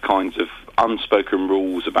and those kinds of unspoken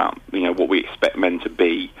rules about, what we expect men to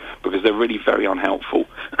be, because they're really very unhelpful.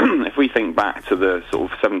 If we think back to the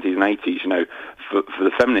sort of 70s and 80s, for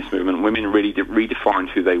the feminist movement, women really redefined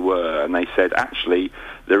who they were, and they said, actually,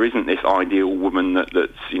 there isn't this ideal woman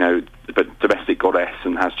that's a domestic goddess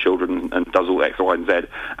and has children and does all X, Y, and Z.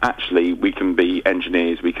 Actually, we can be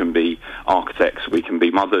engineers, we can be architects, we can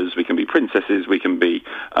be mothers, we can be princesses, we can be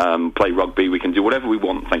play rugby, we can do whatever we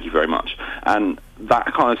want. Thank you very much. And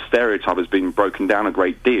that kind of stereotype has been broken down a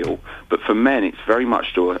great deal, but for men it's very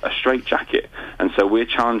much still a straitjacket. And so we're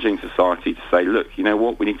challenging society to say, look, you know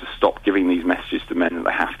what, we need to stop giving these messages to men that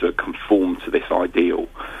they have to conform to this ideal.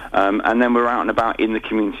 And then we're out and about in the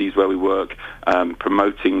communities where we work,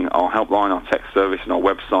 promoting our helpline, our text service and our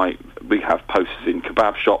website. We have posters in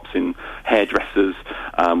kebab shops, in hairdressers,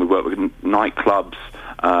 we work with nightclubs,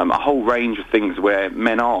 a whole range of things where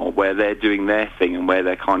men are, where they're doing their thing and where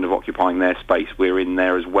they're kind of occupying their space. We're in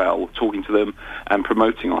there as well, talking to them and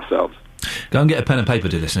promoting ourselves. Go and get a pen and paper,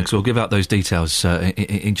 dear listener, because we'll give out those details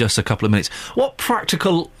in just a couple of minutes. What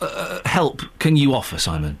practical help can you offer,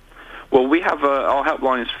 Simon? Well, we have our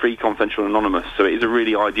helpline is free, confidential, and anonymous, so it is a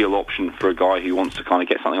really ideal option for a guy who wants to kind of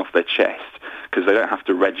get something off their chest, because they don't have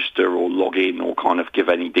to register or log in or kind of give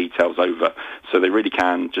any details over. So they really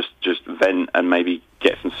can just vent and maybe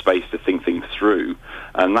get some space to think things through.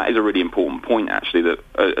 And that is a really important point, actually, that,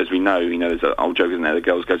 as we know, there's an old joke, isn't there, the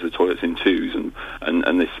girls go to the toilets in twos, and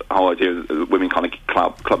this whole idea that women kind of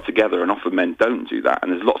club together, and often men don't do that.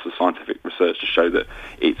 And there's lots of scientific research to show that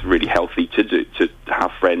it's really healthy to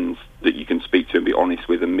have friends that you can speak to and be honest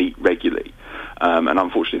with and meet regularly. And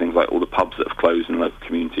unfortunately, things like all the pubs that have closed in the local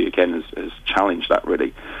community, again, has challenged that,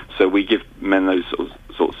 really. So we give men those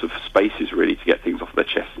sorts of spaces, really, to get things off their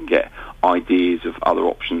chest and get ideas of other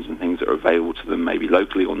options and things that are available to them, maybe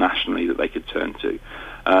locally or nationally, that they could turn to.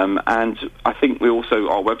 And I think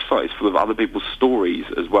our website is full of other people's stories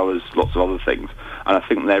as well as lots of other things. And I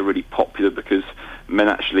think they're really popular because men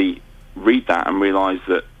actually read that and realise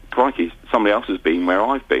that, crikey, somebody else has been where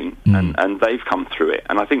I've been, and they've come through it.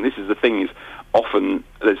 And I think this is the thing, is often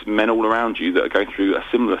there's men all around you that are going through a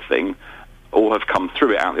similar thing, or have come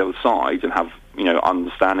through it out the other side and have,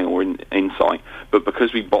 understanding or insight. But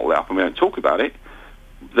because we bottle it up and we don't talk about it,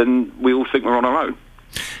 then we all think we're on our own.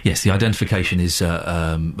 Yes, the identification is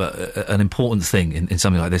an important thing in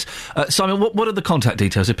something like this. Simon, what are the contact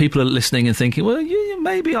details? If people are listening and thinking, well,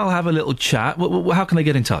 maybe I'll have a little chat, how can they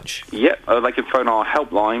get in touch? Yep, they can phone our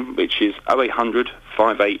helpline, which is 0800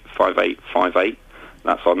 585858.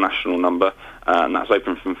 That's our national number, and that's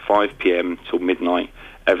open from 5 p.m. till midnight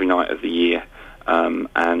every night of the year. And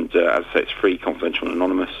as I say, it's free, confidential and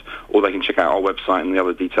anonymous. Or they can check out our website and the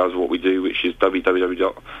other details of what we do, which is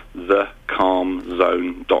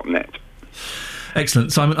www.thecalmzone.net.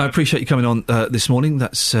 Excellent. Simon, I appreciate you coming on this morning.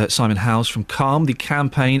 That's Simon Howes from Calm, the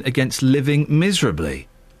campaign against living miserably.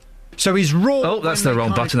 So he's raw... Oh, that's the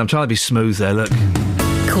wrong button. I'm trying to be smooth there, look.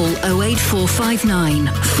 Call 08459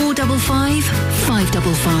 455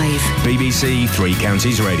 555. BBC Three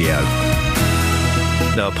Counties Radio.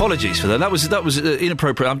 No, apologies for that. That was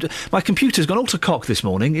inappropriate. My computer's gone all to cock this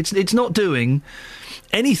morning. It's not doing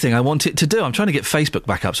anything I want it to do. I'm trying to get Facebook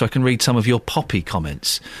back up so I can read some of your poppy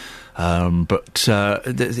comments. But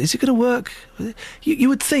is it going to work? You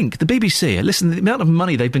would think the BBC, listen, the amount of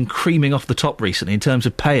money they've been creaming off the top recently in terms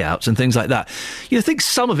of payouts and things like that, you'd think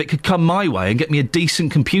some of it could come my way and get me a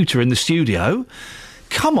decent computer in the studio.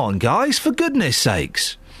 Come on, guys, for goodness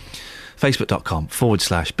sakes.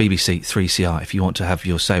 Facebook.com/BBC3CR if you want to have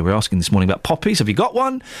your say. We're asking this morning about poppies. Have you got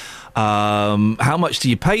one? How much do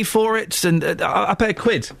you pay for it? And I pay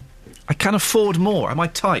 £1. I can afford more. Am I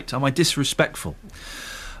tight? Am I disrespectful?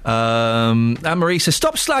 Anne-Marie says,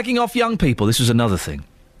 stop slagging off young people. This was another thing.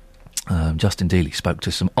 Justin Dealey spoke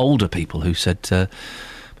to some older people who said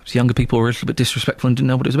perhaps younger people were a little bit disrespectful and didn't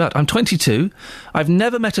know what it was about. I'm 22. I've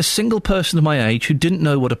never met a single person of my age who didn't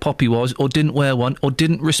know what a poppy was or didn't wear one or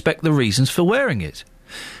didn't respect the reasons for wearing it.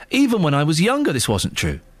 Even when I was younger, this wasn't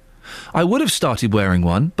true. I would have started wearing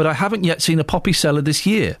one, but I haven't yet seen a poppy seller this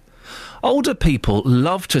year. Older people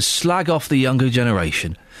love to slag off the younger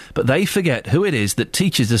generation, but they forget who it is that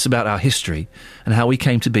teaches us about our history and how we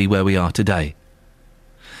came to be where we are today.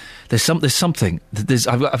 There's something.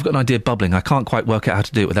 I've got an idea bubbling. I can't quite work out how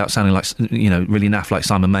to do it without sounding like, really naff like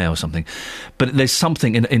Simon Mayo or something. But there's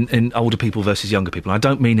something in older people versus younger people. And I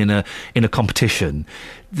don't mean in a competition.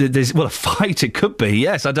 There's a fight. It could be.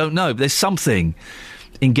 Yes, I don't know. But there's something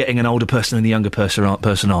in getting an older person and a younger person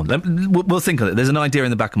on. We'll think of it. There's an idea in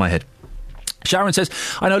the back of my head. Sharon says,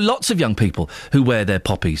 I know lots of young people who wear their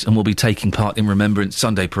poppies and will be taking part in Remembrance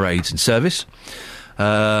Sunday parades and service.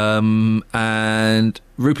 And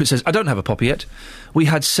Rupert says, I don't have a poppy yet. We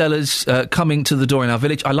had sellers coming to the door in our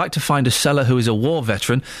village. I like to find a seller who is a war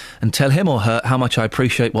veteran and tell him or her how much I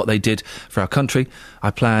appreciate what they did for our country. I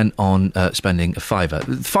plan on spending a £5.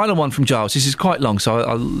 The final one from Giles. This is quite long,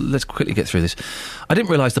 so let's quickly get through this. I didn't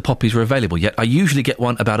realise the poppies were available yet. I usually get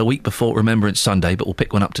one about a week before Remembrance Sunday, but we'll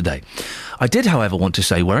pick one up today. I did, however, want to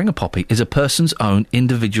say wearing a poppy is a person's own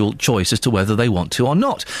individual choice as to whether they want to or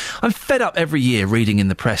not. I'm fed up every year reading in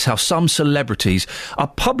the press how some celebrities are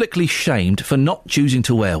publicly shamed for not choosing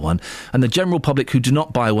to wear one, and the general public who do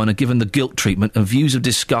not buy one are given the guilt treatment and views of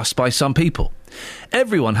disgust by some people.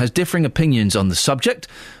 Everyone has differing opinions on the subject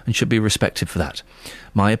and should be respected for that.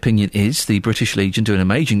 My opinion is the British Legion do an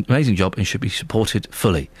amazing job and should be supported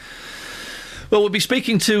fully. Well, we'll be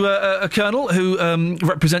speaking to a colonel who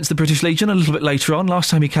represents the British Legion a little bit later on. Last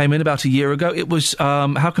time he came in, about a year ago, it was,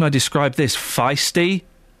 how can I describe this? Feisty,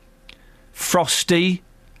 frosty,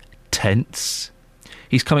 tense.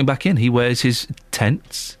 He's coming back in. He wears his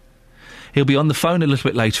tents. He'll be on the phone a little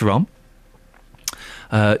bit later on,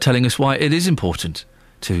 telling us why it is important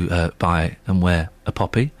to buy and wear a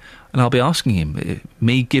poppy. And I'll be asking him,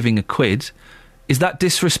 me giving a quid, is that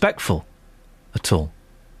disrespectful at all?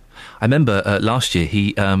 I remember last year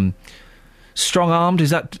he strong-armed, is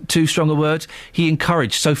that too strong a word? He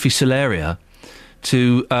encouraged Sophie Solaria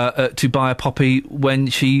to buy a poppy when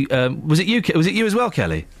she... was it you as well,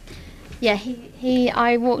 Kelly? Yeah,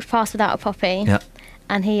 I walked past without a poppy. Yeah.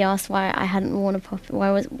 And he asked why I hadn't worn a poppy,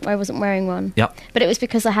 why I wasn't wearing one. Yeah. But it was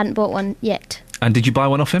because I hadn't bought one yet. And did you buy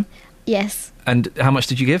one off him? Yes. And how much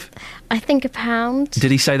did you give? I think £1.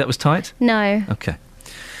 Did he say that was tight? No. Okay.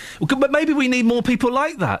 Well, but maybe we need more people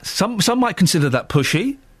like that. Some might consider that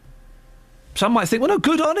pushy. Some might think, well, no,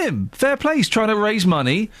 good on him. Fair play, he's trying to raise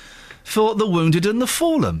money for the wounded and the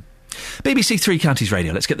fallen. BBC Three Counties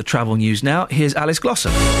Radio. Let's get the travel news now. Here's Alice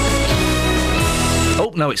Glossop.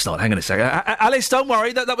 Oh, no, it's not. Hang on a second. Alice, don't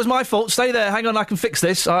worry. That was my fault. Stay there. Hang on, I can fix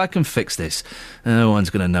this. No one's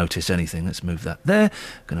going to notice anything. Let's move that there.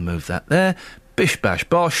 Going to move that there. Bish, bash,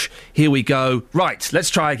 bosh. Here we go. Right, let's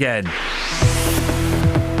try again.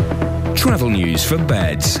 Travel news for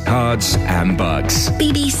beds, cards and bugs.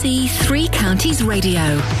 BBC Three Counties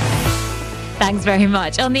Radio. Thanks very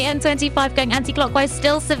much. On the M25 going anti-clockwise,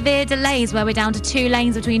 still severe delays where we're down to 2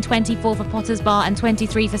 lanes between 24 for Potters Bar and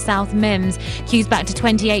 23 for South Mims. Queues back to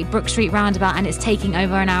 28 Brook Street roundabout and it's taking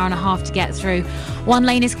over an hour and a half to get through. 1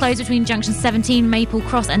 lane is closed between junction 17 Maple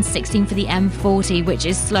Cross and 16 for the M40, which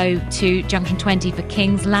is slow to junction 20 for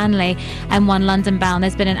Kings Langley. M1 London bound,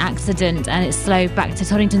 there's been an accident and it's slow back to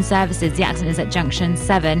Toddington Services. The accident is at junction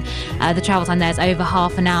 7. The travel time there is over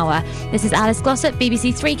half an hour. This is Alice Glossop,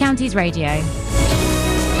 BBC Three Counties Radio.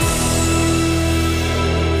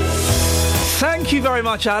 Thank you very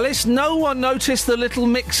much, Alice. No one noticed the little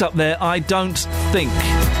mix-up there, I don't think.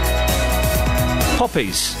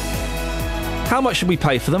 Poppies. How much should we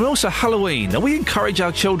pay for them? And also Halloween. Are we encourage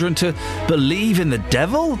our children to believe in the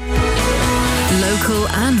devil? Local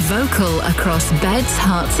and vocal across beds,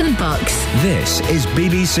 hearts and bucks. This is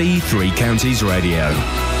BBC Three Counties Radio.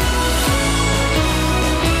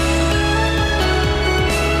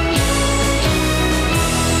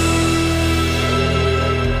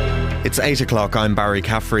 It's 8 o'clock, I'm Barry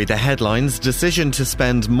Caffrey. The headlines: decision to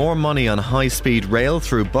spend more money on high-speed rail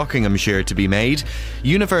through Buckinghamshire to be made,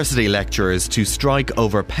 university lecturers to strike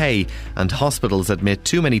over pay, and hospitals admit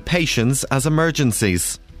too many patients as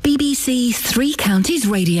emergencies. BBC Three Counties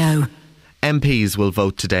Radio. MPs will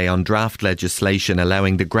vote today on draft legislation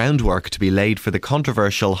allowing the groundwork to be laid for the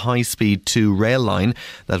controversial High-Speed 2 rail line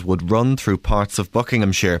that would run through parts of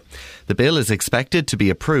Buckinghamshire. The bill is expected to be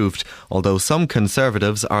approved, although some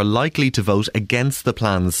Conservatives are likely to vote against the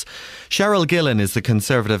plans. Cheryl Gillen is the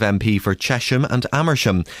Conservative MP for Chesham and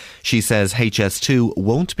Amersham. She says HS2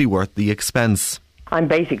 won't be worth the expense. I'm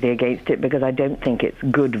basically against it because I don't think it's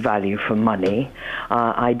good value for money.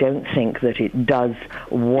 I don't think that it does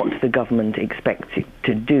what the government expects it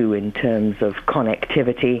to do in terms of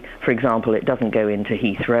connectivity. For example, it doesn't go into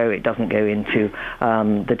Heathrow, it doesn't go into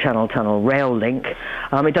the Channel Tunnel rail link,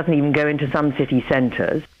 it doesn't even go into some city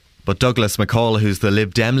centres. But Douglas McCall, who's the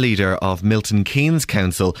Lib Dem leader of Milton Keynes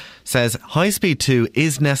Council, says High-Speed 2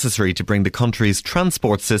 is necessary to bring the country's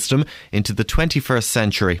transport system into the 21st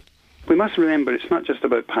century. We must remember it's not just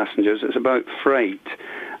about passengers, it's about freight.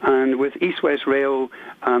 And with East-West Rail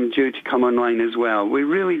due to come online as well, we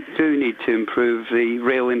really do need to improve the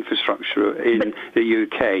rail infrastructure in the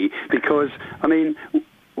UK because, I mean,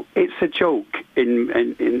 it's a joke in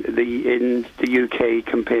the UK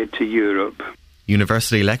compared to Europe.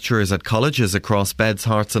 University lecturers at colleges across Beds,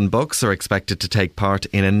 Hearts and Bucks are expected to take part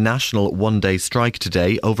in a national one-day strike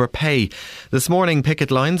today over pay. This morning,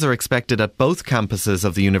 picket lines are expected at both campuses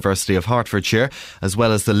of the University of Hertfordshire, as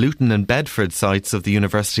well as the Luton and Bedford sites of the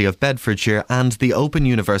University of Bedfordshire and the Open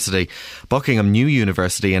University. Buckingham New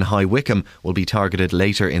University in High Wycombe will be targeted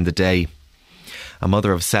later in the day. A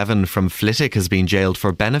mother of 7 from Flitwick has been jailed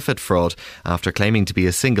for benefit fraud after claiming to be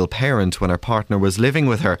a single parent when her partner was living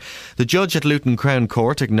with her. The judge at Luton Crown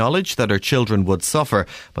Court acknowledged that her children would suffer,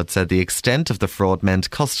 but said the extent of the fraud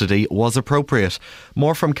meant custody was appropriate.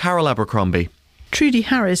 More from Carol Abercrombie. Trudy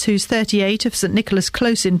Harris, who's 38, of St Nicholas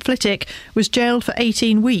Close in Flitwick, was jailed for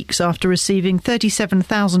 18 weeks after receiving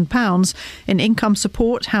 £37,000 in income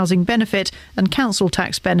support, housing benefit and council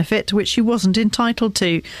tax benefit, which she wasn't entitled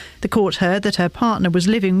to. The court heard that her partner was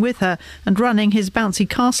living with her and running his bouncy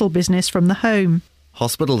castle business from the home.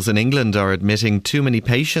 Hospitals in England are admitting too many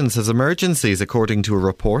patients as emergencies, according to a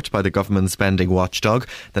report by the government spending watchdog.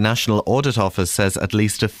 The National Audit Office says at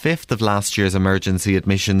least a fifth of last year's emergency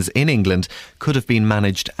admissions in England could have been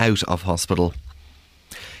managed out of hospital.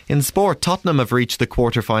 In sport, Tottenham have reached the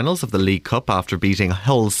quarter-finals of the League Cup after beating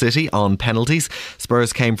Hull City on penalties.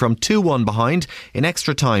 Spurs came from 2-1 behind in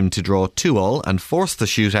extra time to draw 2-2 and force the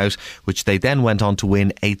shootout, which they then went on to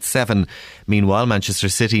win 8-7. Meanwhile, Manchester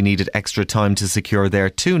City needed extra time to secure their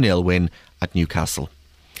 2-0 win at Newcastle.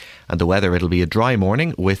 And the weather, it'll be a dry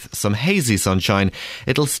morning with some hazy sunshine.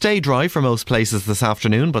 It'll stay dry for most places this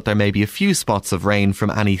afternoon, but there may be a few spots of rain from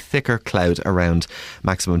any thicker cloud around.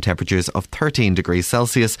 Maximum temperatures of 13 degrees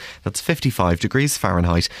Celsius, that's 55 degrees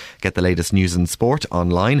Fahrenheit. Get the latest news and sport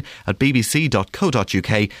online at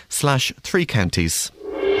bbc.co.uk/3counties.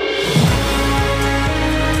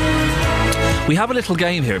 We have a little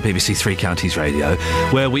game here at BBC Three Counties Radio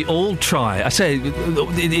where we all try. I say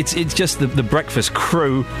it's just the breakfast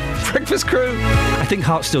crew. Breakfast crew? I think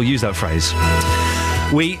Hart still use that phrase.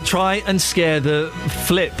 We try and scare the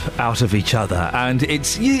flip out of each other, and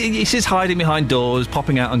it's just hiding behind doors,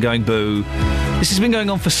 popping out and going boo. This has been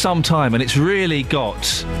going on for some time, and it's really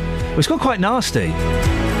got quite nasty.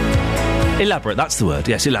 Elaborate, that's the word.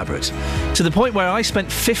 Yes, elaborate. To the point where I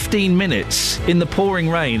spent 15 minutes in the pouring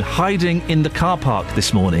rain hiding in the car park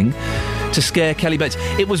this morning to scare Kelly Bates.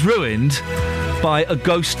 It was ruined by a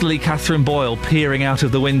ghostly Catherine Boyle peering out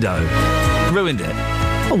of the window. Ruined it.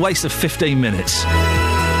 A waste of 15 minutes.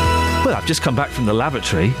 Well, I've just come back from the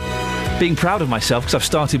lavatory, being proud of myself because I've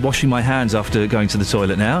started washing my hands after going to the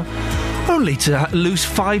toilet now, only to lose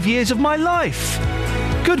 5 years of my life.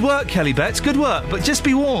 Good work, Kelly Betts, good work. But just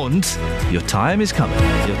be warned, your time is coming.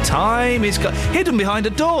 Your time is hidden behind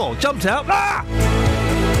a door. Jumped out. Ah!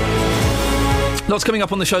 Lots coming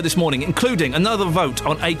up on the show this morning, including another vote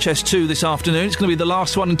on HS2 this afternoon. It's going to be the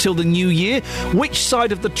last one until the new year. Which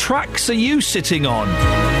side of the tracks are you sitting on?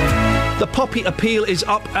 The poppy appeal is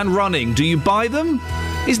up and running. Do you buy them?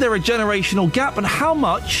 Is there a generational gap? And how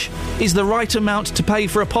much is the right amount to pay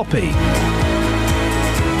for a poppy?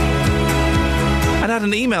 And I had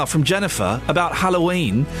an email from Jennifer about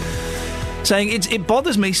Halloween saying it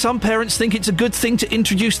bothers me. Some parents think it's a good thing to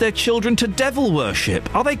introduce their children to devil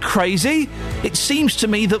worship. Are they crazy? It seems to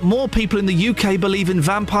me that more people in the UK believe in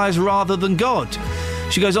vampires rather than God.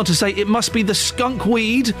 She goes on to say it must be the skunk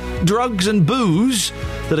weed, drugs and booze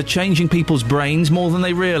that are changing people's brains more than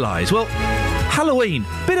they realise. Well, Halloween,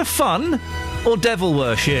 bit of fun or devil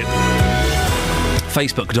worship?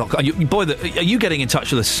 Facebook.com. Are you getting in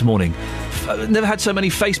touch with us this morning? Never had so many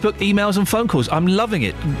Facebook emails and phone calls. I'm loving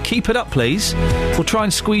it. Keep it up, please. We'll try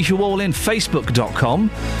and squeeze you all in.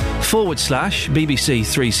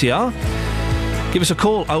 Facebook.com/BBC3CR. Give us a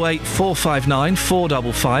call, 08459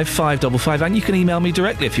 455 555, and you can email me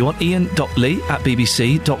directly if you want,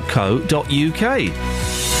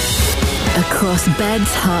 ian.lee@bbc.co.uk. Across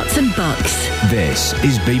Beds, Hearts and Bucks. This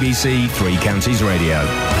is BBC Three Counties Radio.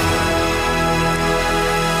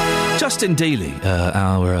 Justin Dealey,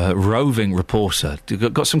 our roving reporter,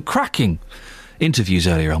 got some cracking interviews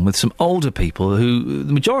earlier on with some older people who,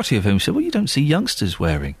 the majority of whom said, well, you don't see youngsters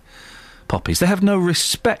wearing poppies. They have no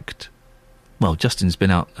respect. Well, Justin's been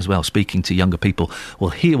out as well speaking to younger people. We'll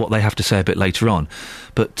hear what they have to say a bit later on.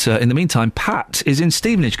 But in the meantime, Pat is in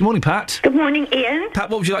Stevenage. Good morning, Pat. Good morning, Ian. Pat,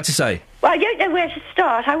 what would you like to say? Well, I don't know where to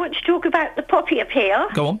start. I want to talk about the poppy appeal.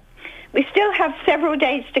 Go on. We still have several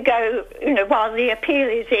days to go, while the appeal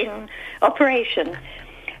is in operation.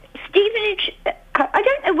 Stevenage, I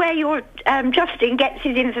don't know where your Justin gets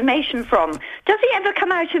his information from. Does he ever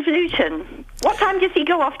come out of Luton? What time does he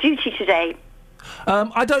go off duty today?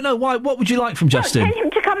 I don't know. Why. What would you like from Justin? Tell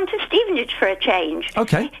him to come to Stevenage for a change.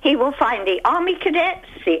 OK. He will find the Army cadets,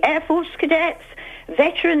 the Air Force cadets,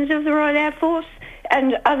 veterans of the Royal Air Force,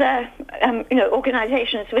 and other,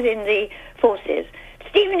 organisations within the forces.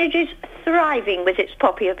 Stevenage is thriving with its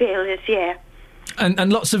poppy appeal this year.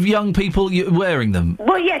 And lots of young people wearing them.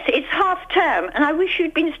 Well, yes, it's half term, and I wish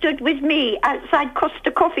you'd been stood with me outside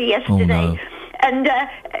Costa Coffee yesterday. Oh, no. And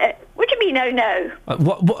what do you mean, oh no?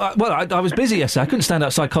 I was busy yesterday. I couldn't stand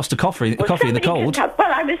outside Costa Coffee in the cold. Well,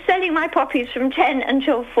 I was selling my poppies from 10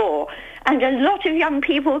 until 4, and a lot of young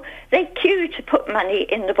people, they queue to put money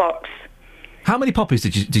in the box. How many poppies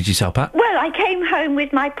did you sell, Pat? Well, I came home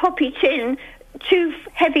with my poppy tin too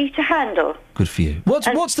heavy to handle. Good for you.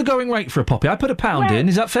 What's the going rate for a poppy? I put £1 in.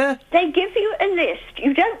 Is that fair? They give you a list.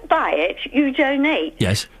 You don't buy it, you donate.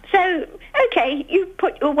 Yes. So, OK, you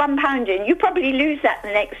put your £1 in. You probably lose that the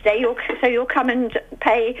next day, so you'll come and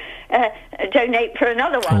donate for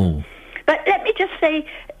another one. Oh. But let me just say,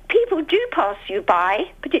 people do pass you by,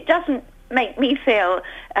 but it doesn't make me feel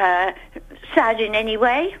sad in any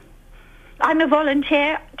way. I'm a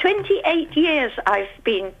volunteer. 28 years I've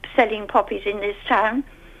been selling poppies in this town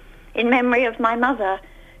in memory of my mother,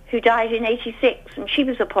 who died in 86, and she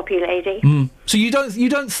was a poppy lady. So you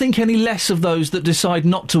don't think any less of those that decide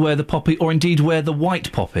not to wear the poppy, or indeed wear the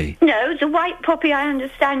white poppy? No, the white poppy, I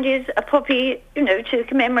understand, is a poppy, to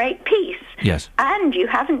commemorate peace. Yes. And you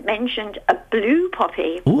haven't mentioned a blue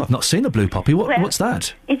poppy. Oh, I've not seen a blue poppy. What's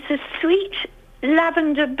that? It's a sweet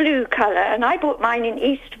lavender blue colour, and I bought mine in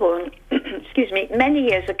Eastbourne, many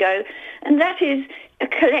years ago, and that is a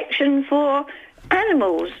collection for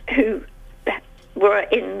animals who were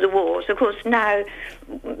in the wars. Of course, now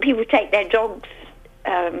people take their dogs,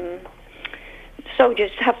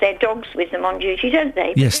 soldiers have their dogs with them on duty, don't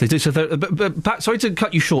they? Yes, they do. So, but Pat, sorry to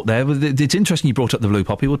cut you short there. It's interesting you brought up the blue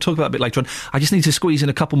poppy. We'll talk about that a bit later on. I just need to squeeze in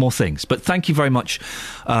a couple more things. But thank you very much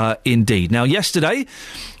indeed. Now, yesterday,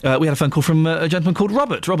 we had a phone call from a gentleman called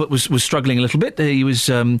Robert. Robert was struggling a little bit. He was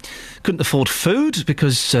couldn't afford food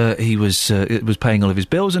because he was paying all of his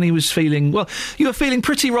bills, and he was feeling, well, you were feeling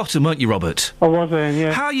pretty rotten, weren't you, Robert? I was,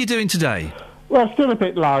 yeah. How are you doing today? Well, still a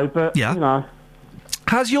bit low, but,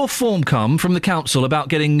 Has your form come from the council about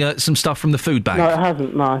getting some stuff from the food bank? No, it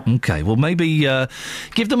hasn't, no. OK, well, maybe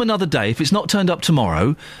give them another day. If it's not turned up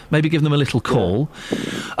tomorrow, maybe give them a little call.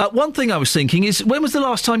 Yeah. One thing I was thinking is, when was the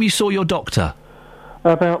last time you saw your doctor?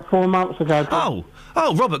 About 4 months ago.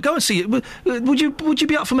 Oh, Robert, go and see it. Would you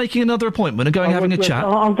be up for making another appointment and having a chat?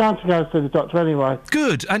 I'm going to go see the doctor anyway.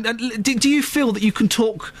 Good. And do you feel that you can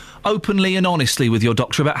talk openly and honestly with your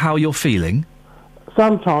doctor about how you're feeling?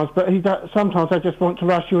 Sometimes, but sometimes they just want to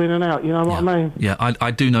rush you in and out, you know what I mean? Yeah, I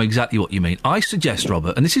do know exactly what you mean. I suggest,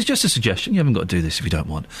 Robert, and this is just a suggestion, you haven't got to do this if you don't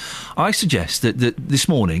want, I suggest that this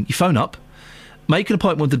morning you phone up, make an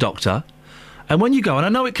appointment with the doctor, and when you go, and I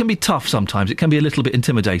know it can be tough sometimes, it can be a little bit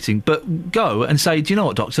intimidating, but go and say, do you know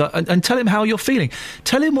what, doctor, and tell him how you're feeling.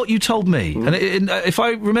 Tell him what you told me. And if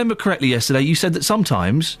I remember correctly yesterday, you said that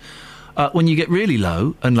sometimes when you get really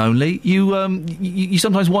low and lonely, you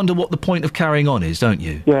sometimes wonder what the point of carrying on is, don't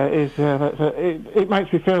you? Yeah, it is. Yeah, it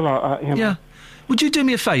makes me feel like that. You know? Yeah. Would you do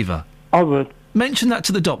me a favour? I would. Mention that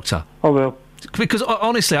to the doctor. I will. Because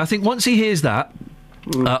honestly, I think once he hears that,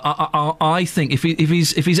 I think if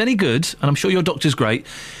he's any good, and I'm sure your doctor's great,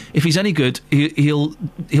 if he's any good, he'll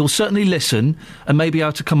certainly listen and maybe be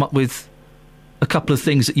able to come up with a couple of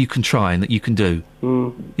things that you can try and that you can do.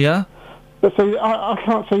 Yeah. But see, I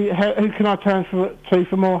can't see who can I turn to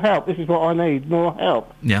for more help. This is what I need, more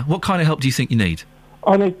help. Yeah. What kind of help do you think you need?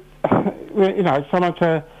 I need, someone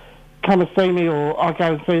to come and see me, or I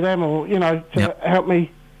go and see them, or, to help me.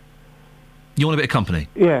 You want a bit of company?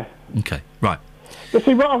 Yeah. Okay, right. But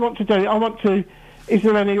see, what I want to do, is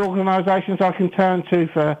there any organisations I can turn to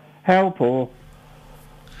for help, or...?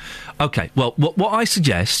 Okay, well, what I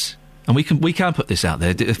suggest... And we can put this out there.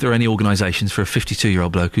 If there are any organisations for a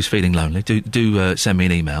 52-year-old bloke who's feeling lonely, do send me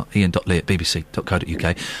an email,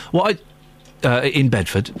 ian.lee@bbc.co.uk. In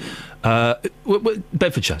Bedford,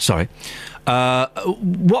 Bedfordshire. Sorry.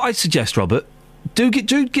 What I suggest, Robert, do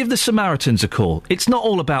give the Samaritans a call. It's not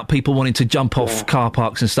all about people wanting to jump off car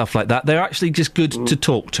parks and stuff like that. They're actually just good to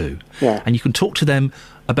talk to, and you can talk to them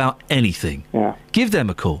about anything. Yeah. Give them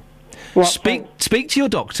a call. Speak to your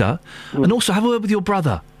doctor, and also have a word with your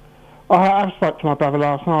brother. I spoke to my brother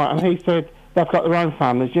last night, and he said they've got their own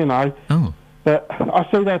families, Oh. But I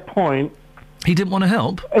see their point. He didn't want to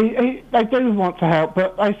help? They do want to help,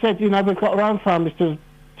 but they said, we've got our own families to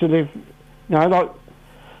live,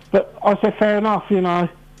 But I said, fair enough,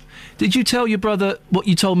 Did you tell your brother what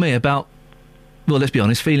you told me about, well, let's be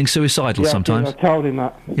honest, feeling suicidal sometimes? I told him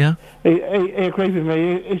that. Yeah? He agreed with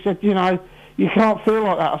me. He said, you can't feel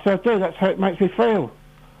like that. I said, I do, that's how it makes me feel.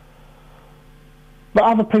 But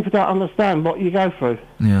other people don't understand what you go through.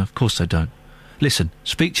 Yeah, of course they don't. listen,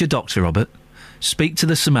 speak to your doctor, Robert. Speak to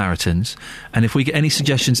the Samaritans, and if we get any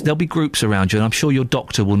suggestions, there'll be groups around you, and I'm sure your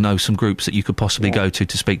doctor will know some groups that you could possibly go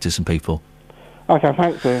to speak to some people. Okay,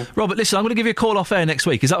 thanks, Ian. Robert, listen, I'm going to give you a call off air next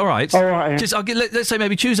week. Is that all right? All right, Ian. Let's say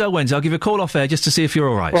maybe Tuesday or Wednesday. I'll give you a call off air just to see if you're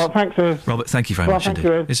all right. Well, thanks, Ian. Robert, thank you very much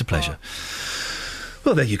indeed. It's a pleasure.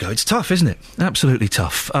 Well, there you go. It's tough, isn't it? Absolutely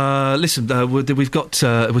tough. Listen, we've got...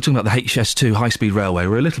 we're talking about the HS2 high-speed railway.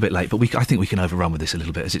 We're a little bit late, but I think we can overrun with this a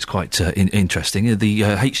little bit, as it's quite interesting.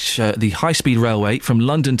 The high-speed railway from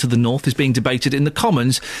London to the north is being debated in the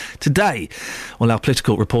Commons today. Well, our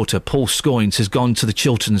political reporter, Paul Scoynes, has gone to the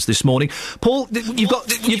Chilterns this morning. Paul, you've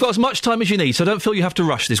got as much time as you need, so don't feel you have to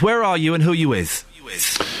rush this. Where are you and who are you with?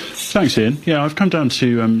 Thanks, Ian. Yeah, I've come down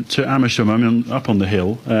to Amersham. I'm up on the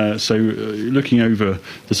hill, looking over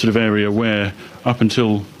the sort of area where, up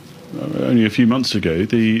until only a few months ago,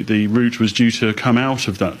 the route was due to come out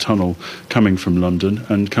of that tunnel coming from London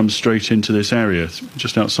and come straight into this area,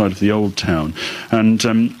 just outside of the old town. And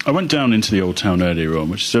I went down into the old town earlier on,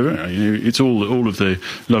 which is, it's all of the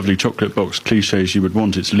lovely chocolate box cliches you would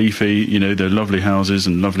want. It's leafy, there are lovely houses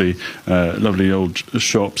and lovely old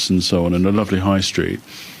shops and so on, and a lovely high street.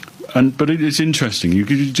 But it's interesting. You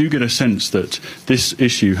do get a sense that this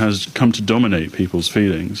issue has come to dominate people's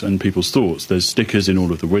feelings and people's thoughts. There's stickers in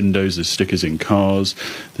all of the windows. There's stickers in cars.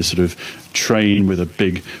 There's sort of train with a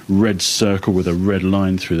big red circle with a red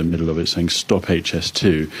line through the middle of it saying "Stop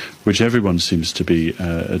HS2," which everyone seems to be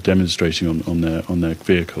demonstrating on their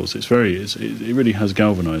vehicles. It really has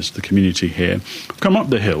galvanised the community here. I've come up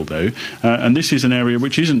the hill though, and this is an area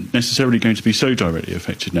which isn't necessarily going to be so directly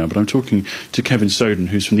affected now. But I'm talking to Kevin Soden,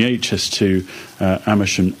 who's from the HS2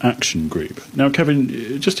 Amersham Action Group. Now,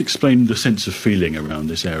 Kevin, just explain the sense of feeling around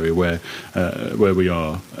this area where we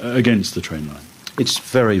are against the train line. It's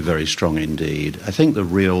very, very strong indeed. I think the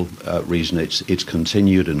real reason it's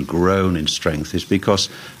continued and grown in strength is because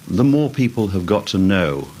the more people have got to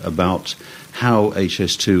know about how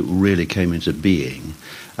HS2 really came into being.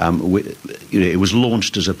 It was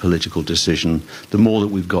launched as a political decision. The more that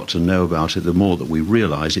we've got to know about it, the more that we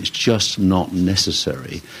realise it's just not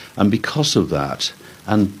necessary. And because of that,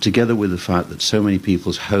 and together with the fact that so many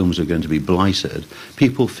people's homes are going to be blighted,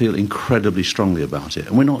 people feel incredibly strongly about it.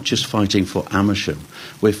 And we're not just fighting for Amersham,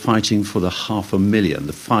 we're fighting for the 500,000,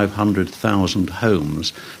 the 500,000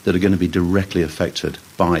 homes that are going to be directly affected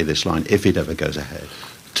by this line if it ever goes ahead.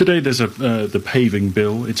 Today there's the paving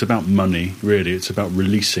bill. It's about money, really. It's about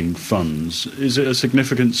releasing funds. Is it a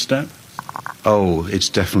significant step? Oh, it's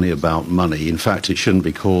definitely about money. In fact, it shouldn't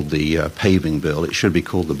be called the paving bill. It should be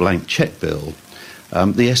called the blank cheque bill.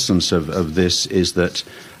 The essence of this is that,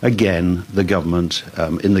 again, the government,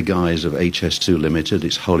 in the guise of HS2 Limited,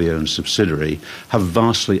 its wholly owned subsidiary, have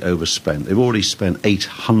vastly overspent. They've already spent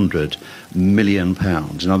 £800 million.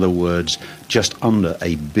 In other words, just under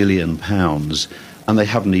 £1 billion. And they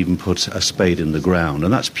haven't even put a spade in the ground.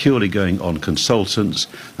 And that's purely going on consultants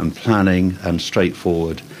and planning and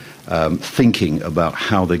straightforward thinking about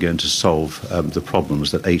how they're going to solve the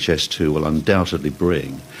problems that HS2 will undoubtedly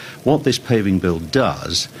bring. What this paving bill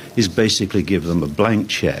does is basically give them a blank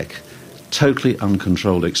cheque, totally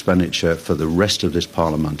uncontrolled expenditure for the rest of this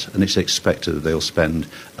Parliament, and it's expected that they'll spend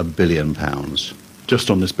 £1 billion. Just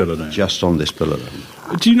on this bill alone? Just on this bill alone.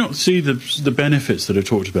 Do you not see the benefits that are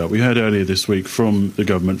talked about? We heard earlier this week from the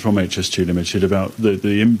government, from HS2 Limited, about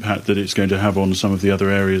the impact that it's going to have on some of the other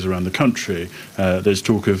areas around the country. There's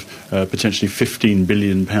talk of potentially £15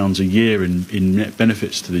 billion a year in net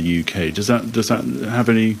benefits to the UK. Does that have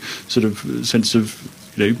any sort of sense of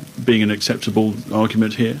being an acceptable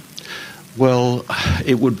argument here? Well,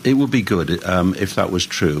 it would be good if that was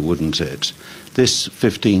true, wouldn't it? This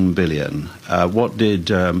 15 billion, what did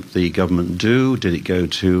the government do? Did it go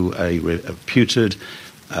to a reputed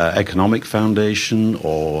economic foundation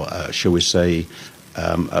or, shall we say,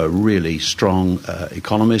 a really strong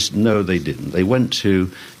economist? No, they didn't. They went to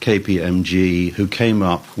KPMG, who came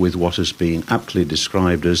up with what has been aptly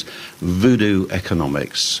described as voodoo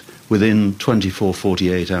economics. Within 24,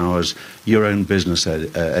 48 hours, your own business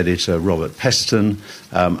editor, Robert Peston,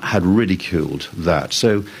 had ridiculed that.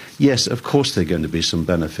 So, yes, of course there are going to be some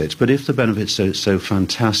benefits. But if the benefits are so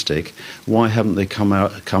fantastic, why haven't they come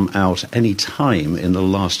out any time in the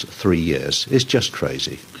last 3 years? It's just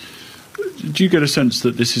crazy. Do you get a sense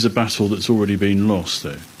that this is a battle that's already been lost,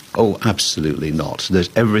 though? Oh, absolutely not. There's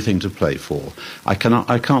everything to play for. I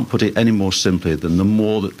can't put it any more simply than the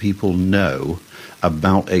more that people know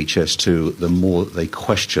about HS2, the more that they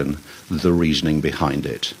question the reasoning behind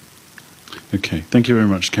it. Okay, thank you very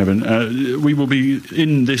much, Kevin. We will be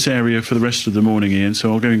in this area for the rest of the morning, Ian,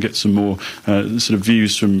 so I'll go and get some more sort of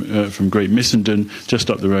views from Great Missenden, just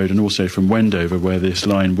up the road, and also from Wendover, where this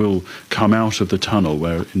line will come out of the tunnel,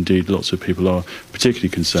 where indeed lots of people are particularly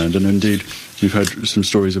concerned, and indeed we've heard some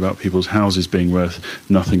stories about people's houses being worth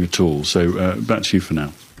nothing at all. So back to you for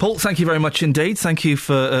now. Paul, thank you very much indeed. Thank you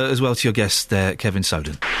for as well to your guest there, Kevin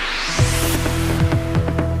Soden.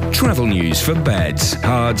 Travel news for beds,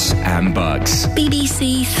 cards and bugs.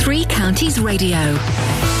 BBC Three Counties Radio.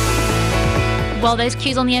 Well, those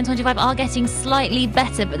queues on the M25 are getting slightly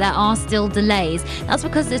better, but there are still delays. That's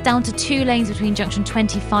because it's down to 2 lanes between junction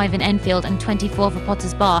 25 in Enfield and 24 for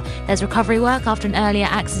Potters Bar. There's recovery work after an earlier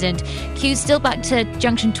accident. Queues still back to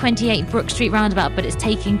junction 28 Brook Street roundabout, but it's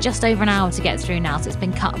taking just over an hour to get through now, so it's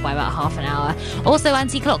been cut by about half an hour. Also,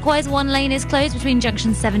 anti-clockwise, 1 lane is closed between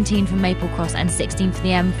junction 17 for Maple Cross and 16 for the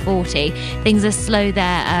M40. Things are slow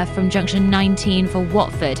there from junction 19 for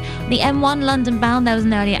Watford. The M1 London bound, there was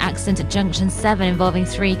an earlier accident at junction 7 involving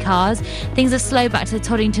 3 cars. Things are slow back to the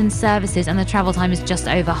Toddington services, and the travel time is just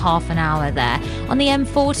over half an hour there. On the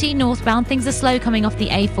M40 northbound, things are slow coming off the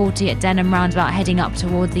A40 at Denham roundabout, heading up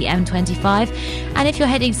towards the M25. And if you're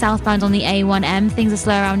heading southbound on the A1M, things are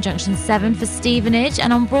slow around junction 7 for Stevenage.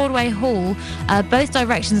 And on Broadway Hall, both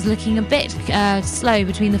directions looking a bit slow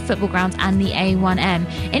between the football grounds and the A1M.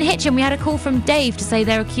 In Hitchin, we had a call from Dave to say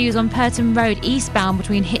there are queues on Purton Road eastbound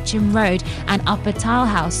between Hitchin Road and Upper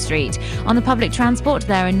Tilehouse Street. On the public transport,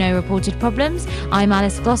 there are no reported problems. I'm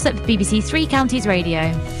Alice Glossop, BBC Three Counties Radio.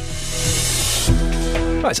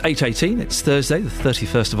 Right, it's 8:18. It's Thursday, the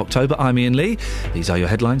 31st of October. I'm Iain Lee. These are your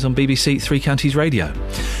headlines on BBC Three Counties Radio.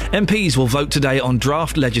 MPs will vote today on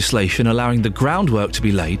draft legislation allowing the groundwork to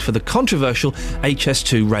be laid for the controversial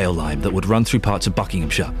HS2 rail line that would run through parts of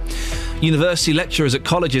Buckinghamshire. University lecturers at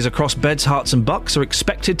colleges across Beds, Herts and Bucks are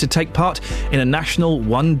expected to take part in a national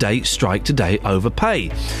one-day strike today over pay.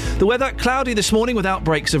 The weather cloudy this morning with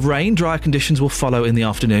outbreaks of rain. Drier conditions will follow in the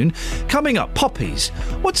afternoon. Coming up, poppies.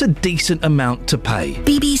 What's a decent amount to pay?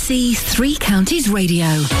 BBC Three Counties Radio.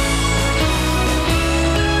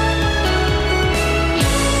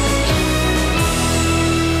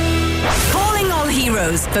 Calling all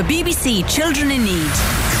heroes for BBC Children in Need.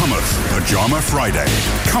 Cometh Pyjama Friday.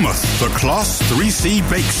 Cometh the Class 3C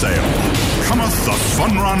Bake Sale. Cometh the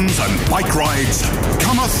fun runs and bike rides.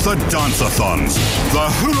 Cometh the dance-a-thons, the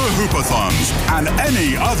hula hoop-a-thons, and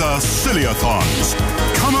any other silly-a-thons.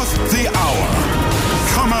 Cometh the hour.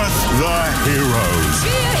 Cometh the heroes. Be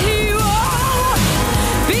a hero!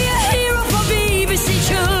 Be a hero for BBC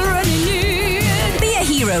Children in Need. Be a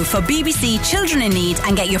hero for BBC Children in Need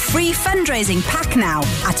and get your free fundraising pack now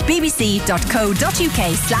at bbc.co.uk/Pudsey.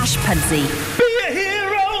 Be a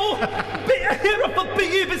hero! Be a hero for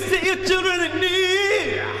BBC Children in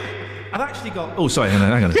Need! I've actually got... Oh, sorry,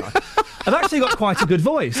 hang on. I've actually got quite a good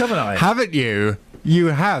voice, haven't I? Haven't you? You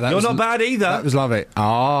have. You're not bad either. That was lovely.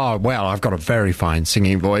 Ah, well, I've got a very fine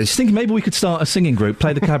singing voice. I was thinking maybe we could start a singing group,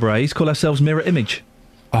 play the cabarets, call ourselves Mirror Image.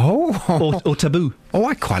 Oh. Or Taboo. Oh,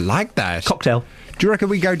 I quite like that. Cocktail. Do you reckon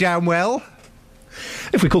we go down well?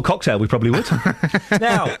 If we call Cocktail, we probably would.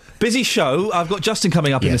 Now, busy show. I've got Justin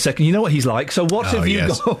coming up in a second. You know what he's like. So what have you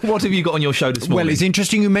got? What have you got on your show this morning? Well, it's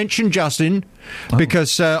interesting you mentioned Justin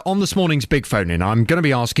because on this morning's Big Phone-In, I'm going to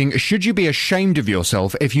be asking, should you be ashamed of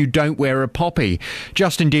yourself if you don't wear a poppy?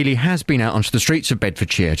 Justin Dealey has been out onto the streets of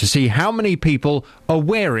Bedfordshire to see how many people are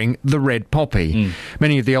wearing the red poppy.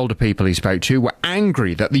 Many of the older people he spoke to were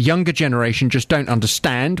angry that the younger generation just don't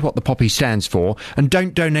understand what the poppy stands for and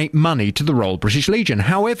don't donate money to the Royal British Legion.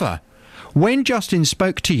 However, when Justin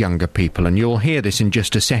spoke to younger people, and you'll hear this in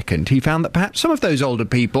just a second, he found that perhaps some of those older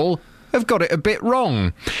people have got it a bit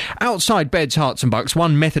wrong. Outside Beds, Herts and Bucks,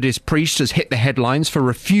 one Methodist priest has hit the headlines for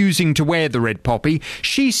refusing to wear the red poppy.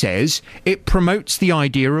 She says it promotes the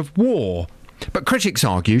idea of war. But critics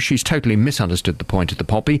argue she's totally misunderstood the point of the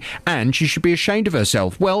poppy and she should be ashamed of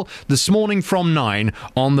herself. Well, this morning from 9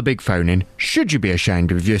 on the Big Phone-In, should you be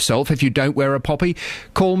ashamed of yourself if you don't wear a poppy?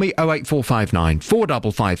 Call me 08459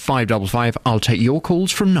 455 555. I'll take your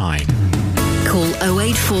calls from 9. Call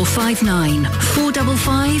 08459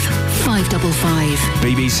 455 555.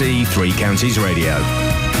 BBC Three Counties Radio.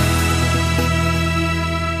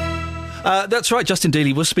 That's right. Justin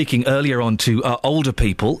Dealey was speaking earlier on to older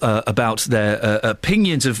people about their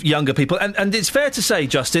opinions of younger people, and it's fair to say,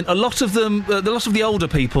 Justin, a lot of the older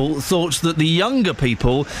people thought that the younger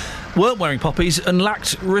people weren't wearing poppies and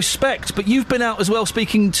lacked respect. But you've been out as well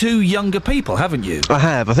speaking to younger people, haven't you? I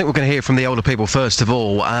have. I think we're going to hear from the older people first of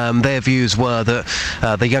all. Their views were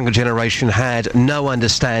that the younger generation had no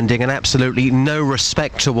understanding and absolutely no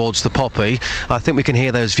respect towards the poppy. I think we can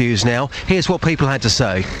hear those views now. Here's what people had to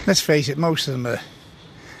say. Let's face it, most of them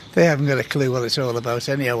they haven't got a clue what it's all about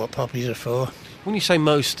anyhow, what poppies are for. When you say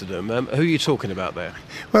most of them, who are you talking about there?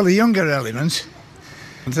 Well, the younger elements,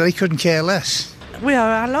 they couldn't care less. We owe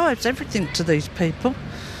our lives, everything to these people.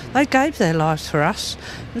 They gave their lives for us.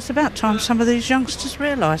 It's about time some of these youngsters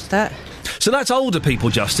realised that. So that's older people,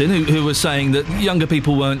 Justin, who were saying that younger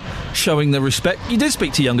people weren't showing the respect. You did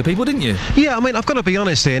speak to younger people, didn't you? Yeah, I mean, I've got to be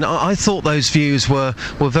honest, Ian, I thought those views were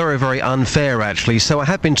very, very unfair, actually. So I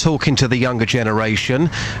have been talking to the younger generation,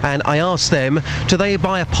 and I asked them, do they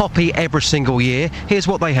buy a poppy every single year? Here's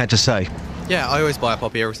what they had to say. Yeah, I always buy a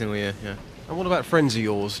poppy every single year, yeah. And what about friends of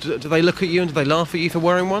yours? Do they look at you and do they laugh at you for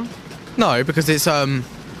wearing one? No, because it's to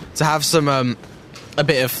have some a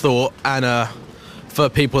bit of thought and for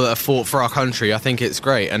people that have fought for our country, I think it's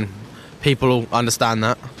great and people will understand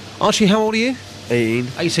that. Archie, how old are you? 18.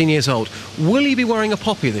 18 years old. Will you be wearing a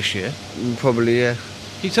poppy this year? Probably, yeah.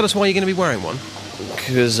 Can you tell us why you're going to be wearing one?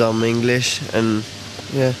 Because I'm English and,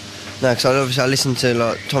 yeah. No, because obviously I listen to,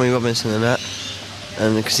 like, Tommy Robinson and that,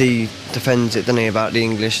 and because he defends it, doesn't he, about the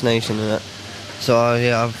English nation and that. So,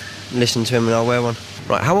 I've listened to him and I'll wear one.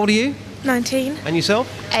 Right, how old are you? 19. And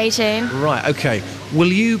yourself? 18. Right, OK.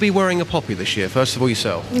 Will you be wearing a poppy this year, first of all,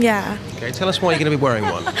 yourself? Yeah. OK, tell us why you're going to be wearing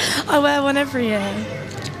one. I wear one every year.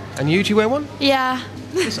 And you, do you wear one? Yeah.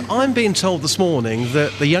 Listen, I'm being told this morning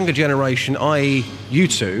that the younger generation, i.e. you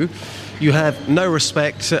two, you have no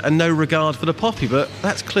respect and no regard for the poppy, but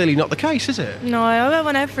that's clearly not the case, is it? No, I wear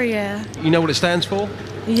one every year. You know what it stands for?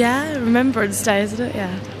 Yeah, Remembrance Day, isn't it?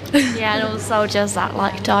 Yeah. Yeah, and all the soldiers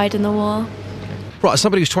that, died in the war. Right,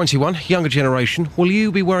 somebody who's 21, younger generation, will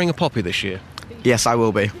you be wearing a poppy this year? Yes, I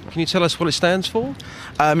will be. Can you tell us what it stands for?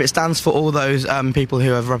 It stands for all those people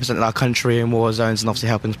who have represented our country in war zones and obviously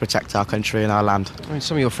helping to protect our country and our land. I mean,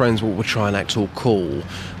 some of your friends will try and act all cool.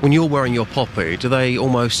 When you're wearing your poppy, do they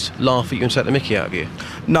almost laugh at you and take the mickey out of you?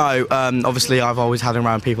 No, obviously I've always had it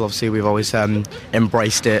around people, obviously we've always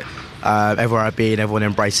embraced it. Everywhere I've been, everyone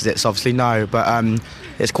embraces it, so obviously no, but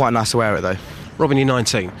it's quite nice to wear it though. Robin, you're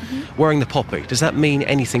 19. Wearing the poppy, does that mean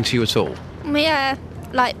anything to you at all? Yeah,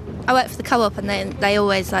 I work for the co-op and they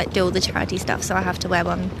always do all the charity stuff, so I have to wear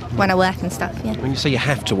one when I work and stuff, yeah. When you say you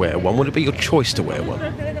have to wear one, would it be your choice to wear one?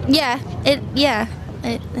 Yeah,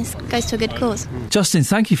 it goes to a good cause. Justin,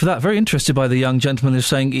 thank you for that. Very interested by the young gentleman who's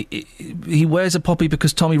saying he wears a poppy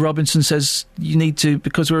because Tommy Robinson says you need to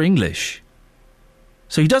because we're English.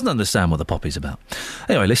 So he doesn't understand what the poppy's about.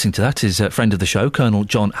 Anyway, listening to that is a friend of the show, Colonel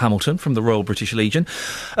John Hamilton from the Royal British Legion.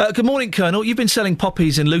 Good morning, Colonel. You've been selling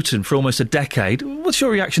poppies in Luton for almost a decade. What's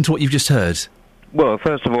your reaction to what you've just heard? Well,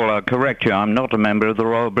 first of all, I'll correct you. I'm not a member of the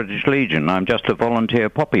Royal British Legion. I'm just a volunteer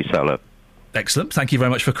poppy seller. Excellent. Thank you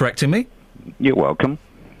very much for correcting me. You're welcome.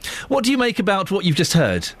 What do you make about what you've just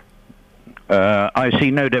heard? I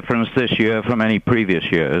see no difference this year from any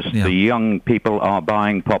previous years. Yeah. The young people are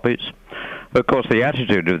buying poppies. Of course, the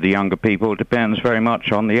attitude of the younger people depends very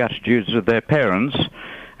much on the attitudes of their parents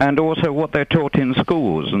and also what they're taught in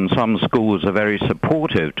schools. And some schools are very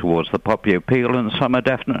supportive towards the poppy appeal and some are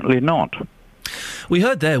definitely not. We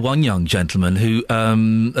heard there one young gentleman who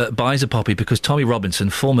buys a poppy because Tommy Robinson,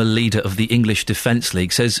 former leader of the English Defence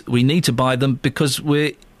League, says we need to buy them because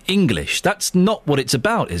we're English. That's not what it's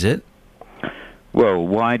about, is it? Well,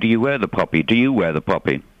 why do you wear the poppy? Do you wear the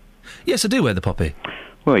poppy? Yes, I do wear the poppy.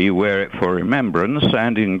 Well, you wear it for remembrance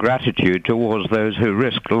and in gratitude towards those who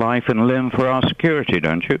risked life and limb for our security,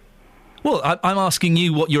 don't you? Well, I'm asking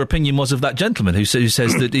you what your opinion was of that gentleman who says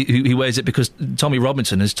that he wears it because Tommy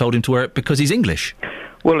Robinson has told him to wear it because he's English.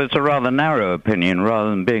 Well, it's a rather narrow opinion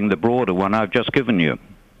rather than being the broader one I've just given you.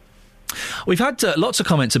 We've had lots of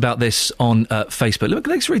comments about this on Facebook.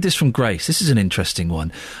 Let's read this from Grace. This is an interesting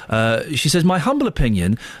one. She says, my humble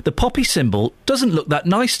opinion, the poppy symbol doesn't look that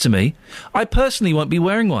nice to me. I personally won't be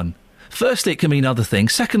wearing one. Firstly, it can mean other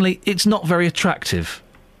things. Secondly, it's not very attractive.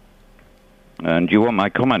 And do you want my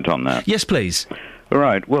comment on that? Yes, please. All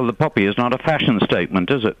right. Well, the poppy is not a fashion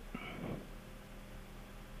statement, is it?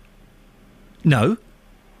 No.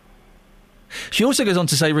 She also goes on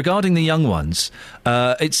to say, regarding the young ones,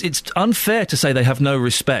 it's unfair to say they have no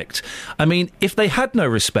respect. I mean, if they had no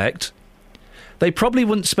respect, they probably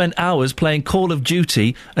wouldn't spend hours playing Call of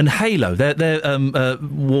Duty and Halo. They're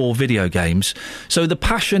war video games. So the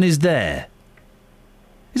passion is there.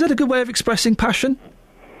 Is that a good way of expressing passion?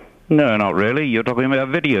 No, not really. You're talking about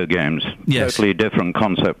video games. Yes. Totally different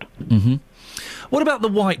concept. Mm-hmm. What about the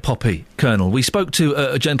white poppy, Colonel? We spoke to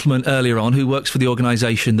a gentleman earlier on who works for the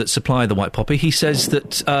organisation that supply the white poppy. He says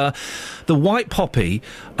that the white poppy,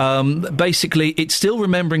 basically, it's still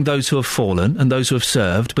remembering those who have fallen and those who have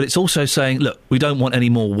served, but it's also saying, look, we don't want any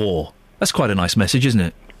more war. That's quite a nice message, isn't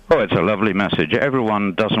it? Oh, it's a lovely message.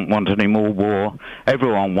 Everyone doesn't want any more war.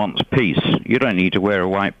 Everyone wants peace. You don't need to wear a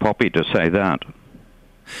white poppy to say that.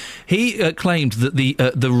 He claimed that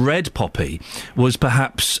the red poppy was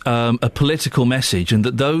perhaps a political message, and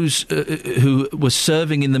that those who were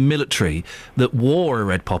serving in the military that wore a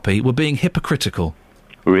red poppy were being hypocritical.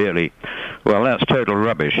 Really? Well, that's total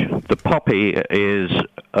rubbish. The poppy is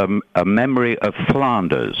a memory of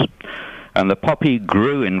Flanders. And the poppy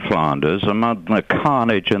grew in Flanders among the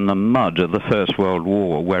carnage and the mud of the First World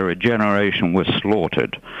War, where a generation was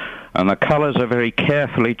slaughtered. And the colours are very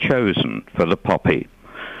carefully chosen for the poppy.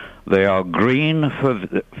 They are green for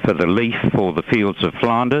the leaf for the fields of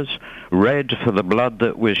Flanders, red for the blood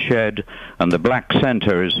that was shed, and the black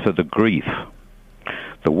centre is for the grief.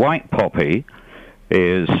 The white poppy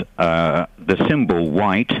is the symbol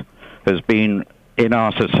white, has been in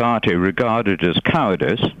our society regarded as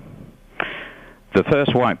cowardice. The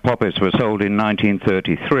first white poppies were sold in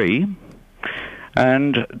 1933,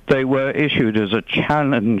 and they were issued as a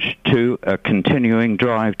challenge to a continuing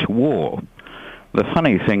drive to war. The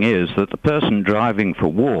funny thing is that the person driving for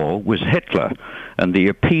war was Hitler, and the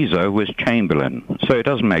appeaser was Chamberlain, so it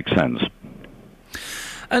doesn't make sense.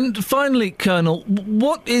 And finally, Colonel,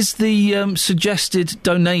 what is the suggested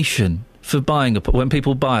donation for buying when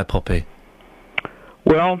people buy a poppy?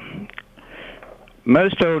 Well,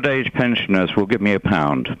 most old-age pensioners will give me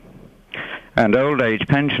 £1. And old-age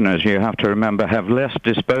pensioners, you have to remember, have less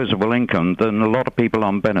disposable income than a lot of people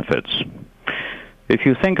on benefits. If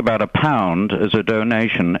you think about £1 as a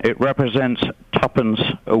donation, it represents twopence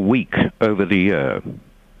a week over the year.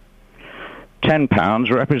 £10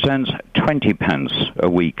 represents 20 pence a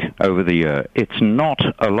week over the year. It's not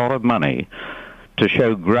a lot of money to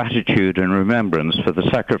show gratitude and remembrance for the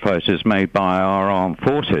sacrifices made by our armed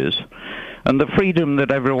forces and the freedom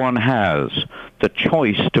that everyone has. The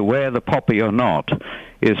choice to wear the poppy or not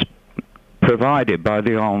is provided by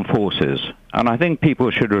the armed forces. And I think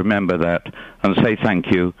people should remember that and say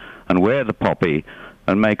thank you and wear the poppy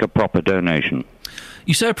and make a proper donation.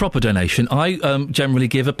 You say a proper donation. I generally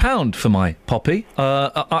give £1 for my poppy.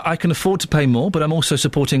 I can afford to pay more, but I'm also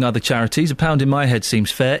supporting other charities. £1 in my head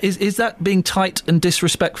seems fair. Is that being tight and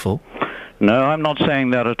disrespectful? No, I'm not saying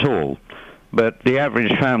that at all. But the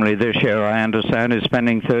average family this year, I understand, is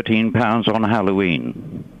spending £13 on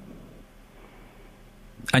Halloween.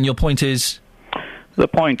 And your point is? The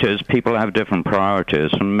point is people have different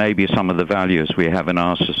priorities, and maybe some of the values we have in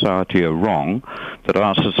our society are wrong, that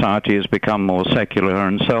our society has become more secular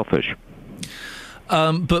and selfish.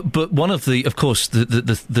 But one of the, of course,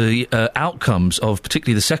 the outcomes of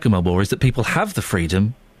particularly the Second World War is that people have the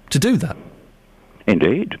freedom to do that.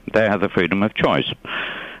 Indeed. They have the freedom of choice.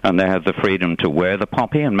 And they have the freedom to wear the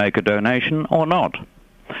poppy and make a donation or not.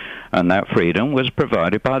 And that freedom was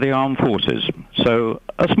provided by the armed forces. So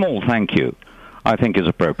a small thank you, I think, is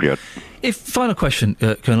appropriate. Final question,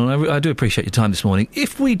 Colonel, I do appreciate your time this morning.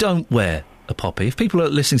 If we don't wear a poppy, if people are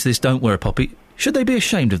listening to this don't wear a poppy, should they be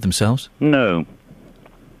ashamed of themselves? No.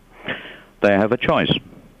 They have a choice.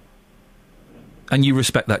 And you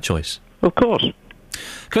respect that choice? Of course.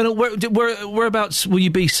 Colonel, whereabouts will you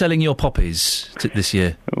be selling your poppies this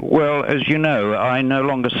year? Well, as you know, I no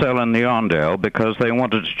longer sell in the Arndale because they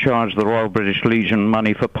wanted to charge the Royal British Legion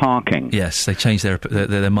money for parking. Yes, they changed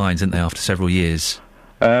their minds, didn't they, after several years?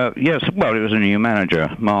 Yes, well, it was a new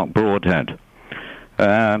manager, Mark Broadhead.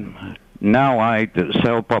 Now I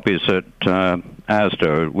sell poppies at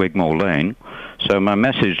Asda at Wigmore Lane, so my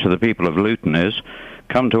message to the people of Luton is,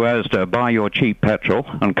 come to Asda, buy your cheap petrol,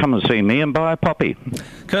 and come and see me and buy a poppy.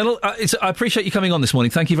 Colonel, I appreciate you coming on this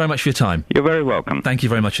morning. Thank you very much for your time. You're very welcome. Thank you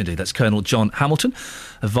very much indeed. That's Colonel John Hamilton,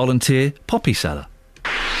 a volunteer poppy seller.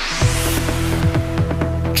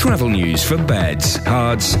 Travel news for beds,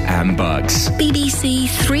 cards and bugs. BBC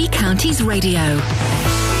Three Counties Radio.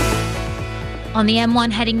 On the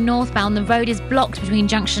M1 heading northbound, the road is blocked between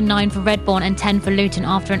junction 9 for Redbourne and 10 for Luton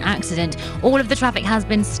after an accident. All of the traffic has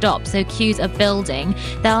been stopped, so queues are building.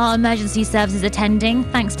 There are emergency services attending.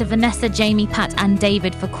 Thanks to Vanessa, Jamie, Pat and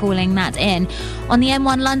David for calling that in. On the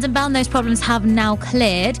M1 London bound, those problems have now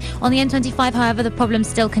cleared. On the M25, however, the problems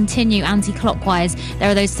still continue anti-clockwise. There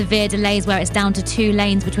are those severe delays where it's down to 2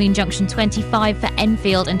 lanes between junction 25 for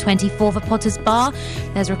Enfield and 24 for Potters Bar.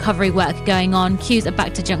 There's recovery work going on. Queues are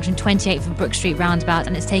back to junction 28 for Brook Street roundabout,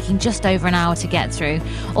 and it's taking just over an hour to get through.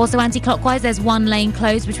 Also anti-clockwise, there's 1 lane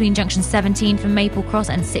closed between junction 17 for Maple Cross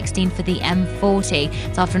and 16 for the M40.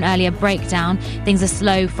 It's after an earlier breakdown. Things are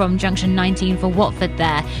slow from junction 19 for Watford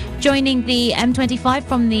there. Joining the M25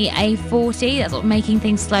 from the A40, that's what making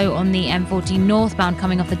things slow on the M40 northbound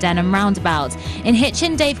coming off the Denham roundabout. In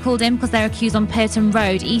Hitchin, Dave called in because there are queues on Pearton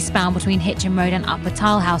Road eastbound between Hitchin Road and Upper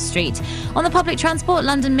Tilehouse Street. On the public transport,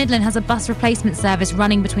 London Midland has a bus replacement service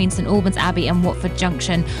running between St Albans Abbey and Watford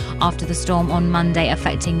Junction after the storm on Monday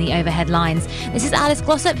affecting the overhead lines. This is Alice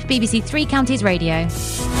Glossop, BBC Three Counties Radio.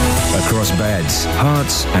 Across beds,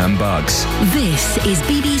 hearts and bugs. This is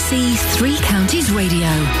BBC Three Counties Radio.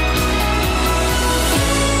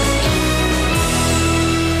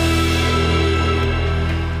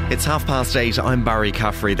 It's 8:30. I'm Barry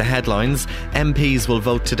Caffrey. The headlines. MPs will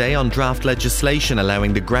vote today on draft legislation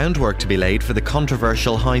allowing the groundwork to be laid for the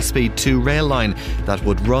controversial High Speed 2 rail line that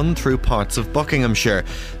would run through parts of Buckinghamshire.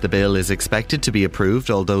 The bill is expected to be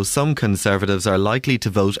approved, although some Conservatives are likely to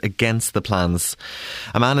vote against the plans.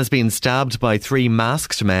 A man has been stabbed by 3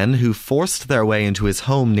 masked men who forced their way into his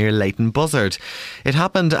home near Leighton Buzzard. It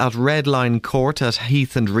happened at Red Line Court at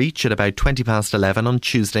Heath and Reach at about 11:20 on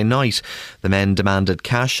Tuesday night. The men demanded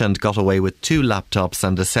cash and got away with 2 laptops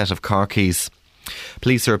and a set of car keys.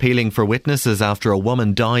 Police are appealing for witnesses after a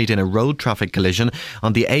woman died in a road traffic collision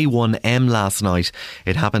on the A1M last night.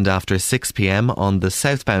 It happened after 6 p.m. on the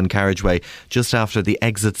southbound carriageway, just after the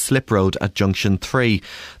exit slip road at Junction 3.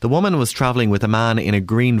 The woman was travelling with a man in a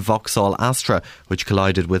green Vauxhall Astra, which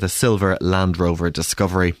collided with a silver Land Rover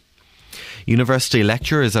Discovery. University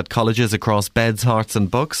lecturers at colleges across Beds, Hearts and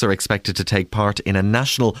Bucks are expected to take part in a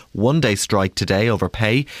national one-day strike today over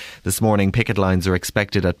pay. This morning, picket lines are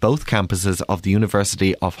expected at both campuses of the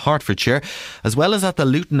University of Hertfordshire, as well as at the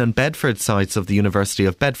Luton and Bedford sites of the University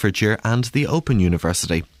of Bedfordshire and the Open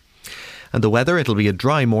University. And the weather, it'll be a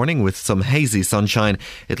dry morning with some hazy sunshine.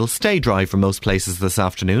 It'll stay dry for most places this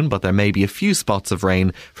afternoon, but there may be a few spots of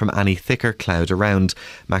rain from any thicker cloud around.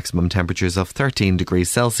 Maximum temperatures of 13 degrees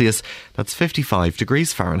Celsius. That's 55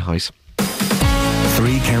 degrees Fahrenheit.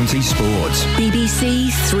 Three Counties Sports. BBC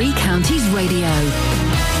Three Counties Radio.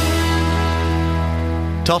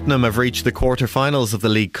 Tottenham have reached the quarter-finals of the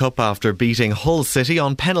League Cup after beating Hull City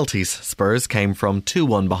on penalties. Spurs came from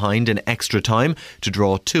 2-1 behind in extra time to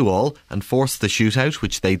draw 2-2 and force the shootout,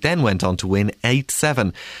 which they then went on to win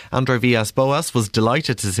 8-7. Andre Villas-Boas was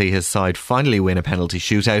delighted to see his side finally win a penalty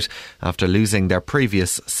shootout after losing their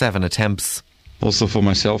previous 7 attempts. Also for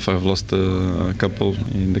myself, I've lost a couple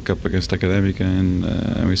in the cup against Academic, and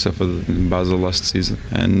we suffered in Basel last season.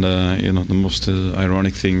 And the most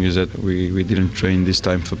ironic thing is that we didn't train this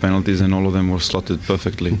time for penalties, and all of them were slotted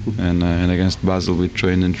perfectly. and against Basel, we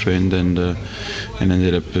trained and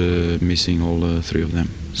ended up missing all 3 of them.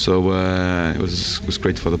 So it was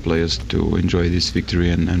great for the players to enjoy this victory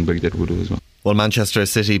and break that voodoo as well. Well, Manchester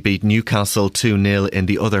City beat Newcastle 2-0 in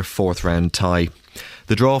the other 4th round tie.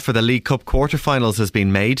 The draw for the League Cup quarter-finals has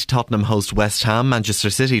been made. Tottenham host West Ham, Manchester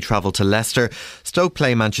City travel to Leicester, Stoke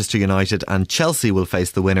play Manchester United and Chelsea will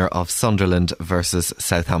face the winner of Sunderland versus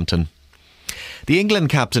Southampton. The England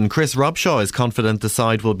captain Chris Robshaw is confident the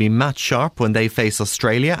side will be match sharp when they face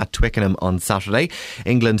Australia at Twickenham on Saturday.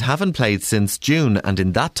 England haven't played since June, and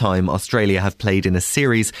in that time Australia have played in a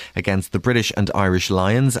series against the British and Irish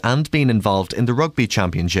Lions and been involved in the Rugby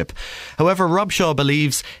Championship. However, Robshaw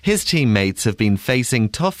believes his teammates have been facing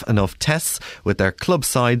tough enough tests with their club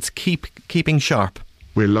sides keeping sharp.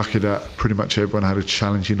 We're lucky that pretty much everyone had a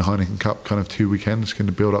challenging Heineken Cup kind of 2 weekends going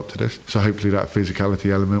to build up to this. So hopefully that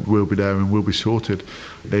physicality element will be there and will be sorted.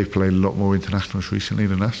 They've played a lot more internationals recently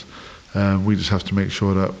than us. We just have to make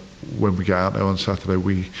sure that when we get out there on Saturday,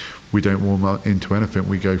 we don't warm up into anything.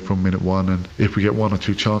 We go from minute 1, and if we get 1 or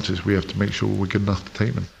 2 chances, we have to make sure we're good enough to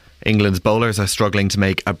take them. England's bowlers are struggling to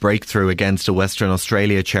make a breakthrough against a Western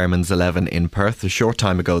Australia chairman's 11 in Perth. A short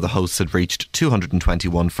time ago, the hosts had reached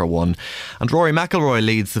 221 for 1. And Rory McIlroy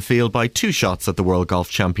leads the field by 2 shots at the World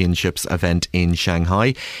Golf Championships event in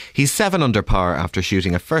Shanghai. He's 7 under par after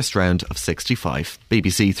shooting a first round of 65.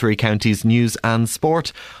 BBC Three Counties News and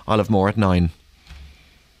Sport. I'll have more at 9.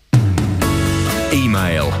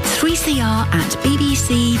 Email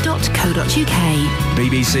 3cr@bbc.co.uk.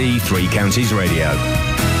 BBC Three Counties Radio.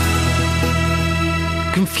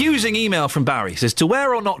 Confusing email from Barry. Says to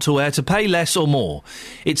wear or not to wear, to pay less or more.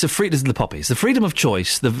 It's a freedom. This is the poppies. The freedom of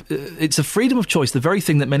choice. It's a freedom of choice. The very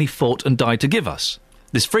thing that many fought and died to give us.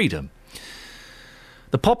 This freedom.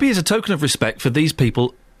 The poppy is a token of respect for these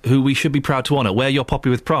people who we should be proud to honour. Wear your poppy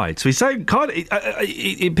with pride. So he's saying,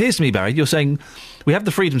 it appears to me, Barry, you're saying we have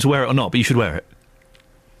the freedom to wear it or not, but you should wear it.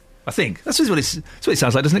 I think that's what it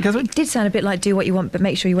sounds like, doesn't it, Catherine? It did sound a bit like do what you want, but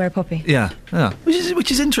make sure you wear a poppy. Yeah.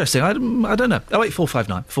 Which is interesting. I don't know.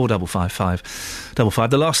 08459 455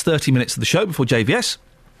 555. The last 30 minutes of the show before JVS.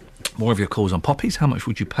 More of your calls on poppies. How much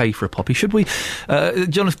would you pay for a poppy? Should we...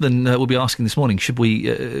 Jonathan will be asking this morning, should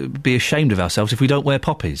we be ashamed of ourselves if we don't wear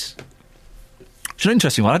poppies? It's an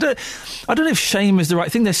interesting one. I don't know if shame is the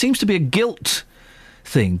right thing. There seems to be a guilt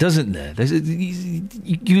thing, doesn't there?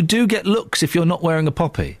 You do get looks if you're not wearing a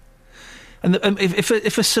poppy. And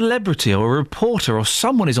if a celebrity or a reporter or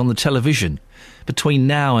someone is on the television between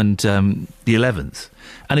now and the 11th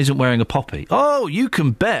and isn't wearing a poppy, oh, you can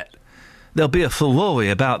bet there'll be a furore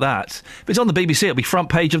about that. If it's on the BBC, it'll be front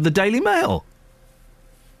page of the Daily Mail.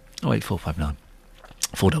 08459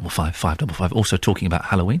 455 555. Also talking about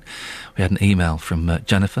Halloween, we had an email from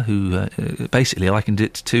Jennifer who basically likened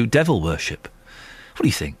it to devil worship. What do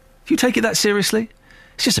you think? If you take it that seriously,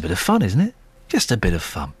 it's just a bit of fun, isn't it? Just a bit of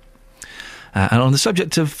fun. And on the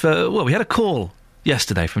subject of, we had a call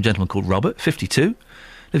yesterday from a gentleman called Robert, 52,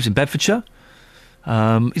 lives in Bedfordshire.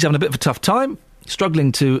 He's having a bit of a tough time,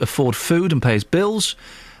 struggling to afford food and pay his bills.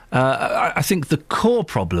 I think the core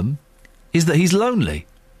problem is that he's lonely.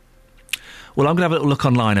 Well, I'm going to have a little look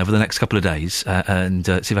online over the next couple of days and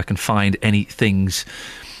see if I can find any things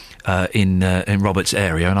in Robert's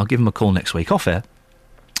area, and I'll give him a call next week off air.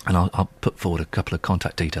 And I'll put forward a couple of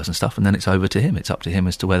contact details and stuff, and then it's over to him. It's up to him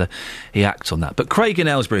as to whether he acts on that. But Craig in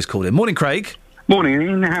Aylesbury's called in. Morning, Craig. Morning,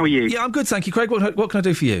 Ian. How are you? Yeah, I'm good, thank you, Craig. What can I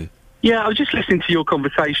do for you? Yeah, I was just listening to your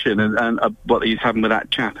conversation and what he was having with that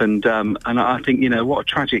chap, and I think, what a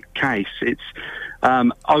tragic case. It's I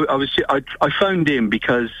phoned in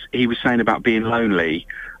because he was saying about being lonely.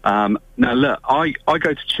 Now, look, I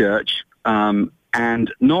go to church, and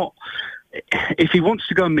not if he wants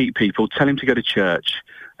to go and meet people, tell him to go to church.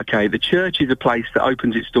 Okay, the church is a place that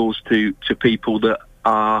opens its doors to people that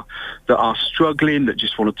are struggling, that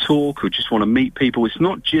just want to talk or just want to meet people. It's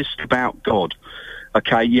not just about God.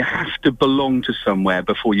 Okay, you have to belong to somewhere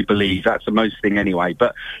before you believe. That's the most thing anyway.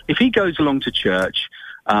 But if he goes along to church,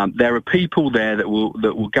 there are people there that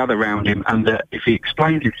will gather around him, and that if he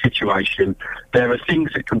explains his situation, there are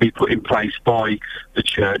things that can be put in place by the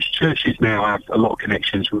church. Churches now have a lot of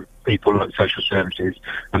connections with people like social services,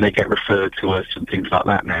 and they get referred to us and things like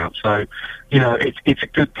that now. So, it's a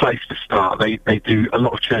good place to start. They do, a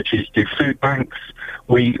lot of churches do food banks.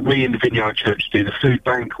 We in the Vineyard Church do the food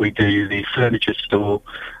bank. We do the furniture store.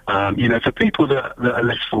 For people that are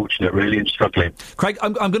less fortunate, really, and struggling. Craig,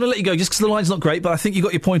 I'm going to let you go just because the line's not great, but I think you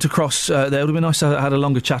got your point across there. It would have been nice to have had a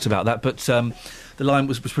longer chat about that, but the line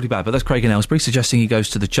was pretty bad. But that's Craig in Aylesbury suggesting he goes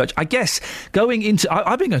to the church. I guess I've been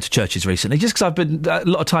going to churches recently just because I've been a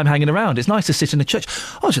lot of time hanging around. It's nice to sit in a church.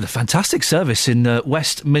 I was in a fantastic service in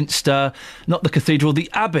Westminster, not the cathedral, the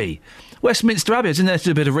Abbey. Westminster Abbey. I was in there to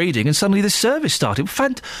do a bit of reading, and suddenly the service started.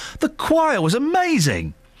 The choir was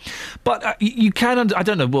amazing. But you can... I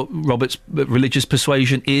don't know what Robert's religious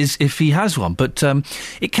persuasion is, if he has one, but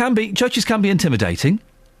churches can be intimidating.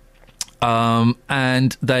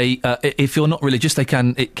 And they, if you're not religious,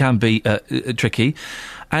 it can be tricky.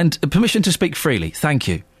 And permission to speak freely. Thank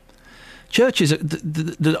you. Churches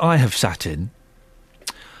that I have sat in,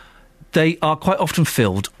 they are quite often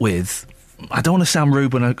filled with... I don't want to sound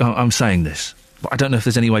rude when I'm saying this, but I don't know if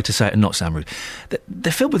there's any way to say it and not sound rude.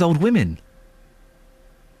 They're filled with old women.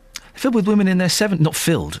 They're filled with women in their 70s. Not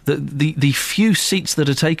filled. The few seats that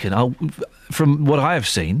are taken are, from what I have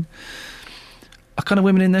seen, are kind of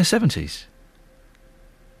women in their 70s.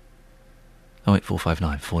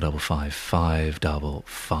 08459 455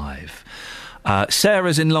 555.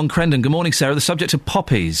 Sarah's in Long Crendon. Good morning, Sarah. The subject of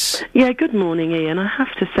poppies. Yeah, good morning, Ian. I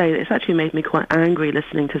have to say that it's actually made me quite angry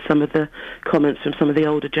listening to some of the comments from some of the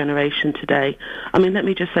older generation today. I mean, let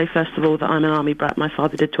me just say, first of all, that I'm an army brat. My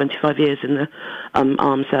father did 25 years in the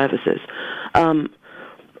armed services.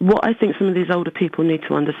 What I think some of these older people need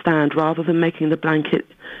to understand, rather than making the blanket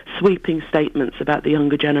sweeping statements about the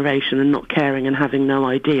younger generation and not caring and having no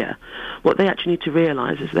idea, what they actually need to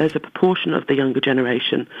realise is there's a proportion of the younger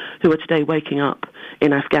generation who are today waking up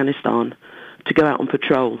in Afghanistan to go out on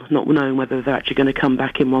patrol, not knowing whether they're actually going to come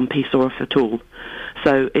back in one piece or if at all.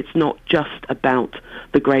 So it's not just about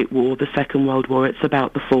the Great War, the Second World War, it's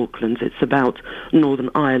about the Falklands, it's about Northern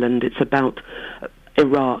Ireland, it's about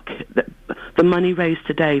Iraq. The money raised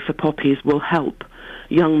today for poppies will help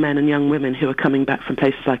young men and young women who are coming back from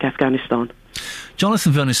places like Afghanistan.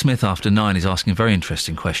 Jonathan Vernon-Smith, after 9, is asking a very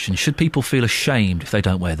interesting question. Should people feel ashamed if they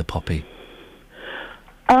don't wear the poppy?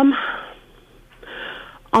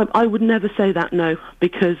 I would never say that, no,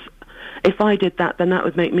 because if I did that, then that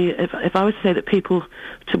would make me... If I was to say that people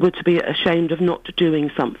were to be ashamed of not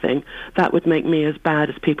doing something, that would make me as bad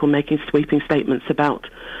as people making sweeping statements about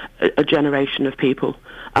a generation of people.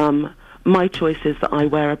 My choice is that I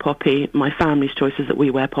wear a poppy. My family's choice is that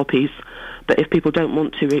we wear poppies. But if people don't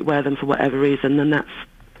want to wear them for whatever reason, then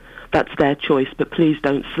that's their choice. But please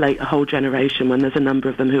don't slate a whole generation when there's a number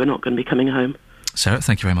of them who are not going to be coming home. Sarah,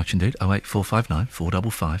 thank you very much indeed. 08459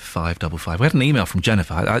 455 555. We had an email from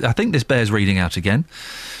Jennifer. I think this bears reading out again.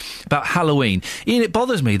 About Halloween. Ian, it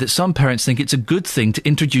bothers me that some parents think it's a good thing to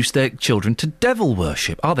introduce their children to devil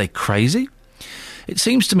worship. Are they crazy? It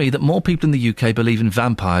seems to me that more people in the UK believe in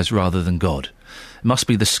vampires rather than God. It must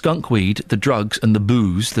be the skunk weed, the drugs and the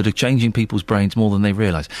booze that are changing people's brains more than they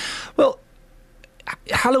realise. Well,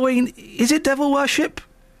 Halloween, is it devil worship?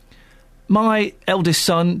 My eldest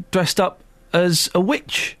son dressed up as a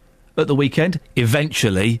witch at the weekend.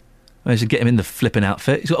 Eventually, I managed to get him in the flipping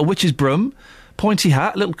outfit. He's got a witch's broom, pointy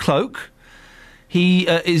hat, a little cloak. He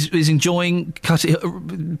is enjoying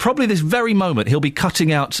cutting... probably this very moment, he'll be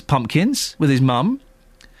cutting out pumpkins with his mum.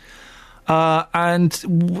 And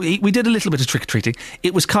we did a little bit of trick-or-treating.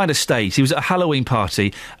 It was kind of staged. He was at a Halloween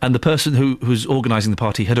party, and the person who was organising the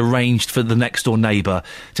party had arranged for the next-door neighbour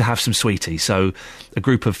to have some sweeties. So a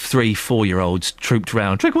group of 3, 4-year-olds trooped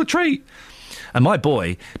round, trick-or-treat. And my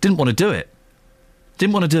boy didn't want to do it.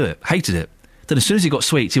 Hated it. Then as soon as he got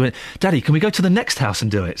sweets, he went, Daddy, can we go to the next house and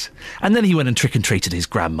do it? And then he went and trick-and-treated his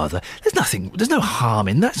grandmother. There's no harm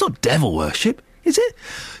in that. It's not devil worship, is it?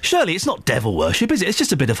 Surely it's not devil worship, is it? It's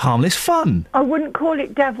just a bit of harmless fun. I wouldn't call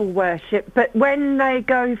it devil worship, but when they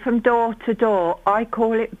go from door to door, I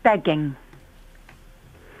call it begging.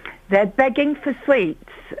 They're begging for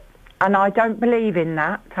sweets, and I don't believe in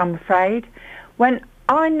that, I'm afraid.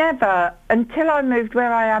 Until I moved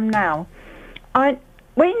where I am now,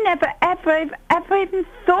 we never ever even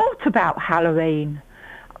thought about Halloween.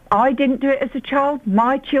 I didn't do it as a child.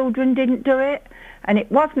 My children didn't do it. And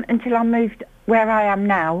it wasn't until I moved where I am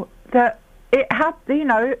now that it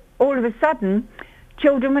happened, all of a sudden,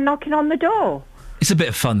 children were knocking on the door. It's a bit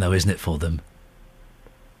of fun, though, isn't it, for them?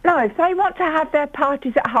 No, if they want to have their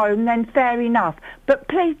parties at home, then fair enough. But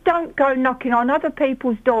please don't go knocking on other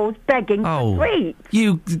people's doors begging for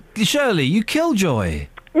sweets. Shirley, you killjoy.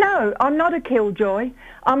 No, I'm not a killjoy.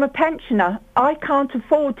 I'm a pensioner. I can't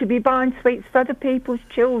afford to be buying sweets for other people's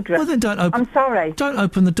children. Well, then don't open... I'm sorry. Don't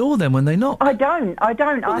open the door then when they knock. I don't.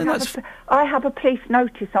 Well, I have a police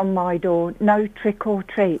notice on my door. No trick or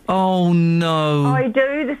treat. Oh, no. I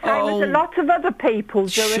do, the same as a lot of other people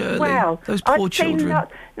do as well. Those poor children.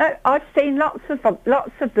 I've seen lots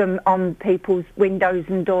of them on people's windows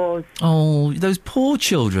and doors. Oh, those poor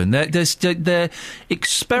children. They're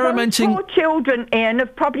experimenting... Those poor children, Ian,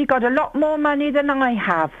 have probably got a lot more money than I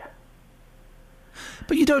have.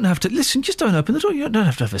 But you don't have to... Listen, just don't open the door. You don't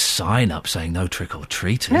have to have a sign up saying no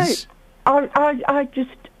trick-or-treaters. No, I just...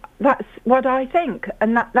 That's what I think,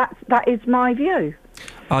 and that is my view.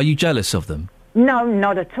 Are you jealous of them? No,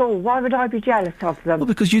 not at all. Why would I be jealous of them? Well,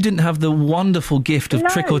 because you didn't have the wonderful gift of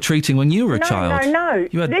trick-or-treating when you were a child. No.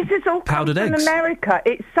 You had this has all come powdered from eggs. America.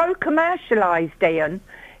 It's so commercialised, Ian.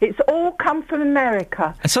 It's all come from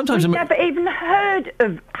America. And sometimes... We never even heard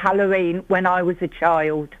of Halloween when I was a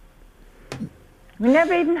child. We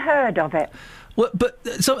never even heard of it. Well,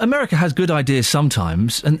 so America has good ideas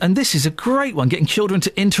sometimes, and this is a great one, getting children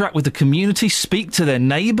to interact with the community, speak to their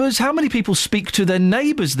neighbours. How many people speak to their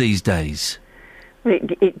neighbours these days? Well,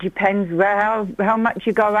 it depends how much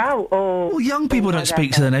you go out, or... Well, young people don't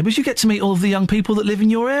speak to their neighbours. You get to meet all of the young people that live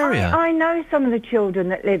in your area. I know some of the children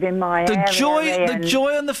that live in my area. The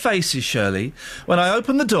joy on the faces, Shirley, when I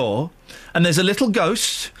open the door... and there's a little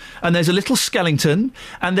ghost, and there's a little skeleton,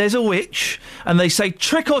 and there's a witch, and they say,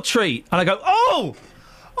 trick or treat. And I go, oh,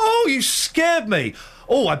 you scared me.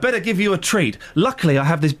 Oh, I better give you a treat. Luckily, I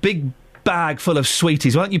have this big bag full of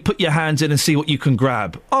sweeties. Why don't you put your hands in and see what you can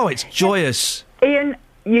grab? Oh, it's joyous. Ian,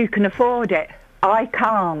 you can afford it. I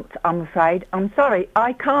can't, I'm afraid. I'm sorry,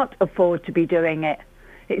 I can't afford to be doing it.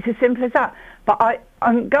 It's as simple as that. But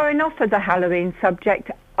I'm going off of the Halloween subject.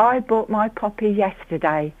 I bought my poppy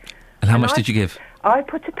yesterday. And how much did you give? I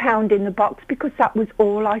put £1 in the box because that was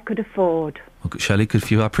all I could afford. Well, Shirley, good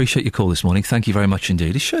for you. I appreciate your call this morning. Thank you very much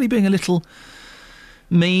indeed. Is Shirley being a little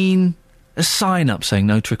mean? A sign up saying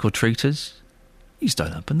no trick-or-treaters? You just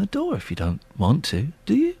don't open the door if you don't want to,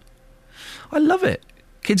 do you? I love it.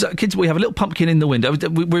 Kids, we have a little pumpkin in the window.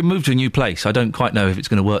 We moved to a new place. I don't quite know if it's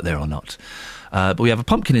going to work there or not. But we have a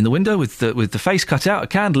pumpkin in the window with the face cut out, a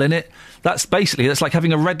candle in it. That's like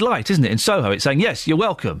having a red light, isn't it? In Soho, it's saying, yes, you're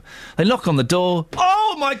welcome. They knock on the door.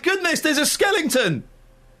 Oh, my goodness, there's a skeleton!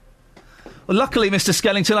 Well, luckily, Mr.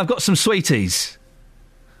 Skellington, I've got some sweeties.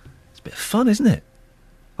 It's a bit of fun, isn't it?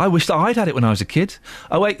 I wish that I'd had it when I was a kid.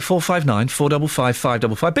 08459 455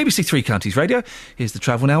 555. BBC Three Counties Radio. Here's the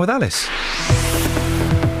travel now with Alice.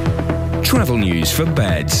 Travel news for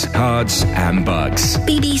beds, cards and bugs.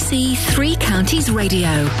 BBC Three Counties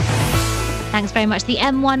Radio. Thanks very much. The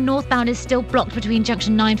M1 northbound is still blocked between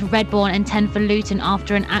junction 9 for Redbourne and 10 for Luton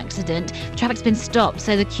after an accident. Traffic's been stopped,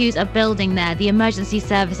 so the queues are building there. The emergency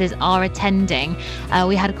services are attending.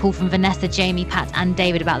 We had a call from Vanessa, Jamie, Pat and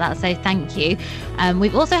David about that, so thank you.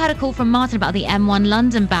 We've also had a call from Martin about the M1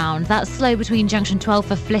 London bound. That's slow between junction 12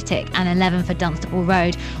 for Flitwick and 11 for Dunstable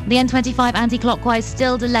Road. The M25 anti-clockwise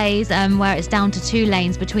still delays, where it's down to 2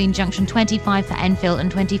 lanes between junction 25 for Enfield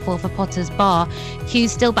and 24 for Potters Bar.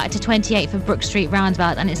 Queues still back to 28 for Brook Street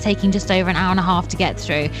roundabout, and it's taking just over an hour and a half to get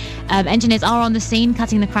through. Engineers are on the scene,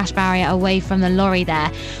 cutting the crash barrier away from the lorry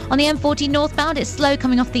there. On the M40 northbound, it's slow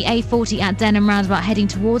coming off the A40 at Denham roundabout, heading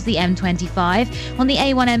towards the M25. On the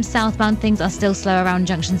A1M southbound, things are still slow around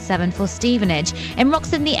junction 7 for Stevenage. In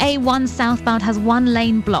Roxton, the A1 southbound has 1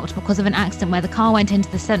 lane blocked because of an accident where the car went into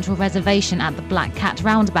the central reservation at the Black Cat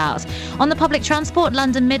roundabout. On the public transport,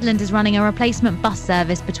 London Midland is running a replacement bus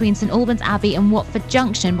service between St Albans Abbey and Watford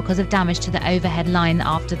Junction because of damage to the overhead line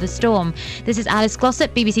after the storm. This is Alice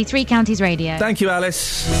Glossop, BBC Three Counties Radio. Thank you,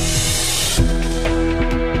 Alice.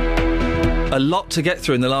 A lot to get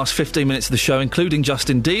through in the last 15 minutes of the show, including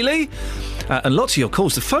Justin Dealey. And lots of your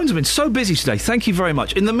calls. The phones have been so busy today. Thank you very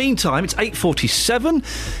much. In the meantime, it's 8:47.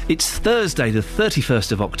 It's Thursday, the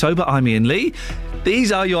 31st of October. I'm Iain Lee.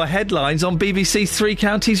 These are your headlines on BBC Three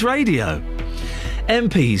Counties Radio.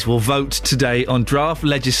 MPs will vote today on draft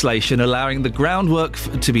legislation allowing the groundwork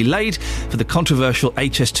to be laid for the controversial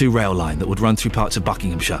HS2 rail line that would run through parts of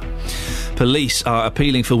Buckinghamshire. Police are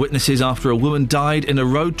appealing for witnesses after a woman died in a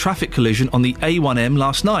road traffic collision on the A1M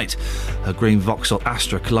last night. Her green Vauxhall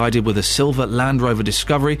Astra collided with a silver Land Rover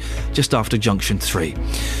Discovery just after junction 3.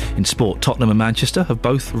 In sport, Tottenham and Manchester have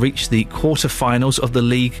both reached the quarter-finals of the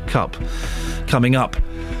League Cup. Coming up,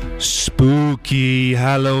 spooky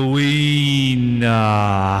Halloween.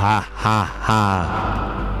 Ha ha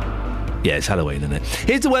ha. Yeah, it's Halloween, isn't it?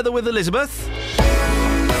 Here's the weather with Elizabeth.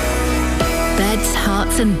 Beds,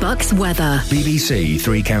 Hearts and Bucks weather. BBC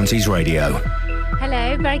Three Counties Radio.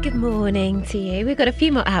 Hello, very good morning to you. We've got a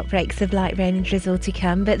few more outbreaks of light rain and drizzle to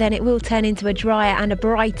come, but then it will turn into a drier and a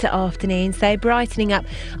brighter afternoon, so brightening up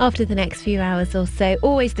after the next few hours or so.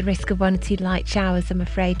 Always the risk of 1 or 2 light showers, I'm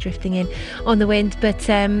afraid, drifting in on the wind, but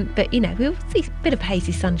you know, we'll see a bit of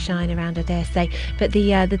hazy sunshine around, I dare say, but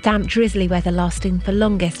the damp, drizzly weather lasting for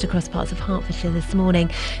longest across parts of Hertfordshire this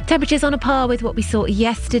morning. Temperatures on a par with what we saw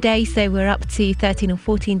yesterday, so we're up to 13 or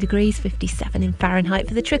 14 degrees, 57 in Fahrenheit.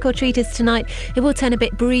 For the trick-or-treaters tonight, it will turn a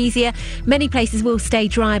bit breezier. Many places will stay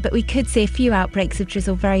dry, but we could see a few outbreaks of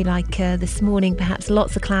drizzle, very like this morning, perhaps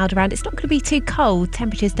lots of cloud around. It's not going to be too cold.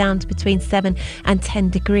 Temperatures down to between 7 and 10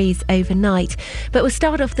 degrees overnight. But we'll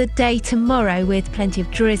start off the day tomorrow with plenty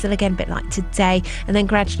of drizzle, again a bit like today, and then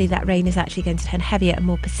gradually that rain is actually going to turn heavier and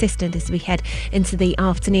more persistent as we head into the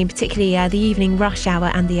afternoon, particularly the evening rush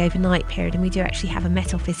hour and the overnight period. And we do actually have a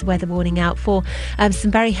Met Office weather warning out for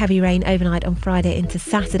some very heavy rain overnight on Friday into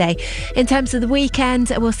Saturday. In terms of the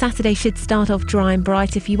weekend, well, Saturday should start off dry and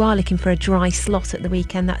bright. If you are looking for a dry slot at the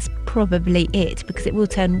weekend, that's probably it, because it will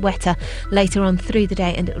turn wetter later on through the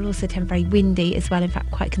day, and it will also turn very windy as well. In fact,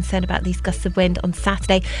 quite concerned about these gusts of wind on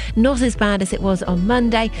Saturday. Not as bad as it was on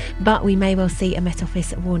Monday, but we may well see a Met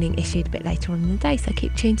Office warning issued a bit later on in the day, so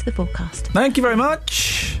keep tuned to the forecast. Thank you very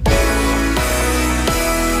much.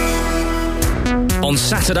 On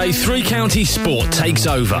Saturday, Three Counties Sport takes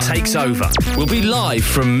over. We'll be live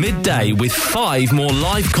from midday with 5 more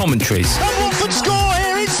live commentaries. And Watford score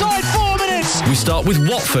here inside 4 minutes. We start with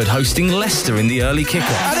Watford hosting Leicester in the early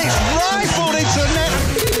kickoff. And it's rifled into the net.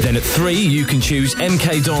 Then at 3, you can choose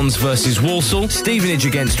MK Dons versus Walsall, Stevenage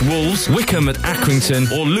against Wolves, Wickham at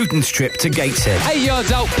Accrington, or Luton's trip to Gateshead. 8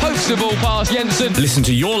 yards out, post the ball past Jensen. Listen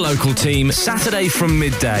to your local team Saturday from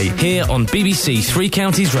midday here on BBC Three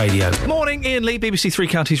Counties Radio. Morning, Iain Lee, BBC Three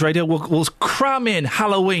Counties Radio. We'll cram in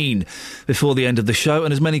Halloween before the end of the show,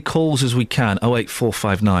 and as many calls as we can.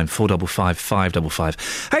 08459 455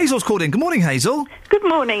 555. Hazel's called in. Good morning, Hazel. Good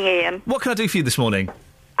morning, Ian. What can I do for you this morning?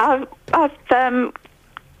 I've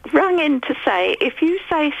rung in to say, if you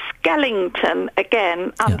say Skellington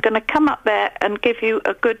again, I'm going to come up there and give you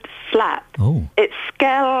a good slap. Oh. It's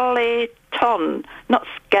Skeleton, not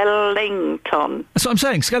Skellington. That's what I'm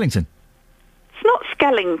saying, Skellington. It's not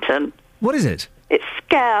Skellington. What is it? It's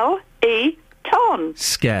Skell-E-ton.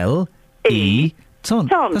 Skell-E-ton.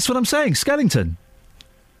 That's what I'm saying, Skellington.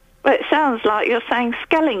 Well, it sounds like you're saying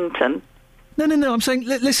Skellington. No, I'm saying,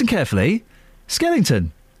 listen carefully, Skellington.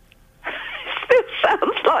 It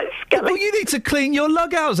sounds like Skellington. Well, you need to clean your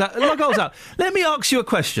lug holes out. Let me ask you a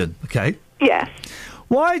question, okay? Yes.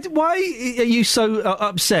 Why are you so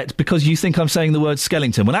upset because you think I'm saying the word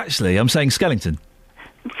Skellington when actually I'm saying Skellington?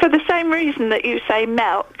 For the same reason that you say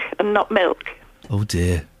milk and not milk. Oh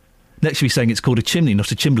dear. Next you'll be saying it's called a chimney, not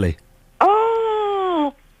a chimbly.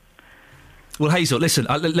 Oh. Well, Hazel, listen,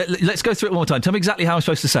 let's go through it one more time. Tell me exactly how I'm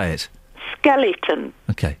supposed to say it. Skeleton.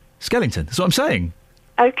 Okay. Skellington, that's what I'm saying.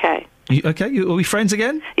 Okay. Are we friends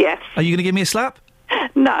again? Yes. Are you going to give me a slap?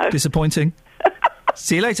 No. Disappointing.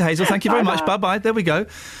 See you later, Hazel. Thank you very much. Bye-bye. There we go.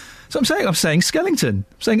 So I'm saying Skellington. I'm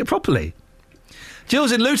saying it properly.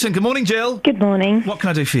 Jill's in Luton. Good morning, Jill. Good morning. What can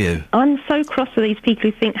I do for you? I'm so cross with these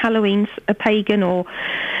people who think Halloween's a pagan or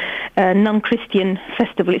non-Christian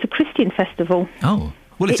festival. It's a Christian festival. Oh.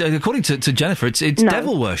 Well, it's, according to Jennifer, it's no,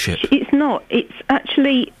 devil worship. It's not. It's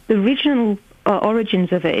actually the original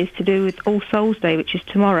origins of it is to do with All Souls Day, which is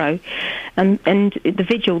tomorrow, and the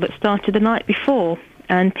vigil that started the night before.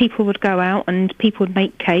 And people would go out and people would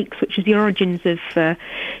make cakes, which is the origins of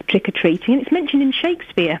trick-or-treating. And it's mentioned in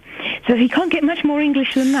Shakespeare. So he can't get much more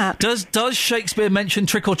English than that. Does Shakespeare mention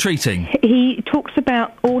trick-or-treating? He talks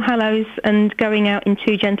about All Hallows and going out in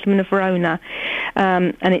Two Gentlemen of Verona.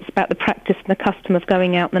 And it's about the practice and the custom of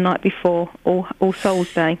going out the night before All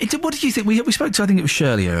Souls Day. What did you think? We spoke to, I think it was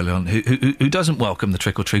Shirley earlier on, who doesn't welcome the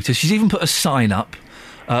trick-or-treaters. She's even put a sign up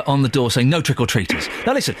on the door saying no trick-or-treaters.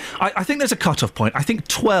 Now listen, I think there's a cut-off point. I think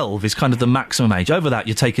 12 is kind of the maximum age. Over that,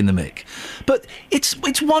 you're taking the mick. But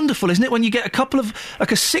it's wonderful, isn't it, when you get a couple of,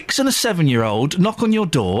 like a 6 and a 7-year-old knock on your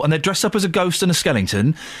door and they're dressed up as a ghost and a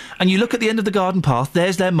skeleton, and you look at the end of the garden path,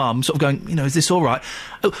 there's their mum sort of going, is this all right?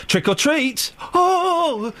 Oh, trick-or-treat!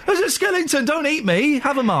 Oh, there's a skeleton, don't eat me!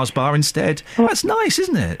 Have a Mars bar instead. Well, that's nice,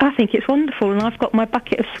 isn't it? I think it's wonderful, and I've got my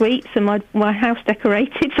bucket of sweets and my house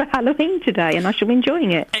decorated for Halloween today, and I shall be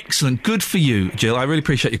enjoying it. Excellent. Good for you, Jill. I really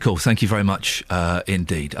appreciate your call. Thank you very much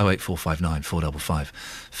indeed. 08459 455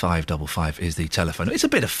 555 is the telephone. It's a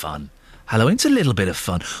bit of fun. Halloween, it's a little bit of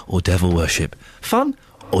fun. Or devil worship. Fun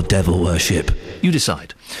or devil worship? You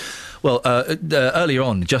decide. Well, earlier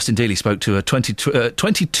on, Justin Dealey spoke to a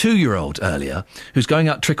 22-year-old earlier who's going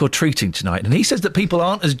out trick-or-treating tonight, and he says that people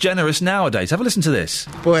aren't as generous nowadays. Have a listen to this.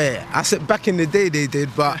 Boy, I said back in the day they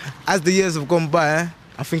did, but as the years have gone by,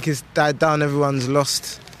 I think it's died down, everyone's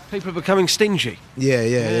lost. People are becoming stingy.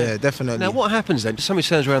 Yeah, definitely. Now, what happens then? Somebody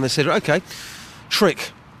turns around and they say, OK,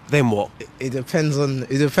 trick, then what? It depends on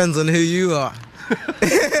who you are.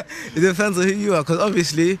 It depends on who you are, because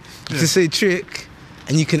obviously, you can say trick,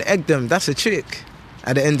 and you can egg them. That's a trick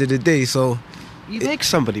at the end of the day, so... You've egged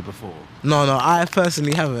somebody before? No, I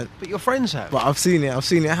personally haven't. But your friends have? But I've seen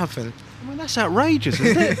it happen. I mean, that's outrageous,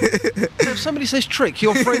 isn't it? So if somebody says trick,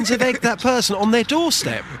 your friends have egged that person on their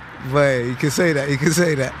doorstep. Wait, you can say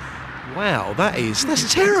that. Wow,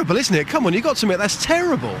 that's terrible, isn't it? Come on, you got to admit, that's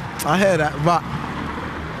terrible. I hear that, but...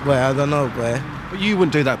 Well, I don't know, boy. But you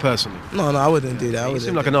wouldn't do that personally? No, I wouldn't do that. You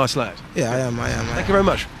seem like a nice lad. Yeah, I am. Thank you very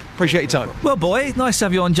much. Appreciate your time. Well, boy, nice to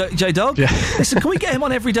have you on, J-Dog. Yeah. Listen, can we get him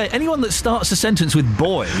on every day? Anyone that starts a sentence with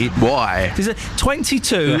boy... Why?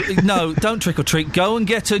 22, no, don't trick-or-treat, go and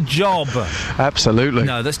get a job. Absolutely.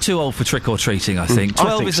 No, that's too old for trick-or-treating, I think.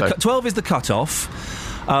 12 is the cut-off.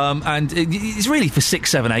 And it's really for 6,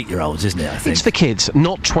 7, 8-year-olds, isn't it, I think? It's for kids,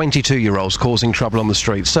 not 22-year-olds causing trouble on the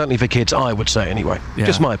streets. Certainly for kids, I would say, anyway. Yeah.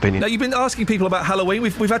 Just my opinion. Now, you've been asking people about Halloween.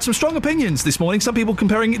 We've had some strong opinions this morning. Some people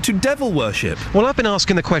comparing it to devil worship. Well, I've been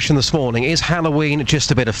asking the question this morning, is Halloween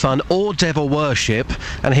just a bit of fun or devil worship?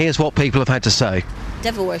 And here's what people have had to say.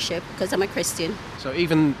 Devil worship, because I'm a Christian. So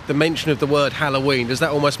even the mention of the word Halloween, does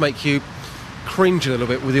that almost make you cringe a little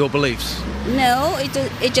bit with your beliefs? No,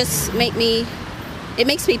 it just makes me... It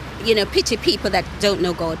makes me, pity people that don't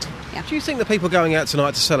know God. Yeah. Do you think the people going out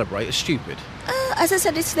tonight to celebrate are stupid? As I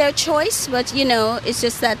said, it's their choice, but, it's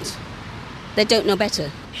just that they don't know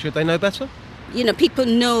better. Should they know better? People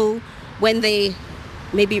know when they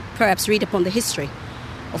maybe perhaps read up on the history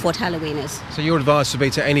of what Halloween is. So your advice would be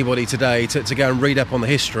to anybody today to go and read up on the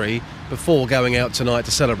history before going out tonight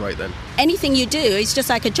to celebrate then? Anything you do is just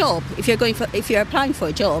like a job. If you're applying for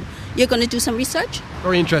a job, you're going to do some research.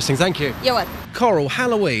 Very interesting, thank you. You're welcome. Coral,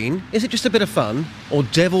 Halloween, is it just a bit of fun or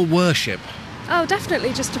devil worship? Oh,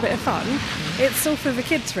 definitely just a bit of fun. It's all for the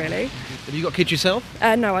kids, really. Have you got kids yourself?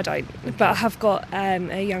 No, I don't. But I have got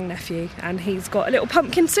a young nephew, and he's got a little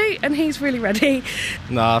pumpkin suit, and he's really ready.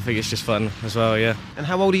 No, I think it's just fun as well, yeah. And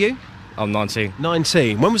how old are you? I'm 19.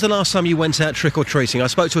 19. When was the last time you went out trick-or-treating? I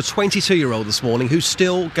spoke to a 22-year-old this morning who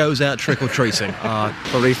still goes out trick-or-treating.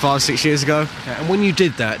 Probably 5-6 years ago. Okay, and when you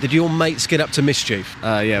did that, did your mates get up to mischief?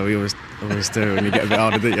 Yeah, we always do when you get a bit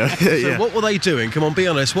older, don't you? So yeah. what were they doing? Come on, be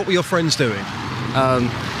honest. What were your friends doing?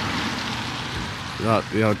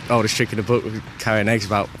 The oldest trick in the book, carrying eggs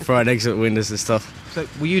about, throwing eggs at windows and stuff. So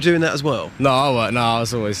were you doing that as well? No, I weren't. No, I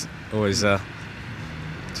was always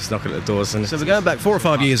just knocking at the doors. So we're going back 4 or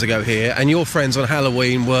 5 years ago here, and your friends on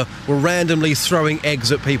Halloween were randomly throwing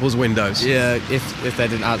eggs at people's windows. Yeah, if they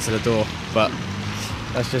didn't answer the door, but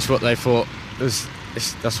that's just what they thought.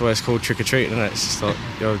 That's why it's called trick-or-treating, isn't it? It's just like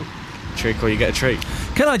you're trick or you get a treat.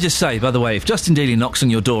 Can I just say, by the way, if Justin Dealey knocks on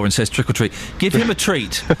your door and says trick or treat, give him a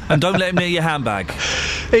treat and don't let him near your handbag.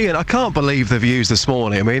 Iain, I can't believe the views this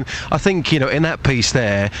morning. I mean, I think, in that piece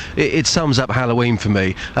there, it sums up Halloween for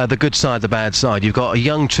me. The good side, the bad side. You've got a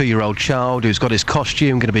young 2-year-old child who's got his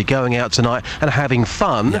costume, going to be going out tonight and having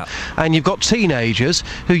fun. Yeah. And you've got teenagers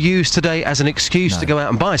who use today as an excuse to go out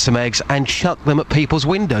and buy some eggs and chuck them at people's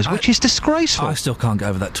windows, which is disgraceful. I still can't get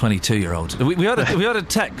over that 22-year-old. We had a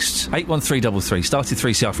text, 81333, started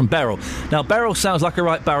 3CR from Beryl. Now, Beryl sounds like a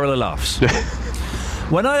right barrel of laughs.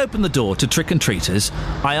 When I open the door to trick-and-treaters,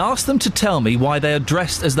 I ask them to tell me why they are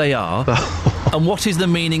dressed as they are and what is the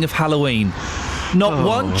meaning of Halloween. Not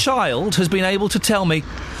one child has been able to tell me.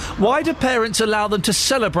 Why do parents allow them to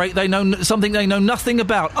celebrate something they know nothing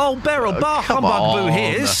about? Oh, Beryl, come bugaboo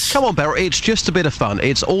here's. Come on, Beryl, it's just a bit of fun.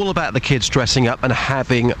 It's all about the kids dressing up and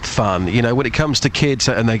having fun. When it comes to kids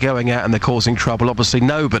and they're going out and they're causing trouble, obviously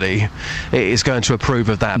nobody is going to approve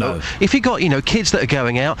of that. No. But if you've got, kids that are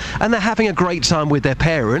going out and they're having a great time with their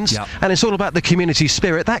parents, and it's all about the community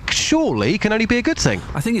spirit, that surely can only be a good thing.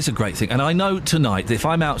 I think it's a great thing. And I know tonight that if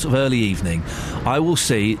I'm out of early evening, I'll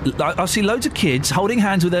see loads of kids holding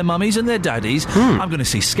hands with their mummies and their daddies. I'm going to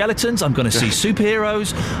see skeletons. I'm going to see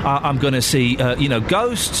superheroes. I'm going to see,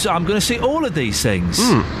 ghosts. I'm going to see all of these things.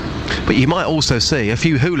 But you might also see a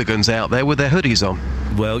few hooligans out there with their hoodies on.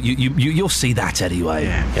 Well, you'll see that anyway.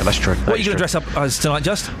 Yeah, that's true. What are you going to dress up as tonight,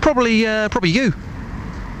 Just? Probably you.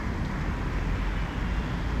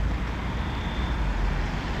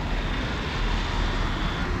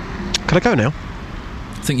 Can I go now?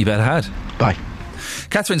 I think you better had. Bye.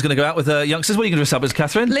 Catherine's going to go out with her youngsters. What are you going to dress up as,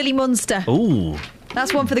 Catherine? Lily Munster. Ooh.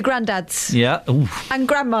 That's one for the granddads. Yeah. Ooh. And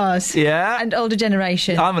grandmas. Yeah. And older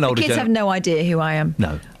generation. I'm an older The kids have no idea who I am.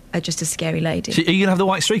 No. Just a scary lady. So are you going to have the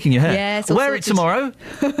white streak in your hair? Yes. Wear it tomorrow.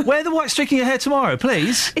 Wear the white streak in your hair tomorrow,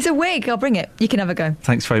 please. It's a wig. I'll bring it. You can have a go.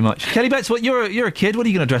 Thanks very much. Kelly Betts, you're a kid. What are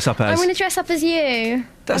you going to dress up as? I'm going to dress up as you.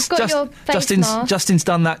 I've got your face mask. Justin's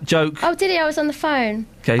done that joke. Oh, did he? I was on the phone.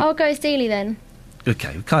 Okay. I'll go as Dealey then.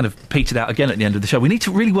 Okay, we kind of petered out again at the end of the show. We need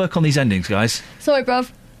to really work on these endings, guys. Sorry,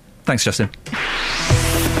 bruv. Thanks, Justin.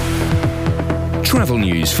 Travel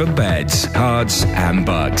news for beds, cards and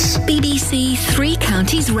bugs. BBC Three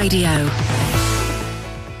Counties Radio.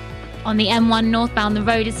 On the M1 northbound, the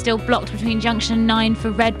road is still blocked between junction 9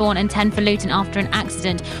 for Redbourne and 10 for Luton after an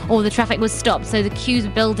accident. All the traffic was stopped, so the queues are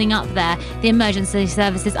building up there. The emergency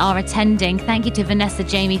services are attending. Thank you to Vanessa,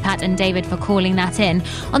 Jamie, Pat and David for calling that in.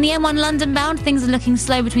 On the M1 London bound, things are looking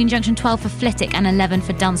slow between junction 12 for Flitwick and 11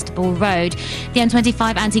 for Dunstable Road. The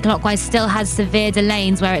M25 anti-clockwise still has severe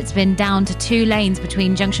delays where it's been down to 2 lanes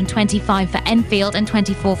between junction 25 for Enfield and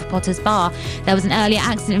 24 for Potters Bar. There was an earlier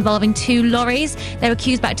accident involving 2 lorries. They were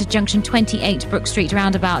queues back to junction 28 Brook Street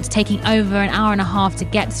roundabout, taking over an hour and a half to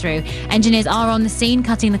get through. Engineers are on the scene,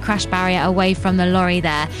 cutting the crash barrier away from the lorry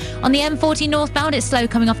there. On the M40 northbound, it's slow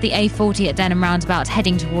coming off the A40 at Denham roundabout,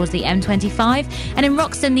 heading towards the M25. And in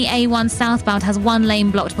Roxton, the A1 southbound has 1 lane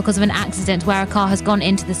blocked because of an accident where a car has gone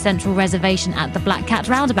into the central reservation at the Black Cat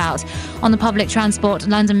roundabout. On the public transport,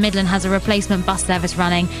 London Midland has a replacement bus service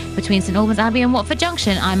running between St Albans Abbey and Watford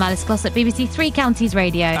Junction. I'm Alice Gloss at BBC Three Counties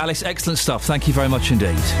Radio. Alice, excellent stuff. Thank you very much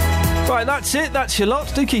indeed. Right, that's it. That's your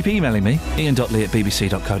lot. Do keep emailing me,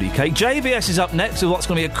 ian.lee@bbc.co.uk. JVS is up next with what's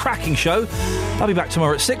going to be a cracking show. I'll be back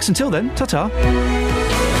tomorrow at 6. Until then, ta-ta.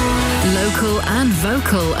 Local and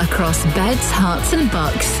vocal across Beds, Herts and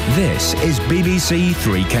Bucks. This is BBC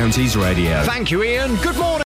Three Counties Radio. Thank you, Iain. Good morning.